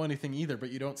 I don't know anything either, but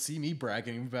you don't see me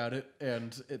bragging about it.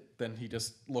 And then he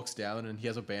just looks down and he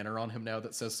has a banner on him now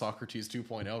that says Socrates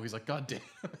 2.0. He's like, God damn.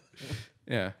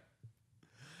 Yeah.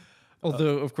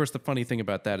 Although, of course, the funny thing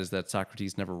about that is that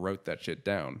Socrates never wrote that shit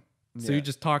down. So Yeah. you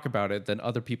just talk about it, then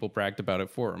other people bragged about it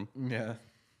for him. Yeah.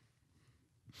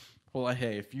 Well,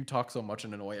 hey, if you talk so much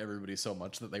and annoy everybody so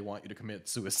much that they want you to commit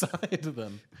suicide,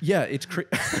 then Yeah, it's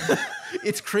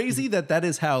it's crazy that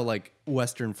is how like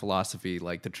Western philosophy,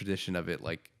 like the tradition of it,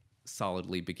 like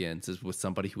solidly begins, is with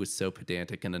somebody who was so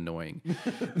pedantic and annoying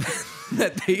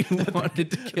that they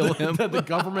wanted to kill him. that the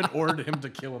government ordered him to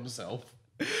kill himself.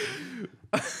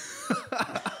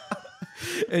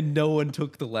 And no one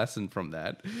took the lesson from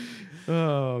that.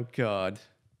 Oh God.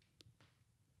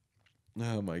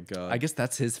 Oh my god. I guess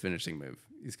that's his finishing move.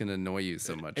 He's gonna annoy you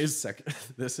so much.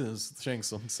 This is Shang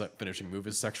Tsung's finishing move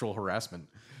is sexual harassment.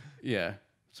 Yeah,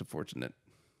 it's unfortunate.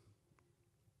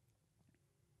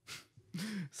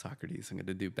 Socrates, I'm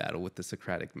gonna do battle with the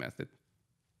Socratic method.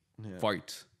 Yeah.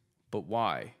 Fight, but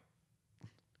why?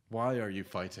 Why are you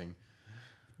fighting?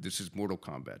 This is Mortal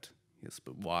Kombat. Yes,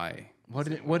 but why?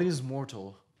 What is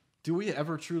mortal? Do we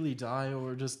ever truly die,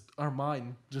 or just our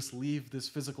mind just leave this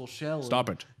physical shell? Stop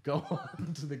and it. Go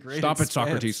on to the great. Stop it, expanse?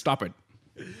 Socrates. Stop it.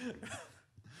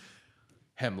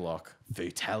 Hemlock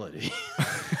fatality.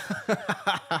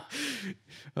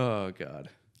 Oh God.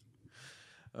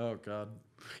 Oh god.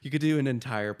 You could do an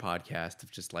entire podcast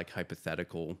of just like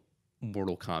hypothetical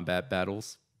Mortal Kombat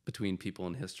battles. between people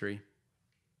in history.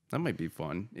 That might be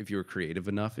fun. If you were creative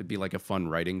enough, it'd be like a fun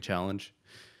writing challenge.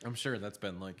 I'm sure that's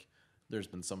been like, there's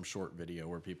been some short video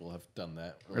where people have done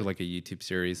that. Or like a YouTube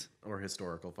series. Or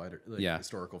historical fighter. Like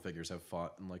historical figures have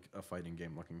fought in like a fighting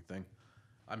game looking thing.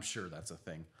 I'm sure that's a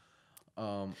thing.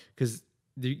 Because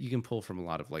you can pull from a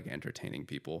lot of like entertaining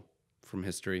people from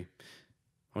history.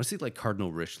 I want to see like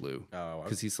Cardinal Richelieu.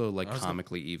 Because he's so like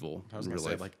comically evil. I was going to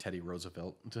say like Teddy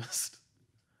Roosevelt. Just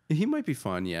he might be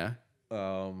fun, yeah.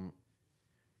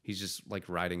 He's just like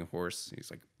riding a horse. He's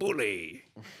like, bully.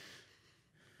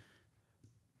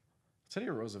 Teddy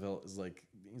Roosevelt is like,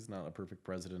 he's not a perfect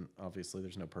president. Obviously,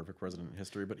 there's no perfect president in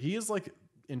history, but he is like,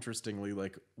 interestingly,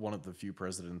 like one of the few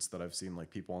presidents that I've seen like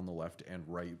people on the left and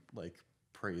right like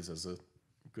praise as a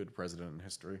good president in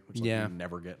history, which like, you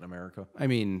never get in America. I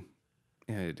mean,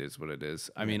 it is what it is.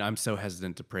 I mean, I'm so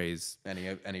hesitant to praise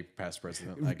any past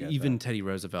president. I get even that. Teddy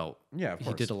Roosevelt. Yeah, of course.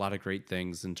 He did a lot of great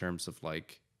things in terms of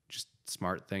like just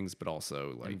smart things, but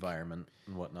also like environment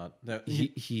and whatnot.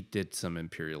 He did some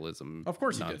imperialism. Of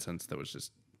course, nonsense that was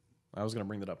just. I was going to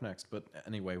bring that up next, but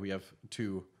anyway, we have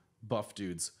two buff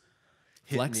dudes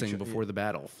flexing before the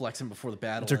battle. Flexing before the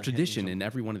battle. It's a tradition in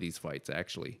every one of these fights,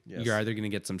 actually. Yes. You're either going to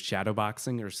get some shadow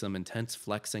boxing or some intense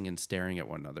flexing and staring at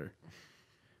one another.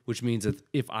 Which means that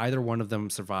if either one of them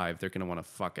survive, they're going to want to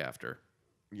fuck after.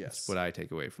 Yes. That's what I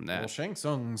take away from that. Well, Shang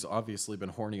Tsung's obviously been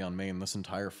horny on Maine this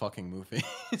entire fucking movie.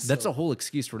 That's a whole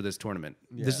excuse for this tournament.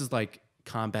 Yeah. This is like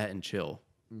combat and chill.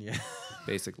 Yeah.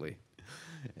 Basically.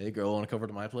 Hey, girl, want to come over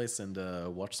to my place and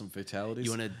watch some fatalities?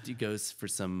 You want to go for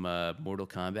some Mortal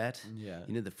Kombat? Yeah.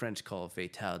 You know the French call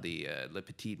fatality le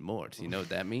petit mort. You know what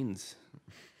that means?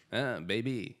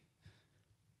 Baby.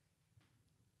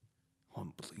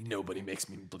 Nobody makes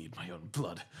me bleed my own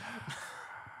blood.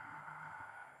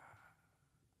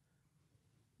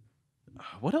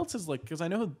 What else is like? Because I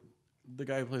know the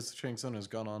guy who plays Shang Tsung has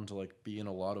gone on to like be in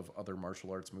a lot of other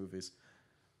martial arts movies,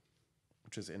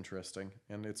 which is interesting.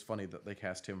 And it's funny that they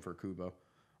cast him for Kubo.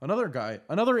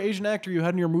 Another Asian actor you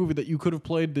had in your movie that you could have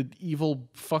played the evil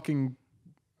fucking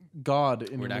god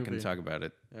in. We're not going to talk about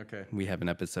it. Okay. We have an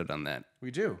episode on that.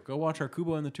 We do. Go watch our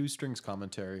Kubo and the Two Strings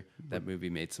commentary. That movie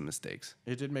made some mistakes.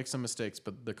 It did make some mistakes,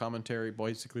 but the commentary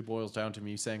basically boils down to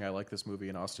me saying I like this movie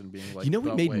and Austin being like, you know,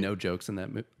 we made no jokes in that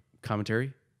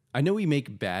commentary. I know we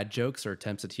make bad jokes or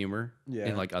attempts at humor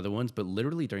in like other ones, but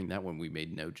literally during that one we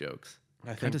made no jokes.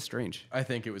 Kind of strange. I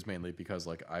think it was mainly because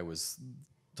like I was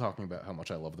talking about how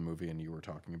much I love the movie and you were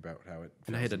talking about how it.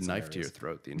 And I had a knife to your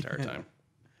throat the entire time.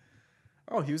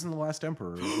 Oh, he was in The Last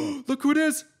Emperor. As well. Look who it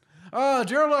is!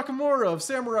 Gerald Nakamura of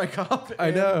Samurai Cop. I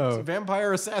know.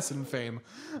 Vampire Assassin fame.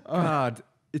 God,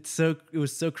 it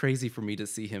was so crazy for me to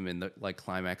see him in the like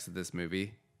climax of this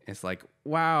movie. It's like,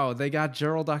 wow, they got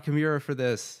Gerald Nakamura for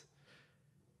this.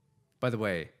 By the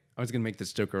way, I was gonna make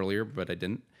this joke earlier, but I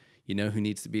didn't. You know who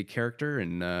needs to be a character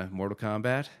in Mortal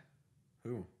Kombat?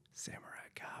 Who? Samurai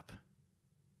Cop.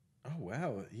 Oh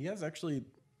wow, he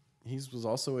was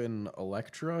also in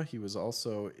Elektra. He was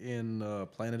also in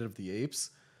Planet of the Apes.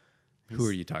 Who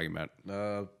are you talking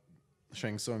about?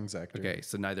 Shang Tsung's actor. Okay,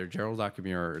 so neither Gerald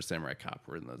Nakamura or Samurai Cop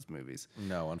were in those movies.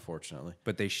 No, unfortunately.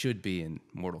 But they should be in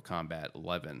Mortal Kombat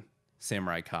 11.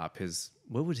 Samurai Cop,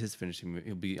 what would his finishing move?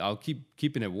 He'll be, I'll keep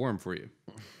keeping it warm for you.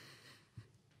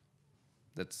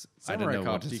 That's Samurai I don't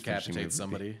know Cop what decapitates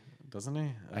somebody, doesn't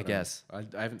he? I guess. I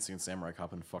haven't seen Samurai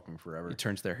Cop in fucking forever. He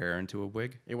turns their hair into a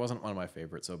wig. It wasn't one of my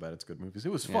favorites. So bad it's good movies.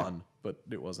 It was fun, but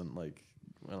it wasn't like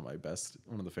one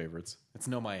of the favorites. It's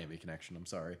no Miami Connection. I'm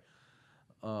sorry.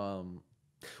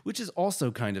 Which is also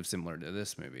kind of similar to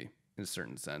this movie in a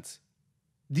certain sense.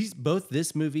 Both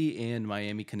this movie and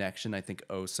Miami Connection, I think,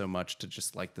 owe so much to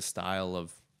just like the style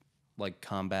of like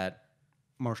combat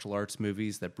martial arts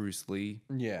movies that Bruce Lee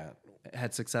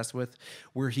had success with,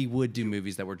 where he would do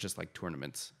movies that were just like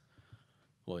tournaments.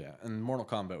 Well, yeah, and Mortal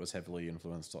Kombat was heavily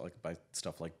influenced like by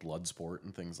stuff like Bloodsport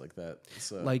and things like that.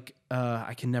 So, like,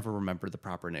 I can never remember the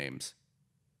proper names.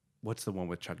 What's the one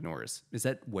with Chuck Norris? Is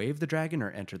that Way of the Dragon or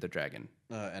Enter the Dragon?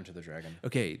 Enter the Dragon.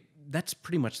 Okay, that's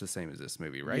pretty much the same as this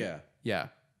movie, right? Yeah. Yeah.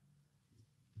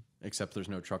 Except there's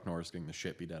no Chuck Norris getting the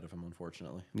shit beat out of him,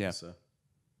 unfortunately. Yeah. So,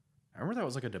 I remember that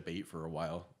was like a debate for a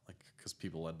while, like because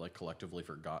people had like collectively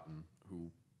forgotten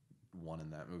who won in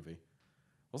that movie.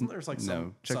 Wasn't there like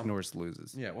Chuck Norris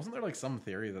loses. Yeah, wasn't there like some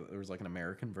theory that there was like an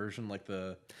American version, like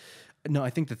the? No, I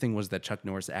think the thing was that Chuck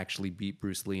Norris actually beat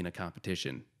Bruce Lee in a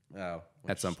competition. Oh,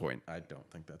 at some point. I don't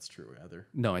think that's true either.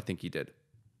 No, I think he did.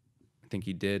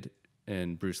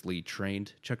 And Bruce Lee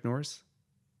trained Chuck Norris.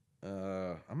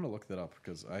 I'm gonna look that up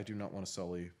because I do not want to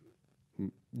sully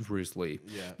Bruce Lee.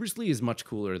 Yeah. Bruce Lee is much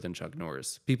cooler than Chuck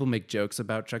Norris. People make jokes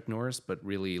about Chuck Norris, but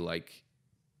really, like,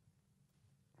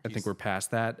 I think we're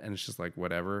past that, and it's just like,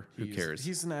 whatever. Who cares?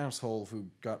 He's an asshole who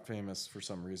got famous for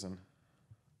some reason.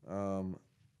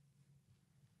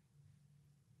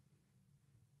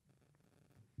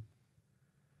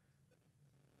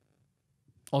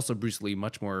 Also, Bruce Lee,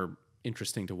 much more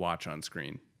interesting to watch on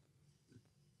screen.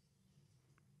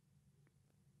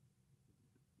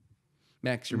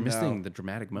 Maxx, you're missing the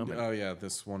dramatic moment. Oh, yeah,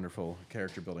 this wonderful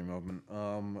character building moment.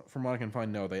 From what I can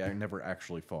find, no, they never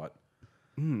actually fought.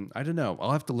 I don't know.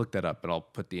 I'll have to look that up, but I'll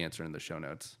put the answer in the show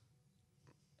notes.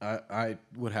 I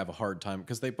would have a hard time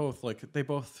because they both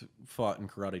fought in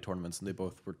karate tournaments and they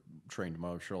both were trained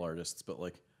martial artists, but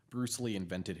like Bruce Lee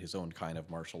invented his own kind of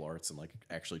martial arts and like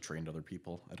actually trained other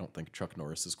people. I don't think Chuck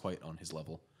Norris is quite on his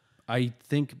level. I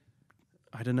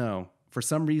don't know. For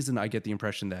some reason, I get the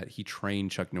impression that he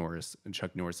trained Chuck Norris and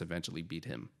Chuck Norris eventually beat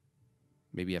him.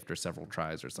 Maybe after several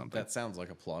tries or something. That sounds like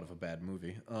a plot of a bad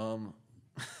movie.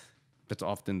 That's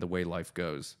often the way life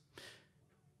goes.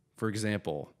 For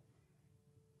example,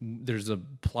 there's a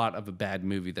plot of a bad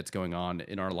movie that's going on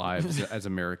in our lives as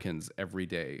Americans every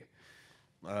day.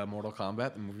 Mortal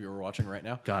Kombat, the movie we're watching right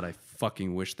now. God, I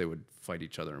fucking wish they would fight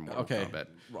each other in Mortal Kombat.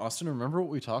 Austin, remember what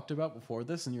we talked about before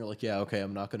this? And you're like, yeah, okay,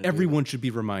 I'm not going to Everyone should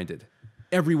be reminded.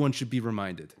 Everyone should be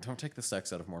reminded. Don't take the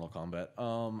sex out of Mortal Kombat.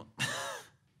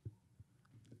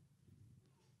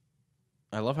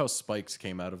 I love how spikes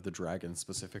came out of the dragon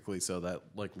specifically so that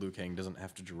like Liu Kang doesn't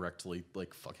have to directly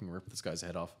like fucking rip this guy's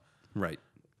head off. Right.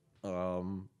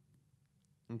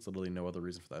 There's literally no other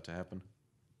reason for that to happen.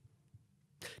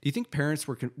 Do you think parents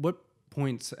were... what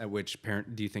points at which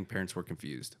do you think parents were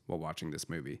confused while watching this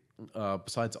movie?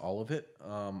 Besides all of it,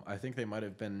 I think they might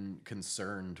have been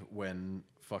concerned when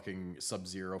fucking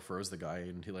Sub-Zero froze the guy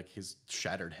and his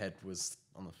shattered head was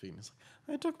on the feet. And he's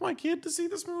like, I took my kid to see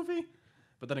this movie.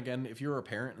 But then again, if you're a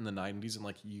parent in the 90s and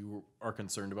like you are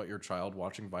concerned about your child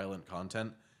watching violent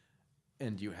content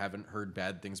and you haven't heard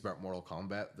bad things about Mortal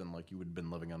Kombat, then like you would have been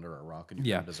living under a rock and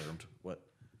you would have deserved what...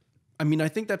 I mean, I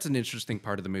think that's an interesting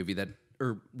part of the movie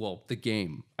the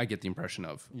game, I get the impression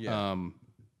of. Yeah.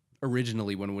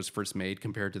 Originally, when it was first made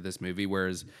compared to this movie,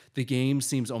 whereas the game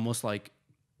seems almost like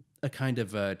a kind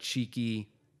of a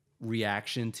cheeky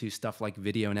reaction to stuff like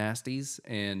video nasties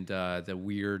and the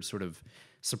weird sort of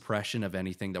suppression of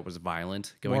anything that was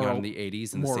violent going on in the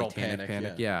 80s and the satanic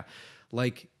panic. Yeah.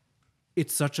 Like,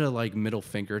 it's such a like middle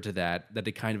finger to that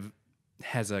it kind of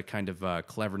has a kind of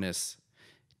cleverness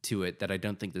to it that I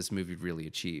don't think this movie really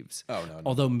achieves. Oh, no.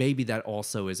 Although maybe that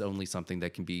also is only something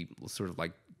that can be sort of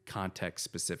like context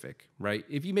specific, right?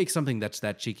 If you make something that's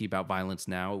that cheeky about violence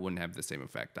now, it wouldn't have the same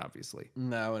effect, obviously.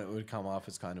 No, and it would come off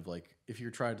as kind of like, if you're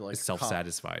trying to like... It's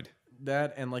self-satisfied.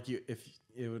 That, and like if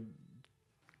it would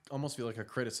almost feel like a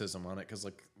criticism on it, because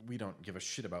like we don't give a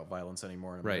shit about violence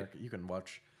anymore in America. You can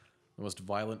watch the most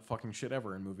violent fucking shit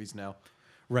ever in movies now.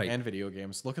 Right. And video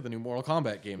games. Look at the new Mortal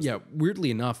Kombat games. Yeah,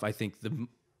 weirdly enough, I think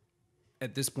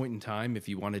at this point in time, if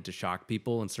you wanted to shock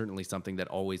people, and certainly something that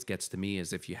always gets to me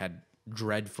is if you had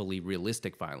dreadfully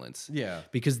realistic violence. Yeah.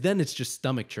 Because then it's just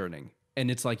stomach churning.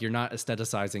 And it's like you're not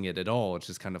aestheticizing it at all. It's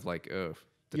just kind of like, oh,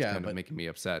 that's kind of making me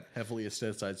upset. Heavily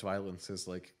aestheticized violence is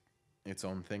like its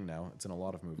own thing now. It's in a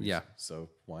lot of movies. Yeah. So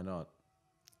why not?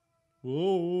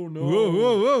 Whoa, no. Whoa,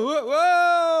 whoa, whoa, whoa,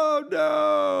 whoa,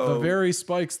 no. The very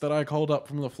spikes that I called up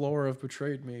from the floor have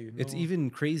betrayed me. No. It's even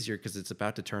crazier because it's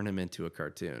about to turn him into a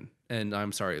cartoon. And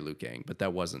I'm sorry, Liu Kang, but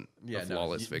that wasn't a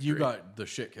flawless victory. You got the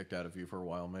shit kicked out of you for a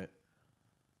while, mate.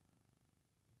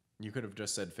 You could have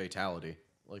just said fatality.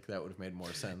 Like, that would have made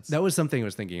more sense. That was something I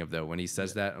was thinking of, though, when he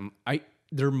says that.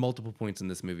 There are multiple points in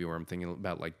this movie where I'm thinking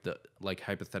about, like, the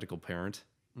hypothetical parent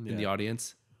in the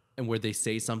audience, and where they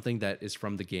say something that is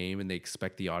from the game and they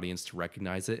expect the audience to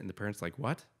recognize it, and the parent's like,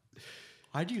 what?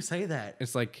 Why'd you say that?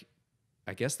 It's like,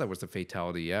 I guess that was a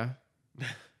fatality, yeah?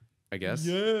 I guess.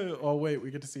 Yeah. Oh, wait,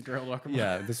 we get to see Gerald Nakamura.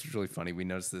 Yeah, this was really funny. We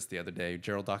noticed this the other day.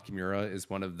 Gerald Nakamura is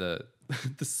one of the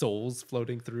the souls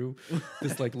floating through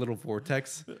this like little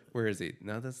vortex. Where is he?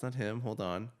 No, that's not him. Hold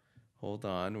on.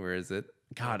 Where is it?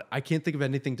 God, I can't think of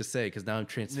anything to say because now I'm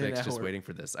transfixed just waiting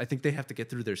for this. I think they have to get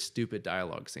through their stupid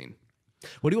dialogue scene.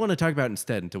 What do you want to talk about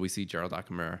instead until we see Gerald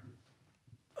Nakamura?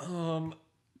 I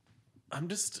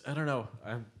don't know.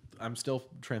 I'm still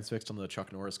transfixed on the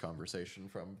Chuck Norris conversation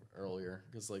from earlier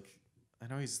because like I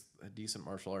know he's a decent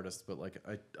martial artist, but like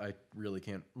I really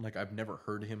can't, like, I've never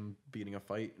heard him beating a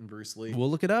fight in Bruce Lee. We'll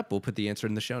look it up. We'll put the answer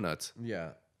in the show notes. Yeah.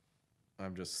 I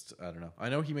don't know. I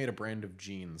know he made a brand of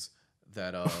jeans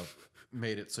that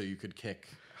made it so you could kick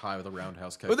high with a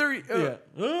roundhouse kick. Oh, there he, yeah.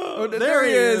 oh, there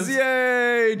he is.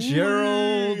 Yay,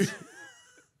 Gerald.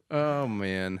 Oh,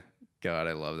 man. God,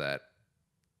 I love that.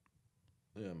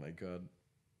 Oh, my God.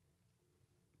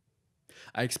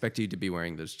 I expect you to be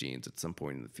wearing those jeans at some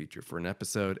point in the future for an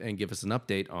episode and give us an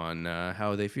update on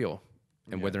how they feel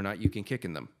and whether or not you can kick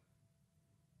in them.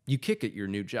 You kick at your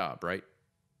new job, right?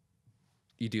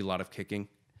 You do a lot of kicking.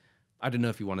 I don't know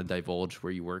if you want to divulge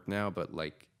where you work now, but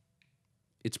like,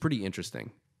 it's pretty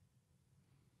interesting.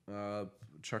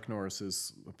 Chuck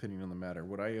Norris's opinion on the matter.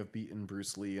 Would I have beaten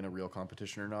Bruce Lee in a real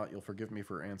competition or not? You'll forgive me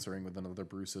for answering with another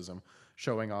Bruceism,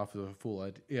 showing off the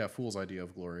fool's idea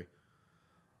of glory.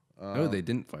 Oh, they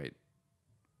didn't fight.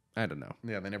 I don't know.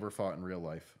 Yeah, they never fought in real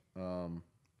life.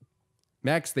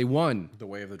 Maxx, they won. The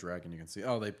Way of the Dragon, you can see.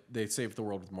 Oh, they saved the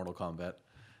world with Mortal Kombat.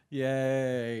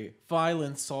 Yay.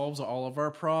 Violence solves all of our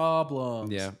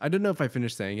problems. Yeah. I don't know if I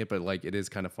finished saying it, but like, it is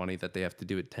kind of funny that they have to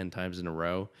do it 10 times in a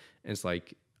row. And it's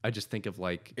like, I just think of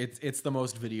like... It's the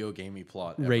most video gamey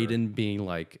plot ever. Raiden being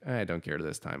like, I don't care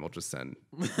this time. I'll just send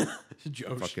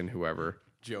Joe, fucking whoever.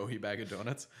 Joey Bag of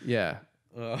Donuts. Yeah.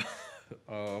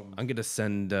 I'm going to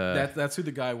send... That's who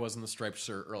the guy was in the striped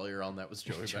shirt earlier on. That was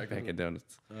Joey Bag of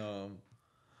Donuts.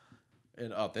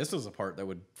 And this is a part that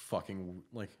would fucking,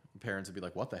 like, parents would be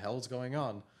like, what the hell is going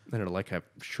on? And they're like, I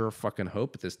sure fucking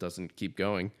hope this doesn't keep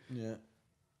going. Yeah.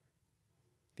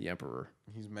 The Emperor.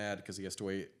 He's mad because he has to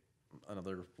wait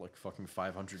another, like, fucking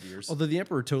 500 years. Although the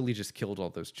Emperor totally just killed all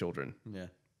those children. Yeah.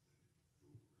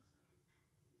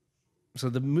 So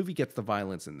the movie gets the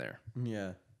violence in there.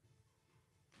 Yeah.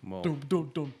 Well,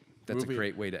 Don't. That's a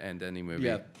great way to end any movie.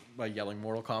 Yeah, by yelling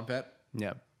Mortal Kombat.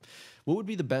 Yeah. What would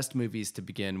be the best movies to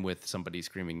begin with somebody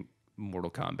screaming Mortal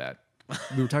Kombat?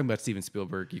 We were talking about Steven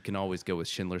Spielberg. You can always go with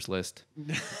Schindler's List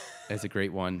as a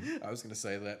great one. I was going to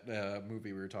say that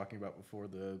movie we were talking about before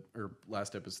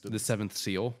last episode. The Seventh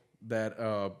Seal. That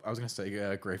I was going to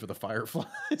say Grave of the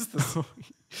Fireflies.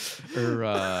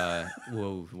 Or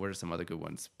what are some other good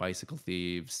ones? Bicycle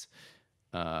Thieves.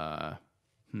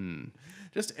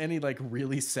 Just any like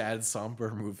really sad,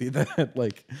 somber movie that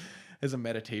like has a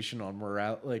meditation on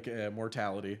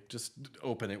mortality. Just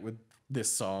open it with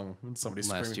this song and somebody's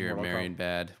Last Year, Marion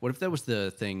Bad. What if that was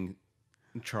the thing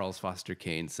Charles Foster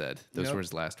Kane said? Those were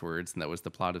his last words, and that was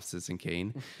the plot of Citizen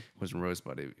Kane. Was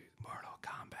Rosebud Mortal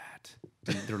Kombat?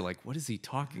 And they're like, what is he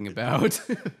talking about?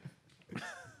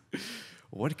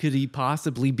 What could he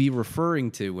possibly be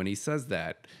referring to when he says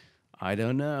that? I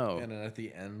don't know. And then at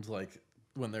the end, like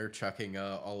when they're chucking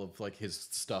all of like his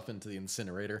stuff into the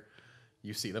incinerator,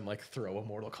 you see them like throw a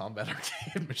Mortal Kombat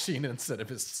arcade machine instead of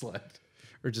his sled.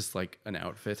 Or just like an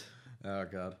outfit. Oh,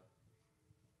 God.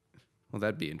 Well,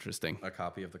 that'd be interesting. A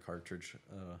copy of the cartridge,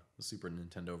 the Super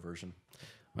Nintendo version.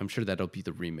 I'm sure that'll be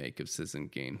the remake of Citizen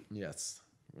Kane. Yes.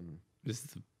 This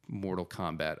is the Mortal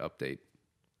Kombat update.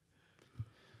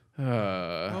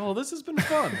 Oh, this has been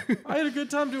fun. I had a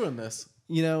good time doing this.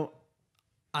 You know,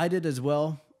 I did as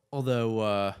well.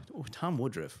 Although, Tom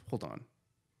Woodruff, hold on.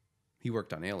 He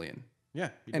worked on Alien. Yeah.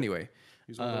 Anyway.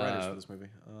 He's one of the writers for this movie.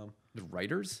 The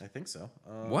writers? I think so.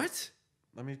 What?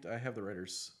 I have the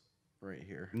writers right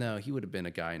here. No, he would have been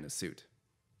a guy in a suit.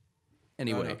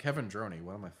 Anyway. No, Kevin Droney.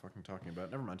 What am I fucking talking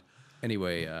about? Never mind.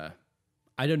 Anyway,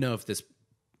 I don't know if this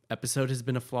episode has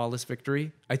been a flawless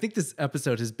victory. I think this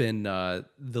episode has been the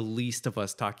least of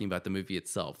us talking about the movie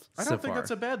itself. I don't think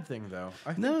that's a bad thing, though.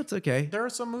 No, it's okay. There are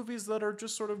some movies that are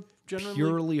just sort of generally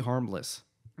purely harmless.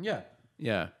 Yeah.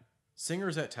 Yeah.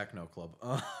 Singers at Techno Club.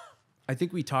 I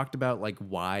think we talked about like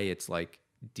why it's like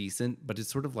decent, but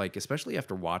it's sort of like, especially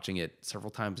after watching it several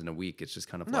times in a week, it's just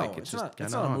kind of it's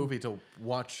not a movie to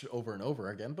watch over and over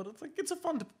again, but it's like it's a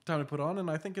fun time to put on, and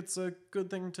I think it's a good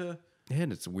thing to. Yeah,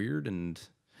 and it's weird, and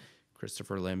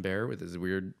Christopher Lambert with his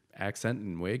weird accent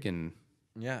and wig, and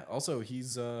yeah. Also, he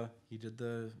did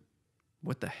the.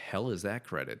 What the hell is that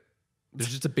credit? There's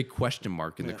just a big question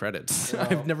mark in the credits.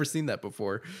 I've never seen that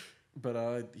before.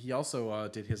 But he also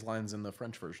did his lines in the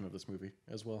French version of this movie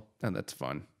as well. And that's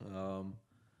fun. Oh,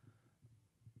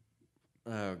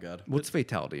 God. What's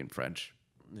fatality in French?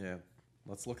 Yeah,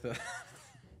 let's look that.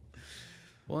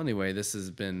 Well, anyway, this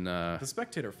has been... the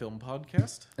Spectator Film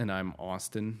Podcast. And I'm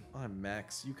Austin. I'm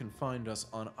Max. You can find us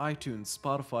on iTunes,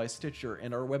 Spotify, Stitcher,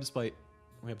 and our website.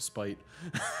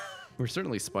 We're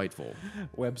certainly spiteful.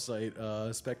 Website,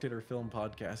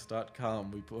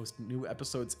 spectatorfilmpodcast.com. We post new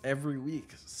episodes every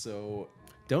week, so...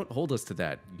 Don't hold us to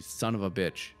that, you son of a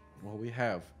bitch. Well, we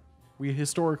have. We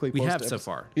historically so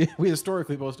far. We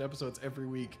historically post episodes every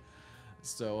week.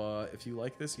 So if you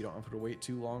like this, you don't have to wait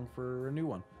too long for a new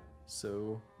one.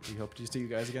 So we hope to see you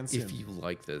guys again soon. If you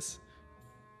like this.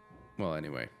 Well,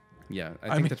 anyway. Yeah, I I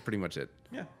think mean- that's pretty much it.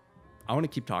 Yeah. I want to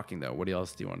keep talking though. What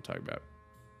else do you want to talk about?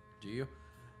 Do you?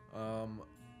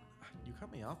 You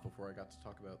cut me off before I got to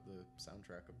talk about the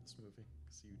soundtrack of this movie.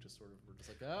 So you just sort of were just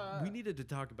like, ah. We needed to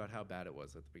talk about how bad it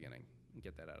was at the beginning and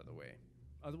get that out of the way.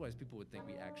 Otherwise, people would think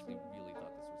we actually really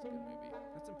thought this was a good movie.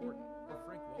 That's important. Or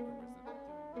Frank Welker was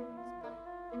doing